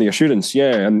 they were given the assurance.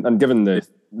 Yeah, and given the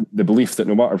belief that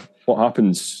no matter what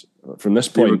happens from this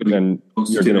point, then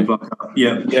you're going to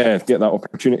get that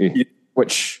opportunity,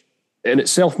 which in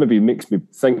itself maybe makes me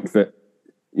think that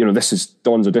this is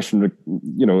Don's audition,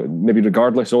 maybe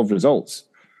regardless of results,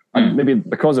 and maybe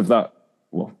because of that.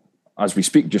 Well, as we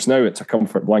speak just now, it's a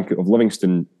comfort blanket of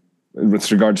Livingston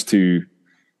with regards to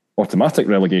automatic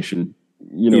relegation.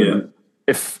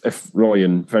 If Roy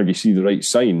and Fergie see the right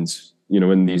signs,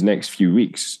 in these next few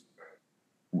weeks,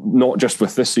 not just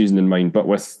with this season in mind, but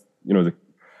with the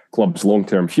club's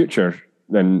long-term future,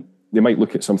 then they might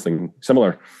look at something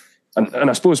similar. And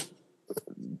I suppose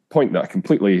point that I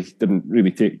completely didn't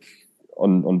really take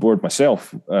on board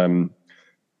myself.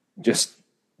 If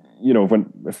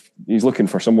he's looking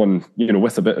for someone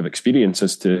with a bit of experience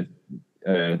as to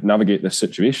navigate this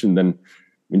situation, then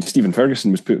Stephen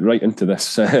Ferguson was put right into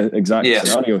this exact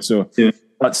scenario. So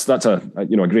that's a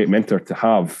great mentor to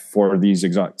have for these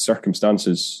exact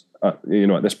circumstances. At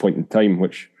this point in time,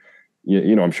 which.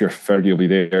 I'm sure Fergie will be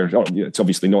there. It's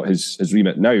obviously not his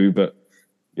remit now, but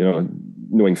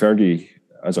knowing Fergie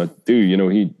as I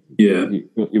do,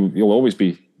 he'll always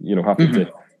be happy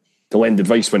to lend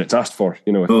advice when it's asked for.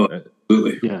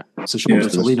 Absolutely. Yeah, it's a shoulder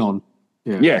to lean on.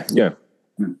 Yeah.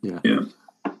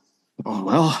 Oh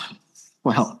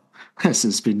well, this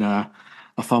has been a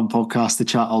fun podcast to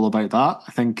chat all about that.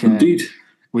 I think indeed.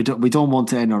 We don't want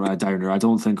to end on a downer. I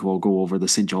don't think we'll go over the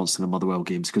St Johnstone and Motherwell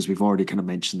games because we've already kind of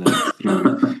mentioned them.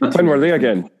 When were they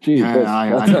again?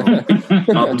 I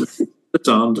know. It's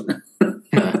on.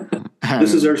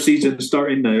 This is our season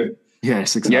starting now.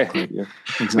 Yes, exactly. Yeah.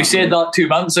 Exactly. We said that 2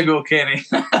 months ago, Kenny.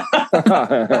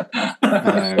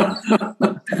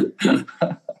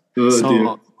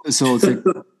 So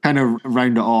to kind of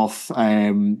round it off,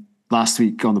 last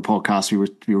week on the podcast,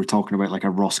 we were talking about like a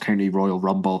Ross County Royal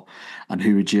Rumble, and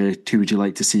who would you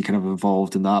like to see kind of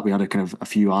involved in that? We had a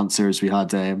few answers. We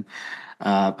had a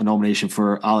nomination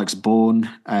for Alex Bone,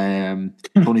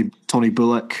 Tony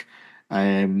Bullock,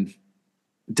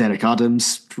 Derek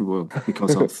Adams,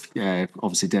 because of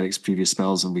obviously Derek's previous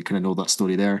spells, and we kind of know that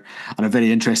story there. And a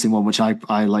very interesting one, which I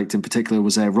liked in particular,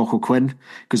 was Rocco Quinn,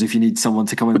 because if you need someone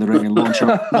to come in the ring and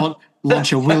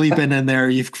launch a willy bin in there,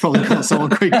 you've probably got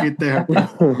someone quite good there.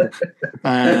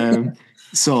 That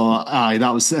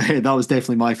was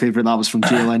definitely my favourite. That was from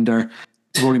Jail Ender.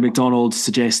 Rory McDonald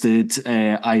suggested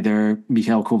either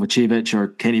Mikhail Kovacevic or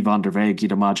Kenny van der Weg.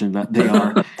 You'd imagine that they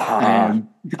are.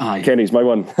 Kenny's my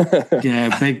one.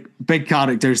 big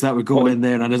characters that would go in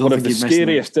there, and I don't think the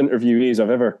scariest interviewees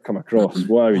I've ever come across.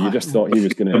 Wow, you just thought he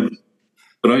was going to.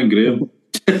 Brian Graham.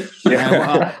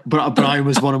 Brian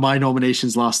was one of my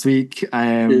nominations last week.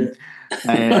 We've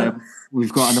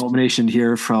got a nomination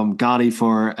here from Gary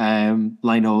for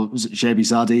Lionel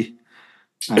Jebizade.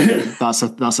 That's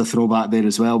a throwback there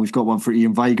as well. We've got one for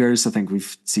Ian Vigers. I think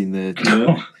we've seen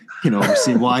we've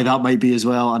seen why that might be as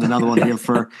well, and another one here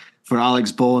for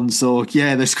Alex Bone. So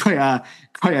there's quite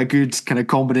a good kind of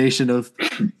combination of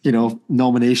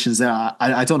nominations there.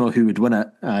 I don't know who would win it.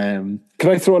 Can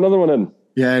I throw another one in?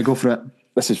 Yeah, go for it.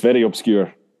 This is very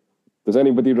obscure. Does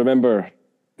anybody remember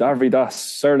Darvidas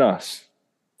Cernas?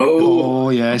 Oh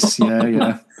yes,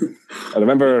 yeah. I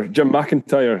remember Jim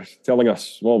McIntyre telling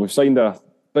us, well, we've signed a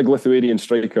big Lithuanian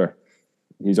striker.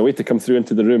 He's a way to come through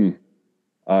into the room.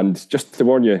 And just to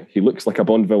warn you, he looks like a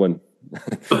Bond villain.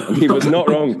 And he was not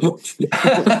wrong.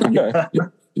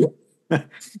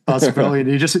 That's brilliant.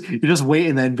 You're just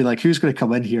waiting then and be like, who's going to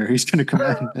come in here? Who's going to come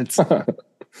in?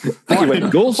 He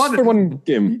went goals for one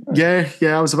game. Yeah,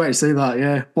 I was about to say that.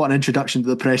 Yeah, what an introduction to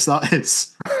the press that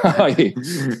is. I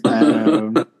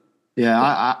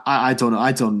don't know.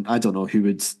 I don't know who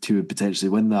would potentially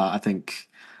win that. I think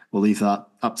we'll leave that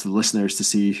up to the listeners to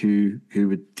see who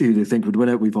they think would win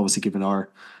it. We've obviously given our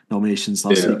nominations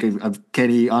last week.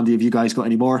 Kenny, Andy, have you guys got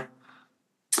any more?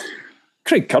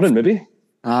 Craig Curran, maybe.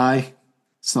 Aye,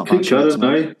 it's not Craig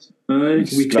Curran. Aye,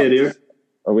 we carrier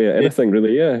away at anything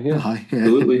really. Yeah. Aye,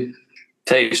 absolutely.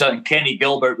 Tell you something, Kenny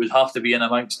Gilbert would have to be in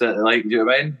amongst it. Like, do you know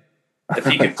what I mean? If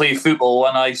he could play football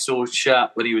one ISO chat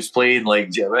when he was playing,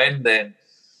 like, do you know what I mean? Then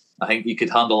I think he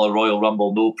could handle a Royal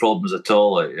Rumble no problems at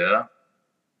all. Like, yeah.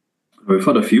 We've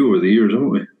had a few over the years, haven't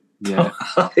we? Yeah.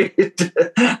 And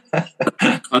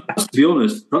to be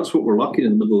honest, that's what we're lacking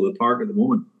in the middle of the park at the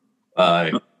moment.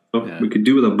 Aye. We could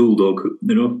do with a bulldog,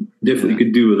 Definitely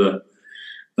could do with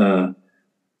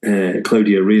a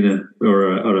Claudia Reyna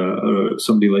or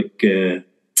somebody like I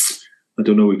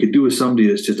don't know. We could do with somebody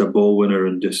that's just a ball winner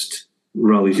and just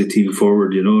rallies the team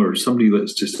forward, or somebody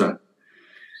that's just I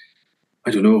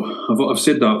don't know. I've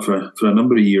said that for a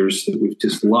number of years that we've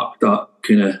just lacked that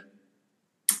kind of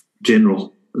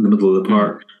general in the middle of the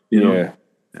park, Yeah.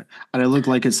 And it looked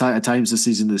like at times this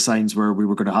season the signs where we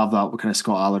were going to have that with kind of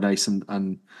Scott Allardyce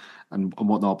and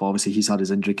whatnot, but obviously he's had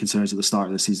his injury concerns at the start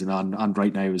of the season and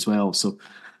right now as well. So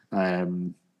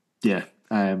the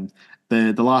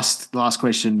last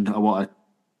question I want to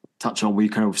touch on, we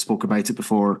kind of spoke about it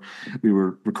before we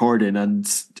were recording, and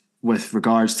with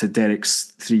regards to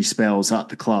Derek's 3 spells at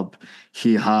the club,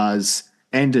 he has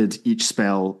ended each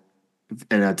spell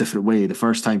in a different way. The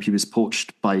first time he was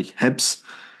poached by Hibs,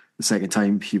 the second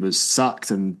time he was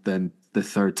sacked, and then the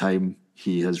third time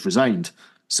he has resigned.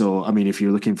 So, I mean, if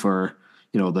you're looking for,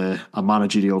 a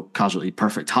managerial casualty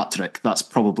perfect hat trick, that's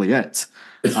probably it.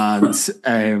 And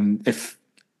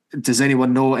does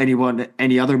anyone know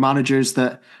any other managers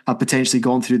that have potentially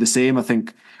gone through the same? I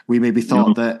think we maybe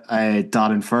thought that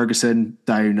Darren Ferguson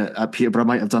down at Peterborough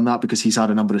might have done that because he's had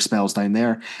a number of spells down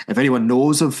there. If anyone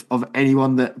knows of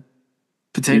anyone that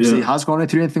potentially has gone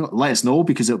through anything, let us know,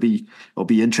 because it'll be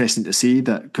interesting to see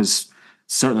that, because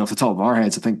certainly off the top of our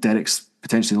heads, I think Derek's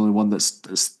potentially the only one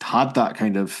that's had that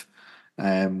kind of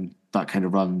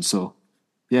run. So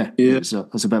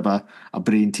it's a bit of a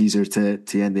brain teaser to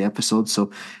end the episode.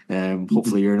 So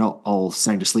hopefully you're not all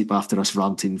sound asleep after us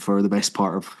ranting for the best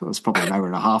part of, it's probably an hour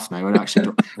and a half now.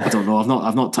 I don't know.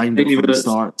 I've not timed it from the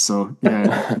start. So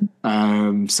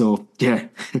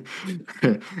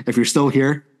if you're still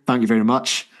here, thank you very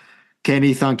much.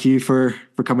 Kenny, thank you for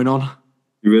coming on.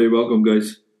 You're very welcome,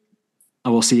 guys. I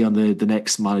will see you on the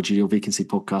next managerial vacancy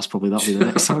podcast. Probably that'll be the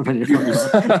next time.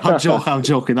 I'm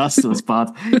joking. That's bad.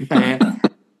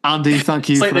 Andy, thank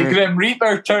you. It's like the Grim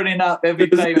Reaper turning up every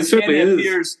time. If Kenny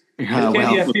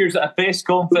appears at a press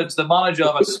conference, the manager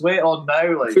will have a sweat on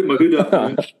now. Like, put my hood up.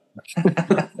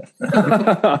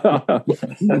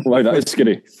 Wow, that is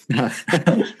scary.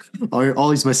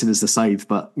 All he's missing is the scythe,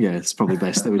 but it's probably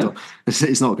best that we don't.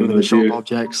 It's not good with the sharp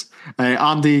objects.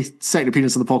 Andy, second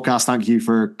appearance on the podcast. Thank you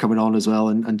for coming on as well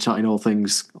and chatting all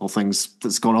things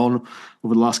that's gone on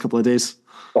over the last couple of days.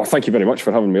 Oh, thank you very much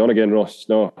for having me on again, Ross.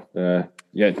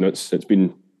 It's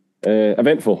been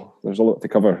eventful. There's a lot to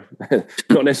cover.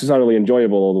 Not necessarily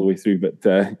enjoyable all the way through, but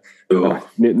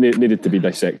needed to be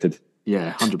dissected.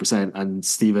 Yeah, 100%. And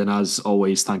Stephen, as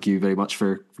always, thank you very much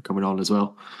for coming on as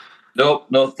well.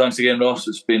 No, thanks again, Ross.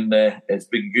 It's been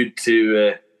good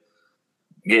to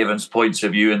get everyone's points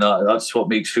of view, and that's what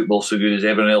makes football so good. Is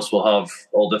everyone else will have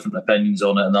all different opinions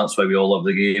on it, and that's why we all love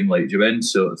the game, like Juven.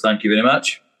 So thank you very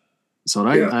much. It's all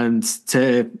right. Yeah. And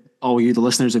to all you, the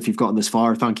listeners, if you've gotten this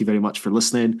far, thank you very much for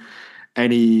listening.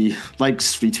 Any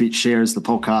likes, retweets, shares, the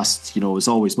podcast, is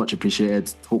always much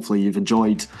appreciated. Hopefully you've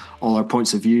enjoyed all our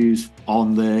points of views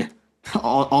on the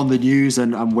news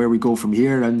and where we go from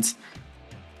here. And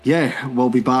we'll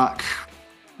be back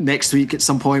next week at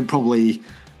some point, probably.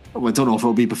 I don't know if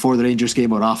it'll be before the Rangers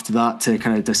game or after that, to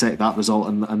kind of dissect that result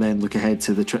and then look ahead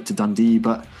to the trip to Dundee.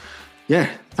 But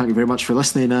thank you very much for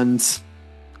listening, and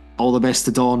all the best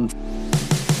to Don.